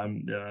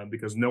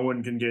 because no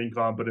one can gain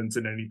competence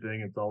in anything.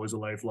 It's always a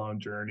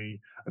lifelong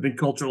journey. I think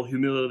cultural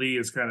humility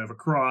is kind of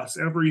across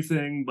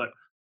everything, but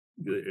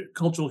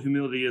cultural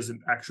humility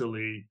isn't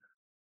actually,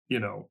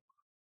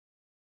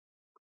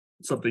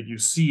 something you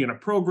see in a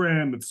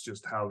program. It's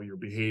just how you're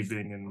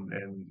behaving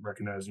and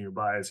recognizing your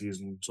biases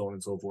and so on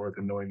and so forth,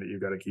 and knowing that you've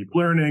got to keep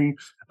learning.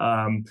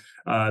 Then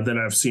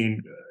I've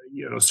seen,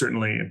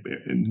 certainly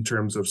in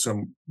terms of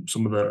some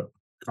of the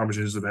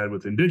conversations I've had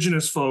with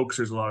Indigenous folks,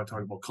 there's a lot of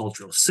talk about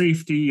cultural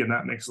safety, and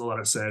that makes a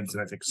lot of sense.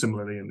 And I think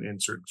similarly, in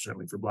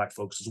certainly for Black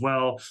folks as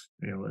well,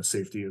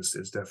 safety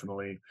is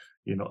definitely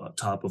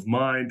top of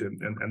mind,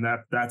 and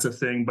that's a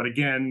thing. But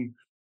again,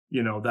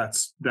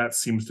 that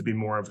seems to be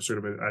more of a sort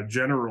of a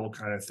general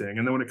kind of thing.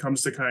 And then when it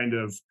comes to kind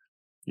of,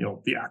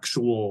 the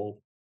actual,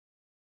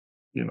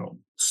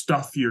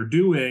 stuff you're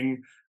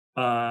doing,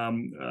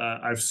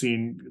 I've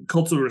seen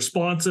culturally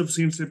responsive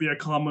seems to be a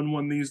common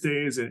one these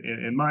days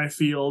in my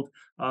field.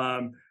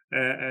 And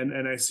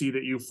I see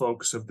that you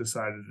folks have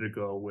decided to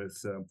go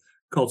with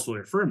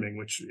culturally affirming,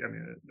 which,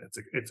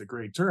 it's a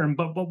great term,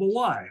 but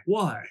why?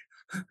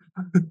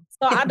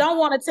 So I don't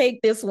want to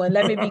take this one.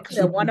 Let me be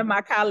clear. One of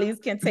my colleagues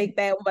can take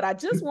that one, but I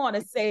just want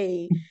to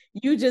say,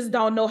 you just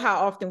don't know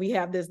how often we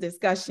have this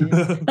discussion.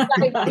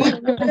 Like, we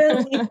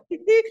really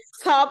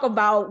talk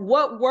about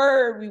what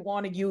word we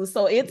want to use.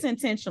 So it's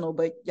intentional,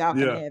 but y'all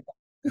can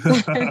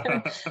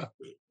have it.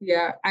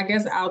 Yeah, I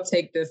guess I'll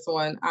take this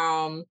one.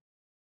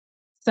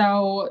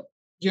 So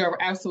you're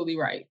absolutely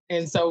right.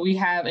 And so we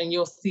have, and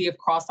you'll see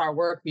across our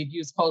work, we've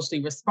used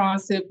culturally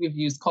responsive, we've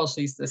used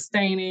culturally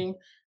sustaining.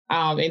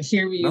 And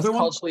here we use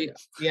culturally,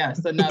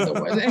 yes, another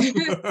one.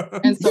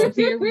 And so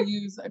here we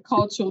use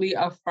culturally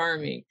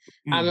affirming.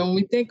 And when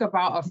we think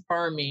about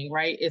affirming,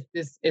 right,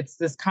 it's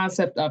this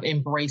concept of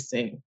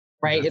embracing,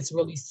 right? It's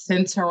really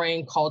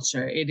centering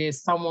culture. It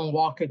is someone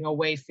walking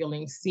away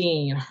feeling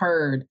seen,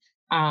 heard,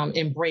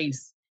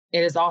 embraced.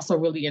 It is also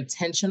really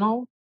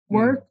intentional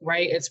work,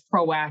 right? It's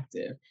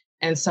proactive.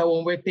 And so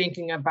when we're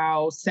thinking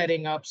about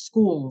setting up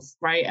schools,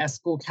 right, as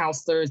school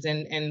counselors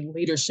and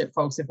leadership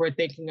folks, if we're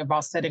thinking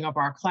about setting up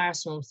our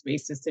classroom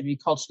spaces to be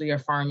culturally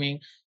affirming,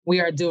 we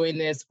are doing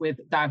this with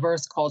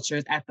diverse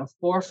cultures at the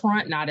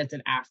forefront, not as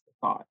an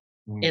afterthought,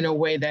 in a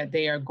way that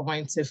they are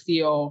going to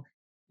feel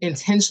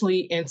intentionally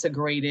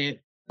integrated,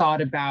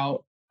 thought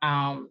about,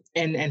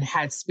 and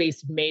had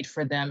space made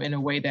for them in a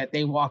way that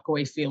they walk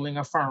away feeling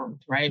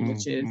affirmed, right?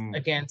 Which is,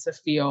 again, to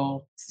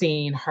feel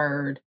seen,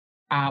 heard,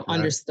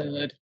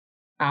 understood.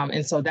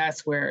 And so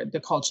that's where the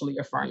culturally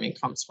affirming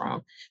comes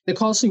from. The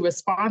culturally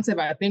responsive,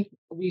 I think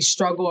we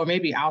struggle, or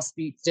maybe I'll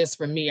speak just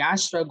for me, I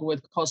struggle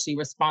with culturally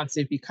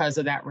responsive because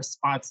of that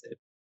responsive.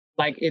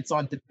 Like it's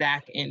on the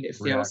back end, it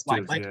feels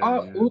like,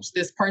 oops,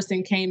 this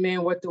person came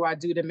in. What do I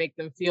do to make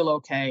them feel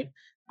okay?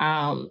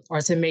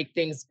 Or to make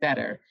things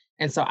better?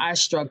 And so I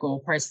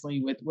struggle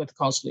personally with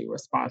culturally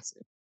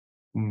responsive.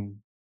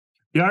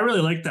 Yeah, I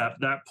really like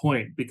that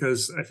point,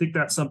 because I think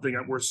that's something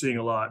that we're seeing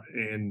a lot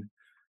in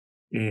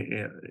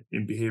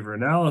behavior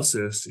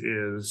analysis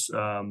is,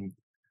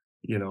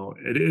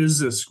 it is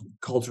this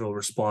cultural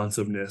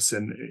responsiveness,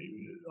 and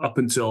up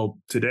until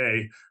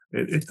today,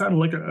 it's kind of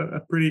like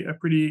a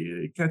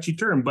pretty catchy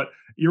term. But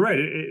you're right,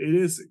 it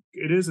is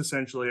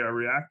essentially a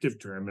reactive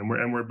term, and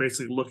we're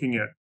basically looking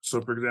at. So,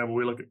 for example,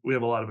 we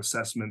have a lot of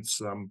assessments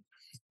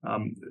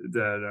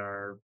that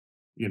are,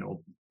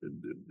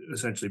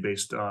 essentially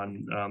based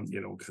on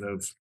kind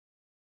of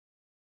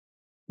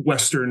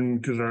Western,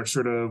 because our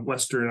sort of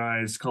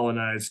westernized,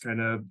 colonized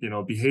kind of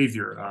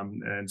behavior,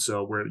 and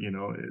so we're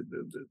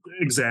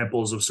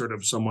examples of sort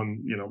of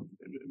someone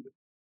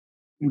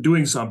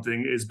doing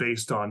something is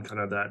based on kind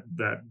of that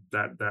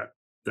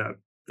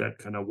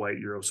kind of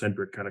white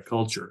Eurocentric kind of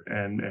culture,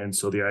 and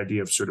so the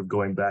idea of sort of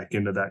going back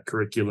into that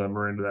curriculum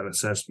or into that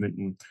assessment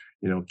and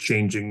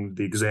changing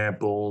the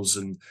examples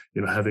and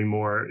having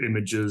more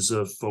images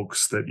of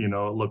folks that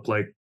look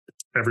like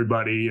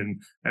everybody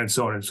and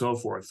so on and so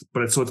forth.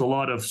 But it's a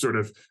lot of sort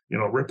of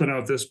ripping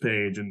out this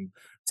page and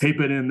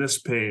taping in this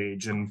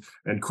page and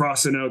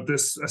crossing out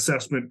this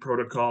assessment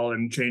protocol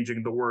and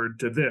changing the word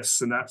to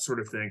this and that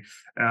sort of thing.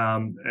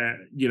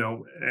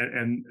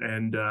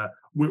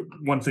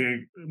 One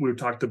thing we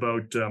talked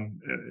about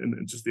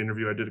in just the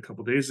interview I did a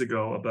couple of days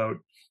ago about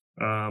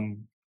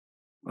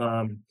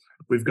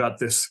we've got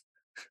this.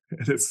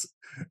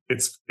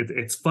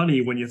 It's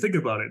funny when you think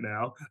about it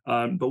now,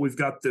 but we've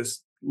got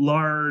this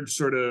large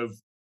sort of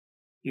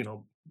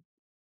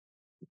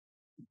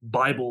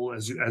Bible,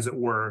 as it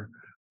were,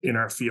 in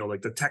our field,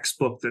 like the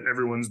textbook that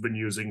everyone's been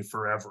using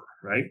forever,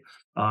 right?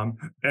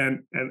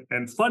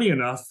 And funny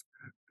enough,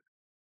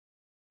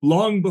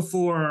 long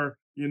before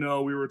we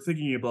were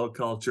thinking about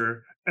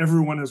culture,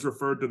 everyone has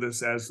referred to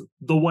this as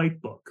the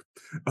white book,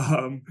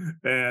 and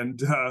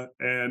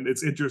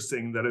it's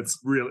interesting that it's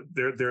real.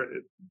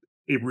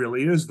 It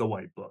really is the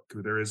white book.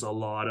 There is a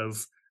lot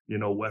of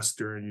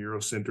Western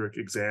Eurocentric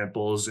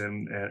examples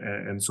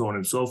and so on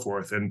and so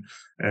forth. And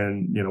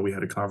we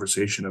had a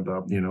conversation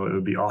about, it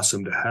would be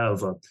awesome to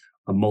have a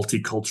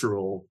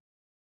multicultural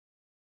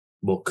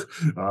book.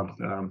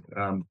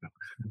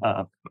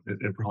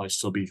 It'd probably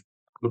still be,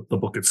 the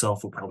book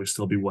itself will probably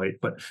still be white,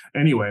 but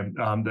anyway,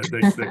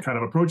 that kind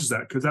of approaches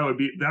that, because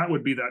that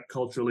would be that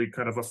culturally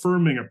kind of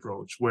affirming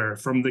approach where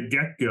from the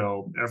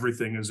get-go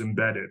everything is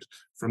embedded.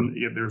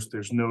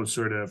 There's no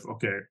sort of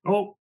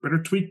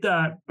better tweak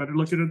that, better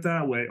look at it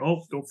that way.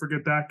 Oh, don't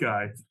forget that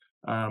guy.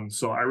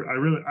 So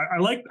I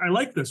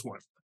like this one.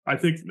 I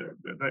think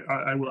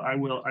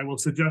I will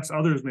suggest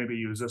others maybe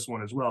use this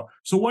one as well.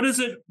 So what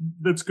is it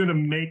that's going to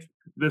make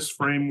this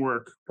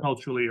framework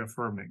culturally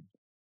affirming?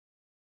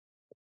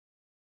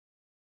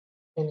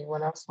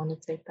 Anyone else want to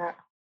take that?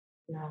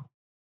 No,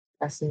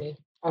 that's me.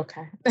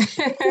 Okay.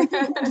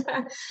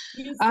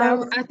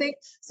 I think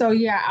so.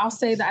 Yeah, I'll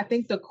say that I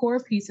think the core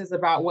pieces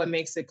about what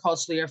makes it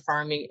culturally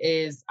affirming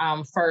is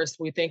first,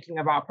 we're thinking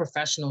about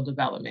professional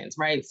development,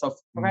 right? So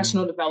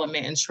professional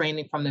development and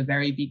training from the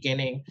very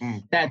beginning,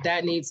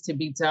 that needs to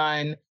be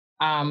done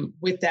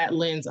with that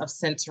lens of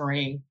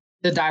centering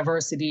the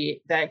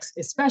diversity that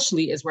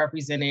especially is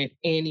represented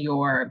in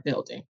your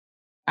building.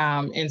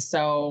 And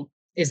so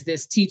is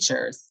this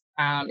teachers?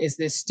 Is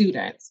this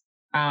students?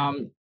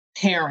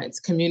 Parents,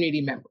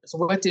 community members?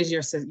 What does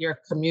your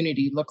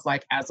community look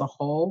like as a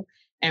whole?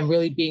 And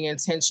really being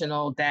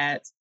intentional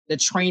that the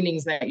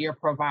trainings that you're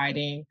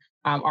providing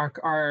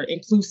are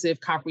inclusive,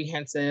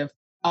 comprehensive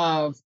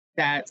of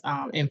that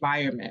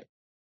environment.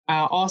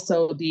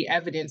 Also, the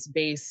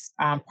evidence-based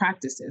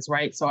practices,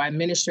 right? So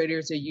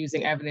administrators are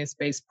using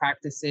evidence-based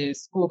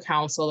practices, school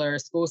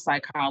counselors, school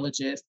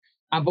psychologists,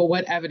 but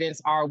what evidence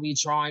are we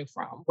drawing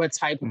from? What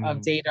type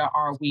of data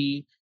are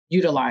we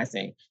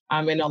utilizing?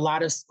 In a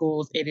lot of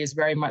schools, it is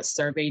very much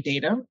survey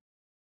data.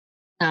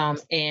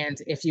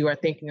 And if you are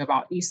thinking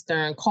about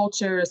Eastern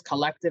cultures,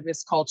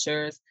 collectivist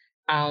cultures,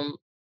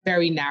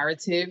 very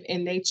narrative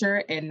in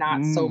nature and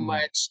not so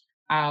much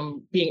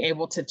being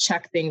able to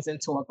check things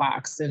into a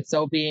box. And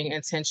so being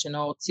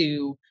intentional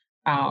to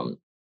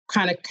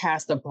kind of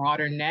cast a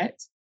broader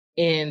net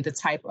in the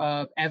type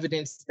of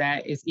evidence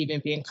that is even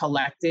being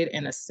collected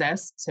and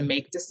assessed to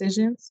make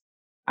decisions.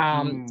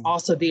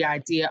 Also, the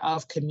idea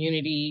of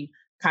community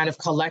kind of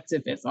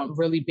collectivism,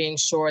 really being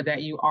sure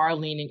that you are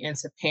leaning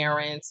into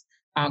parents,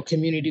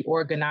 community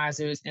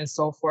organizers, and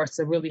so forth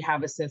to really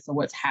have a sense of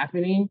what's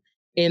happening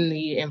in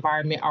the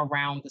environment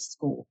around the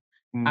school.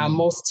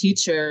 Most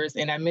teachers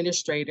and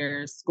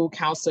administrators, school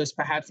counselors,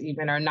 perhaps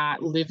even, are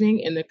not living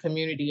in the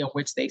community in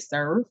which they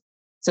serve.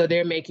 So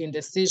they're making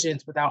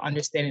decisions without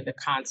understanding the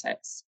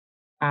context.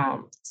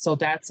 So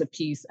that's a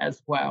piece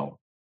as well.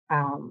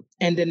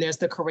 And then there's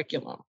the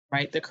curriculum,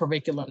 right? The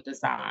curriculum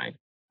design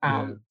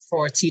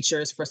for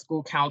teachers, for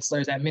school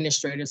counselors,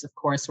 administrators, of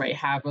course, right,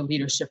 have a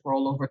leadership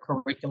role over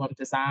curriculum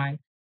design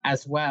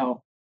as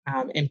well.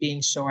 And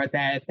being sure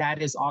that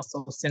that is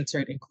also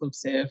centered,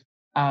 inclusive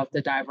of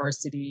the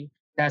diversity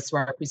that's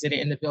represented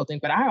in the building.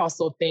 But I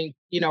also think,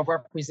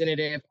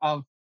 representative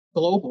of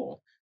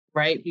global,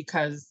 right?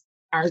 Because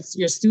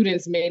your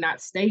students may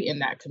not stay in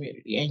that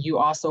community, and you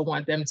also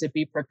want them to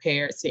be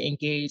prepared to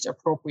engage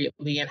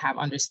appropriately and have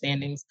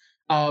understandings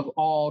of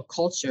all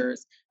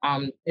cultures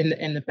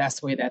in the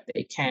best way that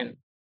they can.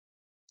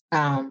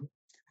 I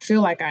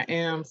feel like I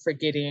am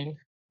forgetting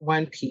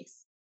one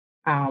piece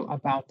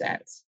about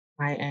that.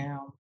 I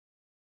am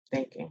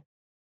thinking.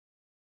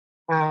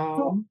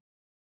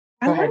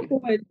 I like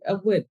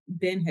what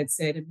Ben had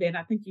said. And Ben,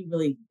 I think you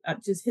really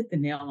just hit the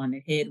nail on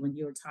the head when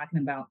you were talking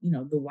about,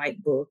 the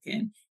white book,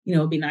 and,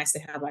 it'd be nice to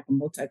have like a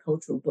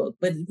multicultural book,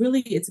 but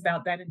really it's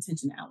about that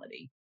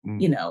intentionality,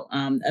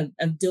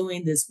 of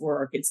doing this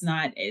work. It's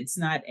not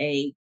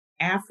a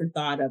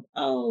afterthought of,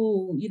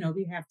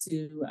 we have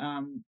to,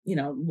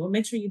 well,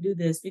 make sure you do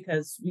this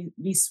because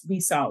we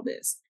saw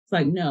this. It's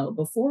like, no,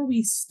 before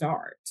we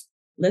start,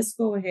 let's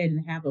go ahead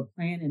and have a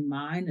plan in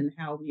mind and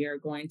how we are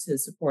going to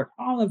support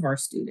all of our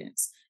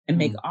students and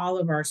make all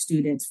of our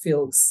students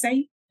feel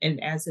safe and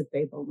as if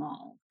they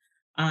belong.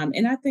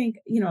 And I think,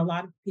 a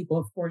lot of people,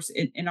 of course,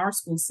 in our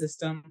school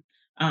system,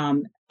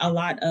 a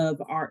lot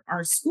of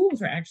our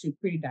schools are actually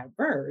pretty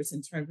diverse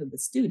in terms of the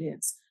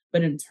students,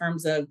 but in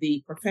terms of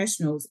the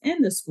professionals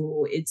in the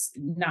school, it's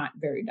not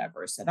very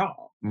diverse at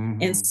all.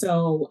 And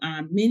so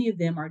many of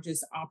them are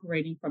just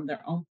operating from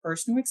their own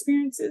personal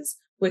experiences,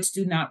 which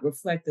do not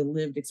reflect the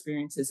lived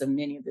experiences of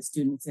many of the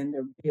students in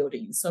their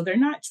buildings. So they're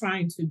not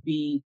trying to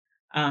be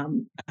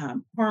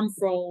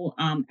harmful.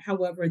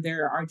 However,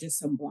 there are just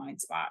some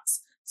blind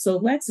spots. So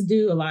let's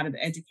do a lot of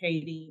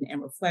educating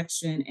and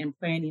reflection and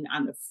planning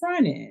on the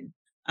front end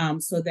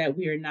so that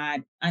we are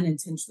not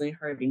unintentionally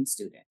hurting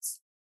students.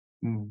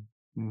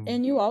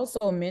 And you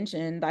also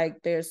mentioned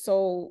like there's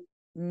so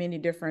many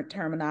different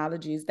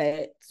terminologies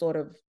that sort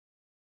of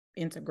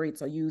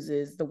integrates or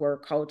uses the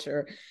word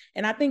culture.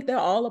 And I think they're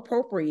all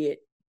appropriate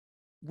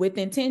with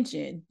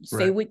intention.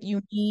 Say what you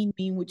mean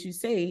what you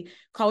say.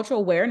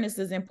 Cultural awareness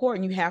is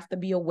important. You have to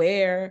be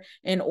aware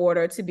in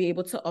order to be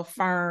able to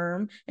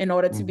affirm, in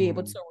order to be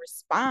able to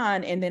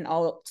respond, and then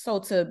also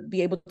to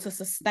be able to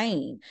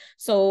sustain.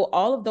 So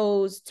all of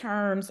those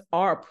terms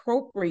are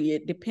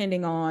appropriate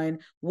depending on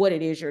what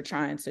it is you're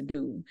trying to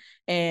do.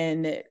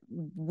 And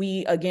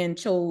we, again,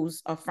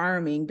 chose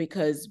affirming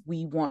because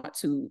we want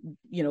to,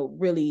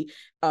 really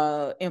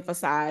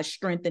emphasize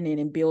strengthening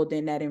and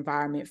building that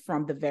environment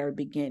from the very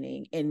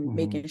beginning, and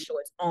making sure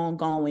it's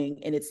ongoing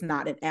and it's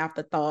not an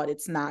afterthought.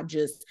 It's not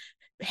just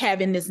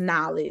having this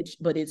knowledge,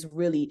 but it's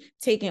really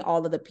taking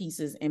all of the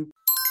pieces and.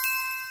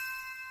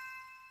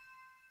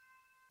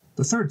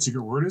 The third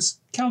secret word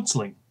is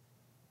counseling.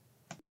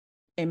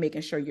 And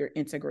making sure you're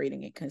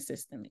integrating it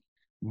consistently.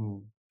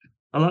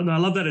 I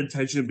love that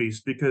intention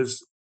piece,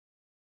 because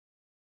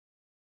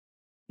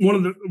one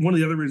of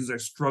the other reasons I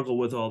struggle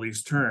with all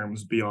these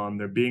terms, beyond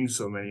there being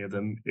so many of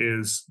them,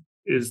 is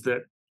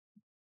that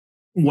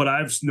what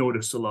I've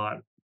noticed a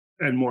lot,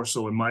 and more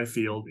so in my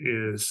field,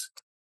 is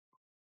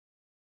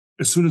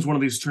as soon as one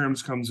of these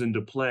terms comes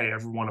into play,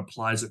 everyone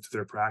applies it to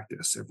their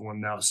practice. Everyone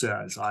now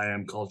says, I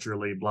am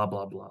culturally blah,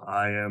 blah, blah.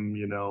 I am,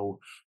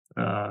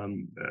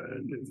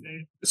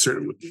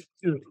 certain,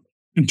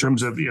 in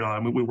terms of,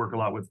 we work a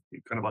lot with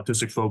kind of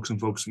autistic folks and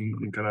folks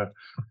in kind of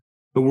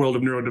the world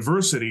of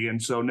neurodiversity.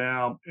 And so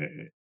now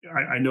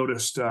I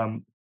noticed,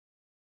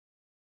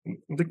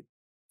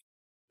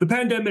 the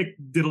pandemic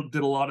did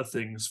a lot of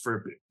things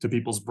to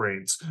people's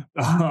brains.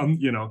 For me,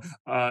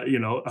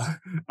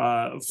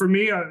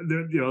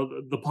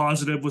 the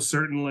positive was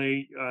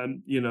certainly,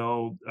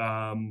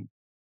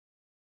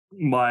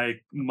 my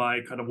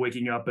kind of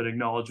waking up and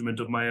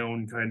acknowledgement of my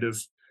own kind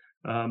of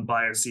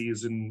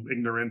biases and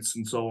ignorance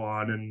and so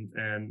on,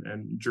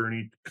 and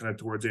journey kind of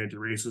towards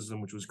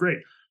anti-racism, which was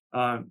great.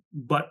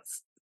 But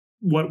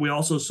what we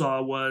also saw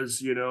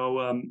was,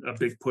 a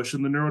big push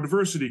in the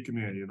neurodiversity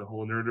community. The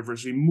whole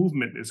neurodiversity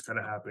movement is kind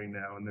of happening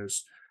now, and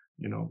there's,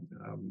 some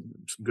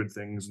good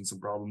things and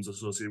some problems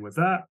associated with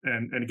that.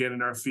 And again,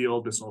 in our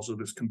field,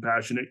 this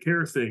compassionate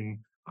care thing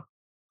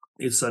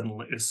is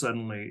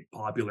suddenly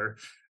popular.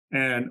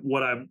 And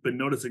what I've been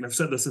noticing, I've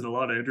said this in a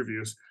lot of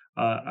interviews,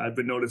 I've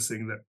been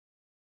noticing that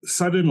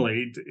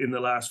suddenly in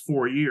the last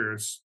 4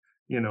 years,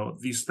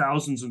 these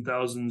thousands and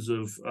thousands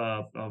of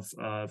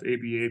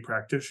ABA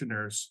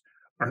practitioners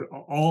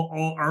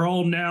are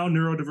all now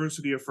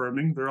neurodiversity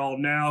affirming. They're all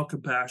now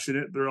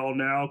compassionate. They're all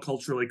now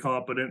culturally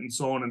competent, and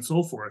so on and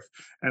so forth.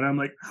 And I'm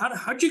like,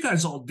 how'd you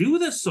guys all do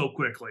this so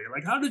quickly?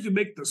 Like, how did you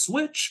make the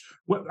switch?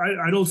 What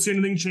I don't see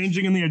anything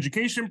changing in the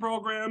education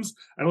programs.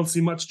 I don't see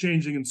much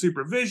changing in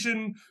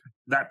supervision.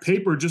 That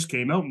paper just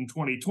came out in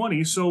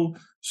 2020. So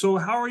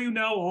how are you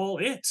now all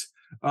it?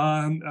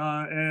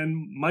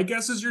 And my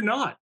guess is you're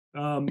not.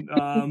 And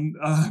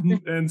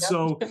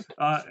so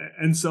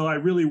I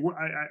really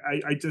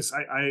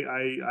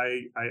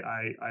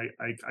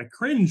I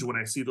cringe when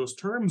I see those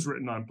terms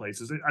written on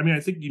places. I mean, I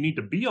think you need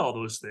to be all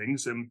those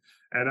things, and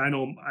I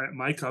know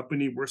my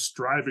company, we're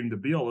striving to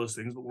be all those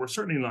things, but we're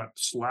certainly not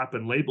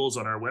slapping labels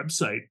on our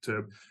website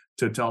to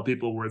tell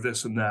people we're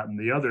this and that and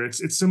the other.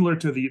 It's similar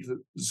to the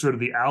sort of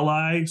the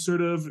ally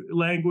sort of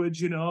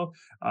language, I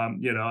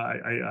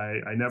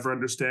never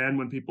understand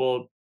when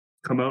people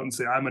come out and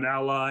say, I'm an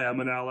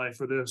ally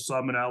for this,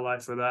 I'm an ally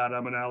for that,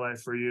 I'm an ally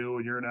for you,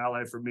 and you're an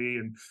ally for me.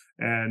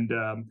 And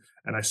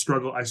I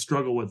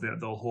struggle with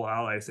the whole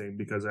ally thing,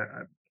 because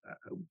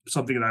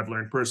something that I've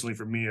learned personally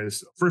from me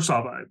is, first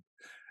off,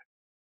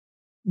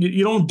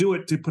 you don't do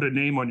it to put a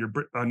name on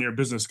your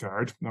business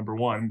card, number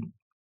one.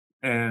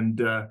 And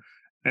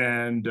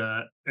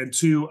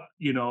two,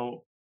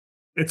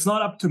 it's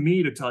not up to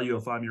me to tell you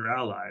if I'm your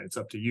ally. It's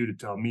up to you to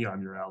tell me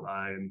I'm your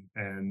ally,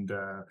 and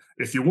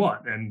if you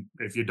want, and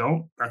if you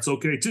don't, that's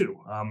okay too.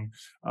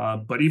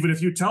 But even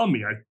if you tell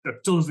me, that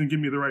still doesn't give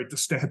me the right to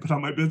stamp it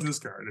on my business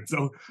card. And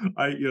so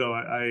I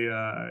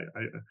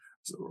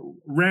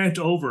rant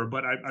over,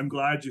 but I'm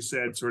glad you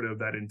said sort of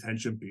that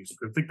intention piece.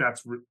 I think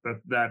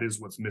that is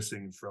what's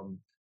missing from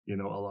a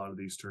lot of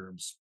these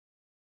terms.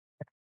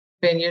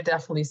 Ben, you're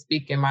definitely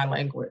speaking my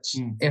language.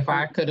 If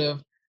I could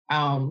have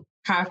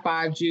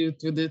high-fived you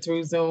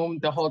through Zoom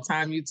the whole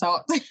time you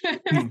talked.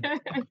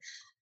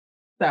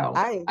 So,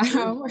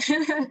 so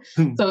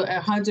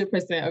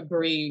 100%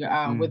 agree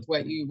with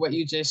what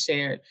you just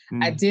shared.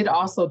 I did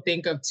also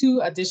think of two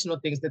additional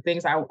things. The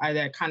things I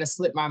that kind of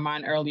slipped my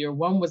mind earlier.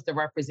 One was the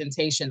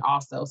representation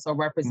also. So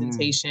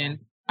representation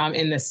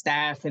in the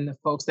staff and the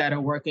folks that are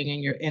working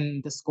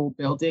in the school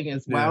building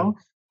as well.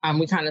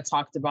 We kind of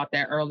talked about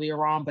that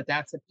earlier on, but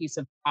that's a piece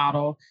of the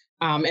model.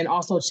 And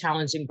also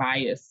challenging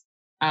bias.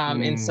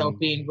 And so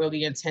being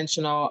really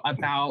intentional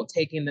about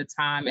taking the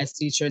time as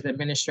teachers,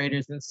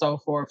 administrators, and so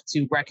forth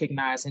to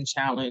recognize and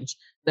challenge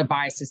the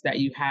biases that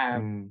you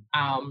have.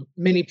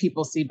 Many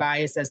people see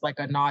bias as like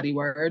a naughty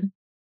word,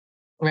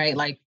 right?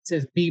 Like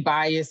to be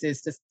biased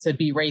is to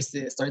be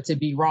racist or to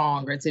be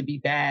wrong or to be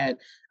bad.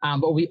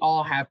 But we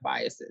all have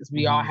biases.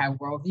 We all have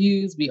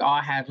worldviews. We all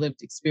have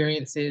lived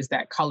experiences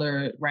that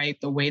color, right,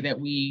 the way that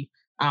we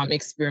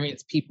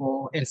experience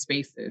people and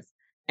spaces.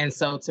 And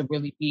so to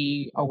really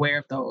be aware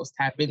of those,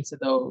 tap into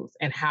those,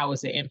 and how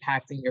is it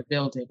impacting your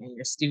building and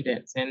your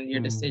students and your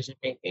decision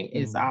making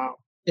is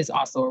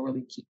also a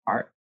really key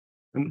part.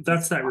 And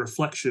that's that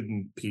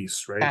reflection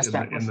piece, right? In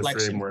the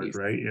framework, piece.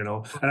 Right? And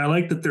I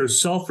like that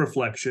there's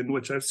self-reflection,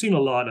 which I've seen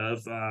a lot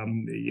of,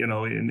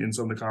 in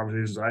some of the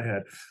conversations I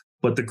had.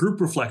 But the group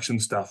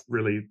reflection stuff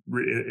really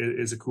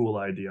is a cool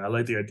idea. I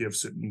like the idea of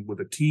sitting with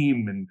a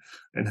team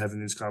and having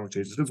these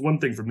conversations. It's one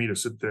thing for me to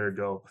sit there and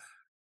go,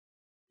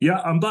 yeah,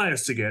 I'm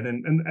biased again,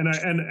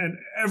 and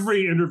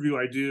every interview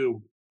I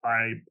do,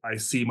 I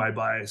see my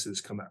biases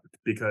come out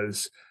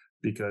because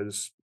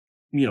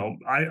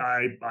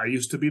I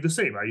used to be the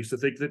same. I used to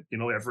think that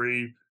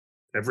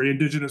every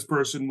Indigenous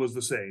person was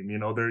the same.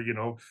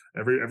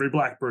 Every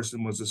Black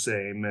person was the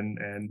same,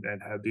 and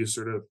had these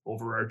sort of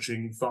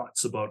overarching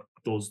thoughts about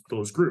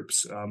those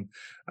groups.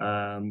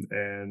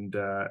 And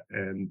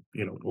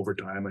over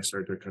time, I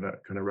started to kind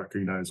of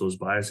recognize those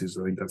biases.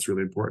 I think that's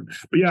really important.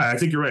 But yeah, I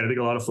think you're right. I think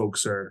a lot of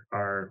folks are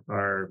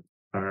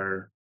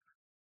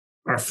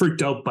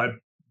freaked out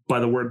by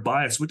the word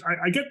bias, which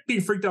I get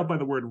being freaked out by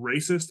the word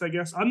racist, I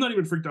guess. I'm not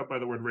even freaked out by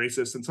the word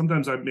racist. And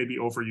sometimes I maybe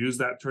overuse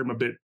that term a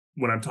bit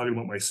when I'm talking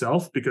about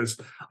myself, because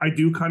I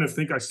do kind of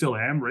think I still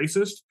am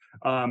racist.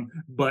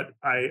 But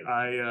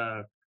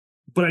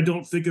I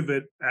don't think of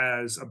it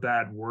as a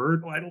bad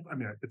word. Well,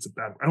 it's a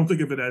bad word. I don't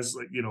think of it as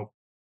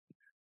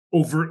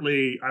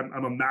overtly,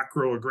 I'm a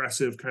macro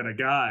aggressive kind of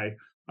guy.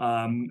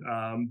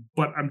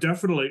 But I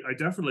definitely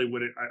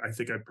would. I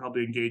think I'd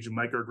probably engage in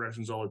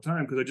microaggressions all the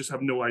time because I just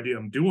have no idea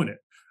I'm doing it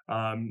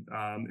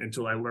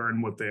until I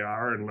learn what they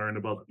are and learn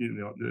about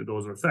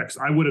those effects.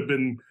 I would have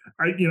been,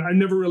 I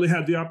never really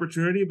had the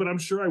opportunity, but I'm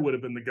sure I would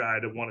have been the guy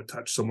to want to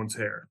touch someone's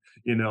hair,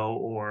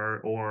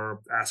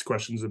 or ask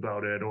questions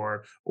about it,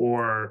 or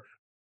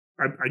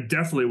I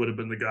definitely would have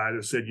been the guy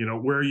that said,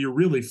 where are you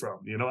really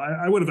from?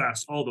 I would have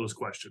asked all those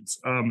questions.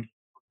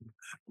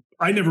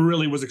 I never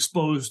really was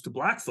exposed to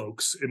Black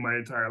folks in my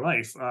entire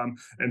life.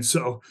 And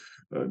so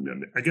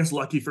I guess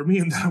lucky for me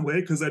in that way,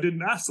 because I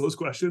didn't ask those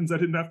questions. I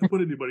didn't have to put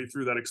anybody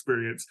through that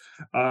experience.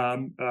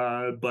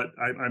 But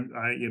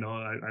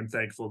I'm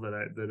thankful that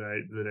I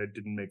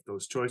didn't make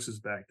those choices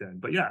back then.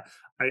 But yeah,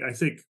 I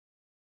think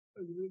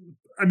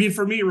I mean,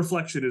 for me,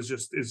 reflection is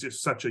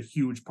just such a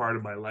huge part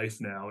of my life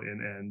now,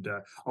 and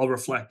I'll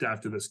reflect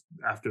after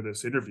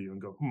this interview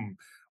and go,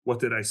 what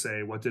did I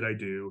say? What did I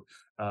do?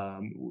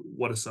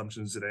 What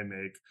assumptions did I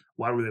make?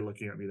 Why were they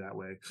looking at me that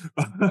way?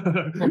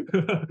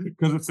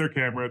 Because it's their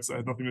camera. It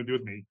has nothing to do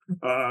with me.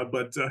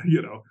 But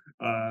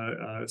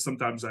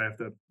sometimes I have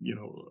to,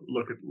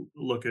 look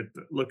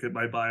at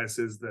my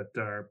biases that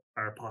are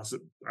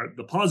positive, are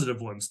the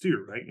positive ones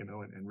too, right?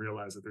 And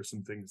realize that there's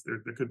some things there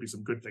could be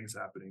some good things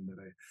happening that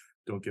I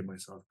don't give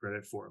myself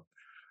credit for.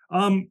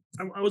 I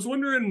was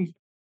wondering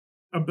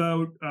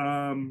about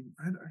I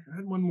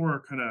had one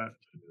more kind of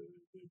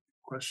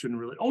question,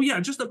 really. Oh yeah,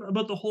 just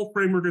about the whole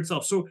framework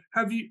itself. So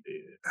have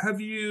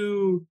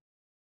you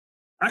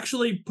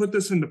actually put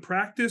this into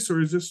practice, or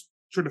is this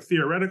sort of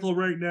theoretical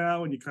right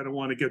now, and you kind of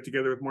want to get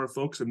together with more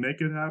folks and make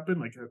it happen?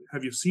 Like,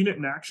 have you seen it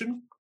in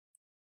action?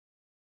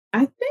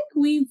 I think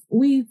we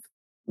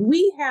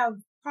have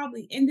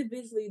probably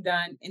individually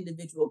done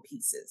individual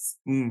pieces,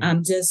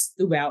 just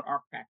throughout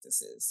our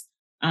practices.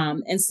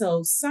 And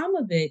so some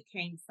of it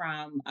came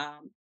from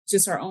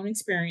just our own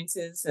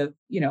experiences of,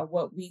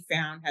 what we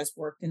found has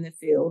worked in the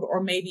field,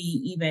 or maybe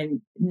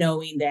even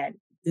knowing that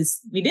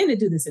we didn't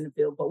do this in the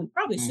field, but we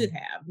probably should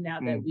have,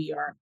 now that we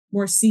are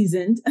more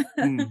seasoned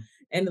and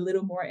a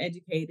little more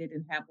educated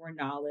and have more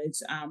knowledge.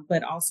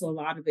 But also a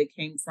lot of it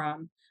came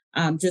from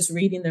just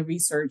reading the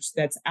research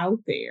that's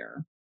out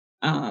there.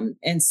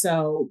 And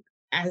so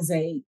as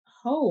a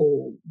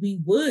whole, we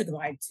would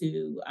like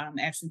to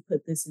actually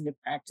put this into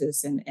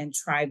practice and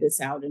try this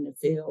out in the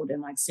field.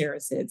 And like Sarah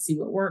said, see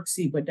what works,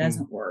 see what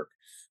doesn't work.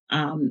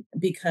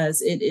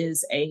 Because it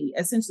is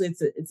essentially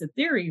it's a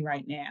theory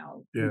right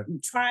now. Yeah. We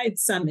tried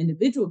some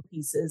individual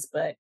pieces,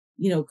 but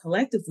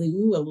collectively,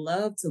 we would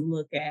love to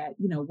look at,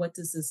 what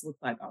does this look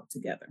like all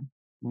together?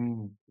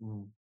 Cool.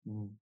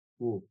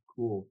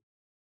 All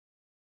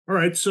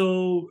right.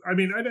 So,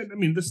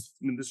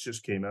 this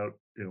just came out,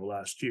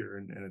 last year,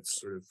 and it's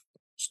sort of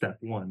step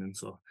one. And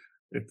so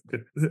it's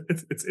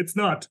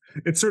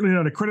certainly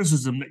not a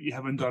criticism that you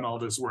haven't done all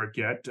this work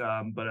yet.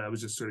 But I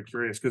was just sort of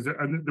curious because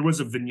there was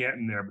a vignette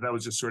in there, but that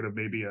was just sort of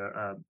maybe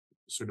a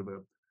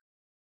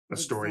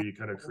story you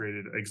kind of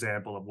created,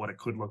 example of what it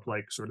could look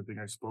like, sort of thing,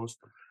 I suppose.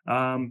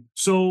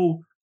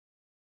 So,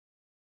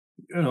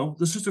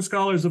 the Sister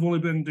Scholars have only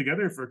been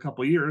together for a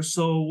couple of years.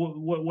 So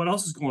what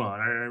else is going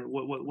on?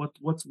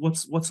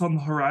 What's on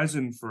the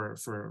horizon for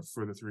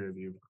the three of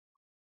you?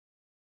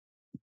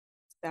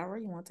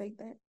 Sarah, you want to take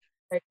that?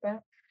 Take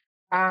that.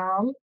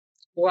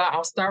 Well,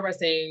 I'll start by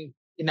saying,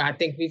 I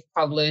think we've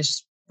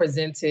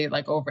presented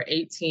like over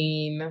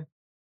 18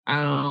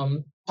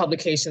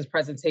 publications,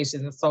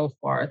 presentations, and so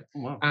forth.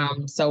 Oh,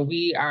 wow. So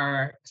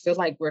I feel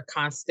like we're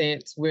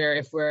constant.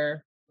 If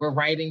we're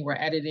writing, we're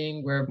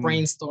editing, we're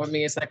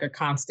brainstorming. It's like a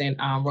constant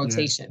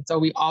rotation. Yeah. So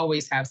we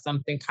always have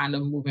something kind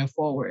of moving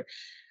forward.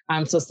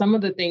 So some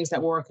of the things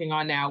that we're working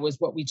on now is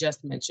what we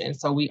just mentioned.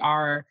 So we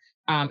are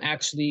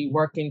actually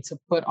working to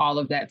put all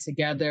of that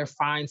together,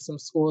 find some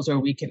schools where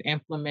we can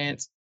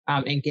implement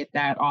and get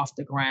that off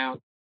the ground.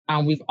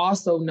 We've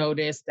also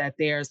noticed that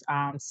there's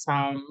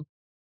some,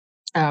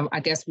 I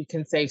guess we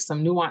can say,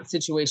 some nuanced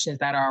situations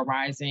that are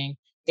arising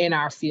in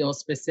our field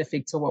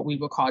specific to what we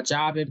would call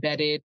job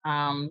embedded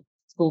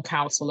school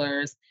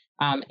counselors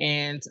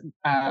and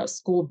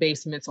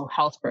school-based mental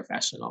health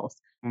professionals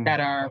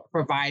that are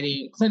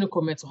providing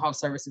clinical mental health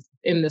services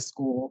in the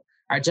school.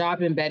 Our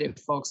job embedded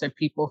folks are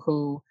people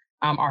who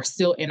are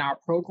still in our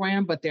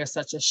program, but there's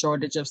such a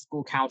shortage of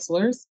school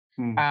counselors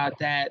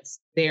that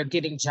they're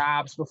getting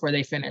jobs before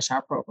they finish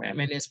our program,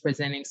 and it's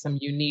presenting some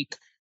unique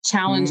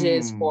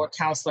challenges for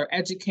counselor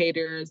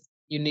educators,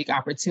 unique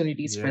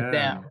opportunities for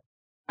them.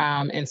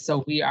 And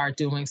so we are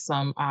doing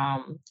some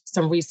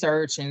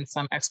research and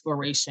some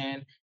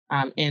exploration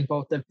in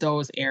both of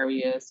those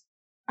areas.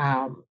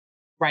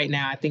 Right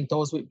now, I think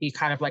those would be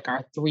kind of like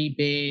our three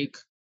big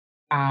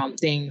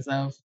things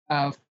of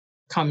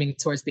coming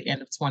towards the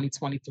end of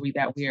 2023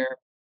 that we're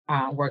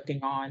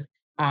working on.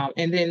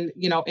 And then,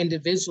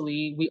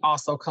 individually, we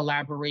also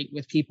collaborate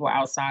with people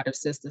outside of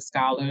Sister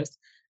Scholars.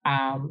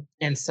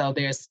 And so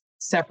there's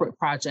separate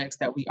projects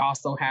that we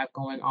also have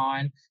going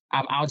on.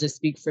 I'll just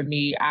speak for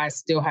me. I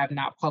still have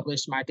not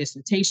published my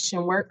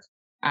dissertation work.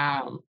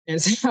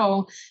 And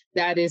so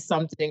that is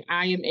something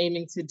I am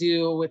aiming to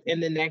do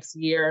within the next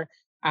year.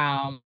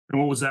 And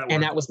what was that work?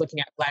 And that was looking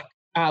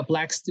at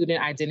Black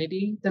student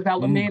identity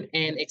development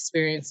and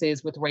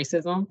experiences with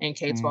racism in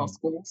K-12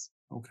 schools.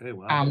 Okay,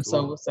 wow. Cool.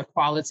 So it's a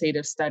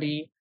qualitative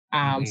study.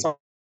 So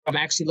I'm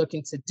actually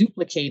looking to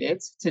duplicate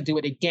it, to do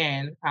it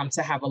again,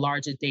 to have a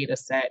larger data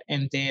set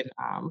and then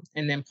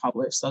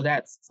publish. So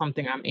that's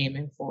something I'm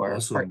aiming for,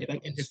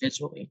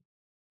 individually.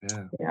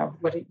 Yeah.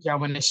 What do y'all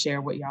want to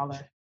share what y'all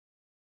are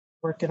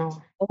working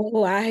on?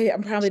 Oh,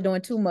 I'm probably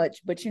doing too much,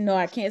 but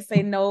I can't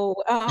say no.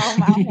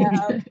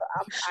 I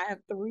have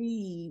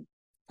 3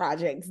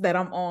 projects that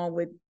I'm on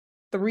with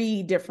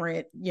 3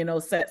 different,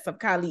 sets of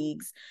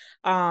colleagues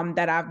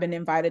that I've been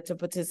invited to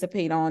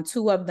participate on.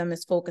 2 of them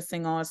is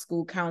focusing on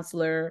school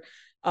counselor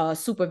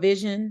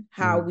supervision,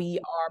 how we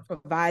are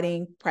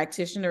providing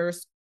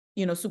practitioners,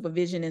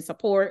 supervision and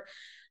support.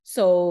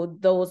 So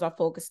those are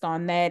focused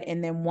on that.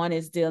 And then one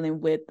is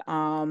dealing with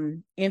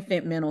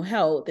infant mental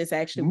health. It's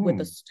actually with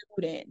a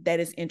student that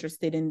is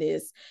interested in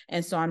this.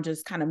 And so I'm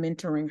just kind of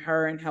mentoring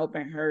her and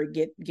helping her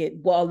get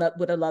well up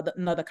with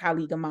another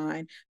colleague of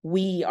mine.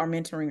 We are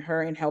mentoring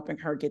her and helping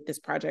her get this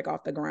project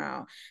off the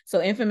ground.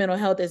 So infant mental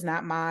health is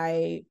not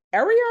my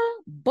area,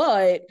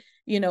 but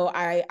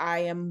I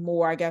am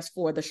more, I guess,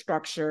 for the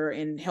structure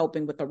and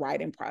helping with the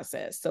writing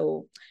process.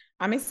 So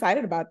I'm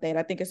excited about that.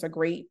 I think it's a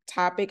great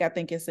topic. I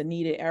think it's a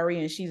needed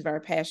area, and she's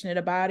very passionate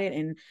about it.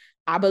 And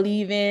I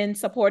believe in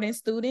supporting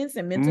students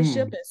and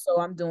mentorship, and so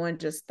I'm doing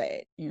just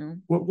that.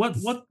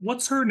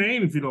 What's her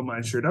name, if you don't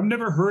mind sharing? I've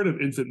never heard of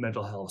infant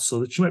mental health, so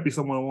that she might be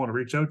someone I want to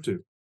reach out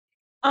to.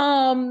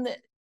 Can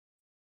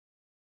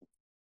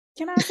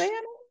I say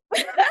it?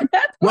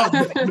 Well,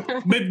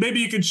 maybe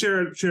you can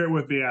share it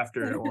with me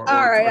after, or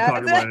right.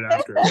 talk about it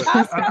after.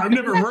 But I've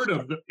never heard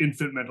of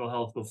infant mental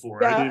health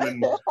before. I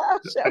didn't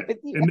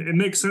even. It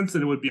makes sense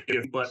that it would be,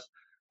 but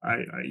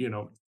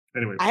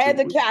anyway.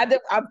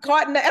 I'm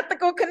caught in the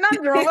ethical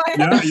conundrum.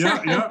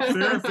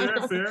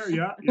 Yeah. Fair.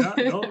 Yeah.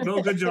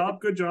 No. Good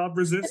job.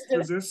 Resist.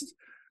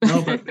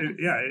 No, but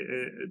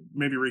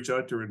maybe reach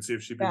out to her and see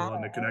if she'd be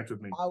willing to connect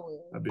with me. I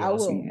will. That'd be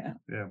awesome.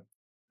 Yeah.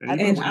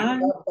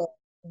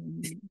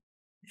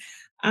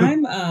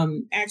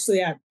 I'm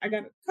actually I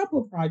got a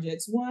couple of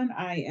projects. One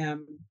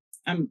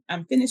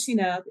I'm finishing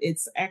up.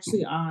 It's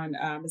actually on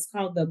it's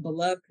called the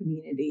Beloved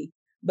Community,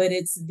 but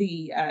it's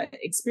the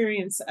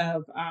experience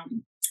of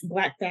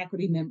Black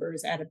faculty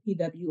members at a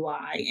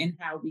PWI and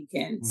how we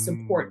can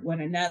support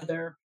one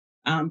another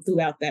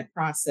throughout that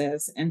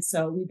process. And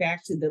so we've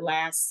actually, the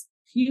last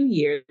few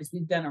years,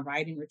 we've done a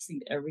writing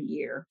retreat every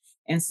year.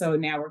 And so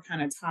now we're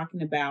kind of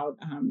talking about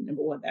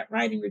number one, that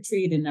writing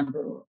retreat, and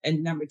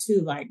number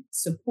two, like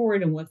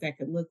support and what that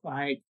could look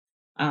like.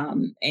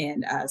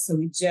 So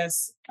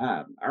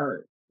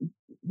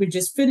we're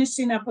just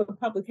finishing up a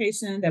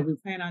publication that we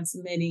plan on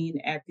submitting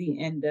at the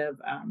end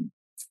of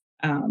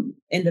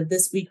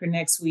this week or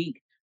next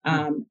week.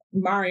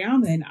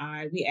 Mariama and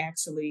we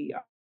actually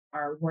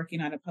are working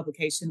on a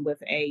publication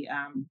with a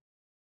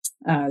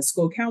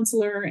school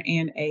counselor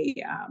and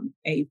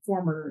a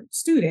former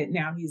student.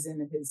 Now he's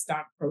in his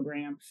doc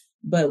program,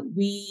 but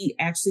we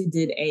actually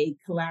did a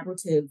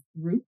collaborative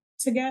group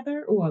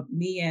together, or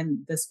me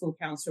and the school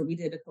counselor, we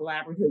did a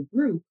collaborative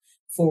group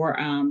for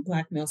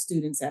Black male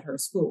students at her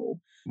school.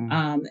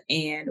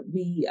 And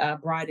we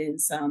brought in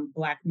some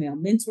Black male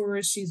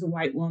mentors. She's a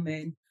white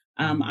woman.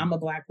 I'm a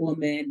Black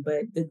woman,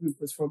 but the group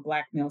was for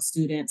Black male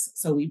students.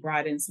 So we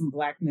brought in some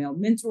Black male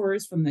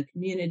mentors from the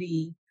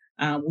community.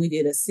 We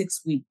did a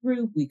 6-week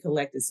group. We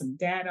collected some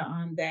data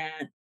on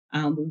that.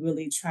 We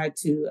really tried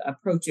to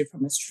approach it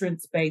from a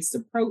strengths-based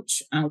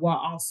approach while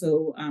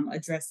also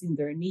addressing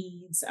their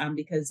needs,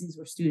 because these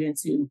were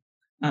students who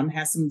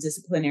have some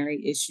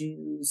disciplinary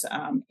issues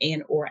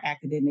and or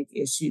academic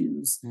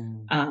issues.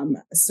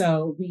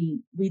 So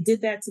we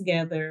did that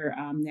together.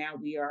 Now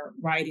we are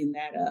writing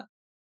that up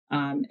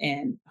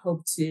and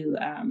hope to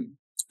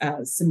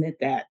submit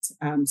that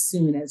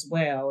soon as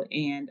well.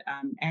 And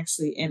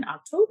actually in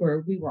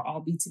October, we will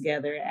all be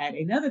together at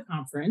another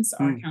conference,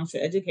 our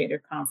Counselor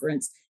Educator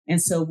Conference. And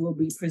so we'll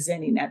be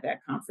presenting at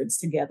that conference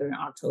together in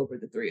October,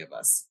 the three of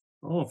us.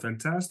 Oh,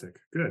 fantastic.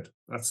 Good.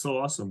 That's so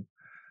awesome.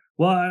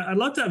 Well, I'd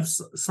love to have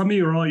some of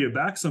you or all you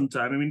back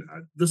sometime. I mean,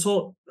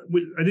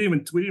 we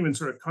didn't even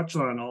sort of touch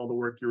on all the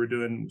work you were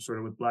doing sort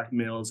of with Black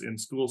males in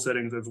school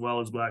settings, as well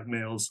as Black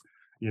males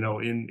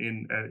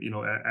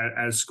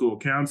as school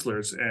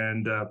counselors.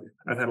 And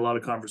I've had a lot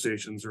of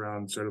conversations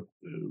around sort of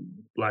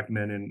Black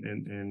men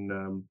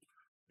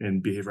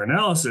in behavior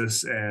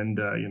analysis, and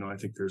I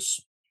think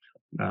there's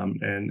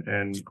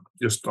and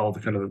just all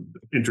the kind of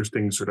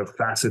interesting sort of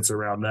facets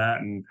around that,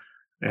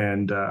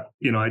 and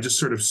I just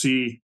sort of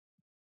see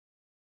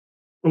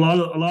a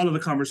lot of the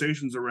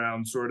conversations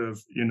around sort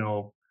of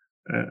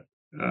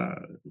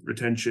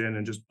retention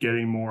and just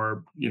getting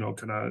more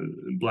kind of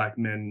Black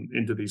men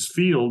into these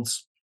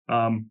fields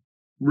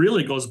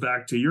really goes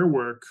back to your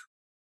work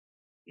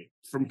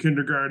from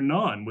kindergarten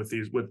on with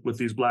these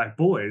Black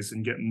boys,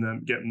 and getting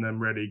them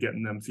ready,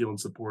 getting them feeling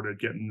supported,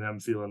 getting them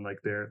feeling like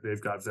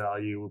they've got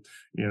value,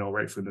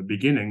 right from the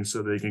beginning,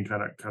 so they can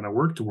kind of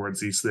work towards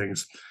these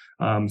things.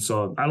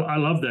 So I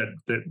love that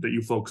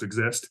you folks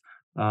exist,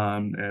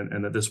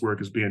 and that this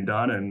work is being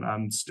done, and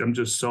I'm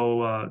just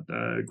so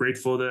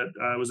grateful that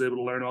I was able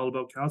to learn all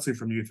about counseling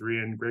from you three,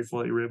 and grateful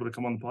that you were able to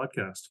come on the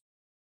podcast.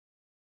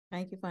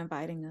 Thank you for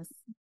inviting us.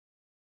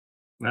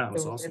 Yeah, it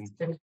was awesome.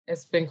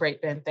 It's been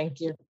great, Ben.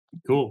 Thank you.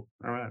 Cool.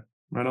 All right.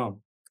 Right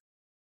on.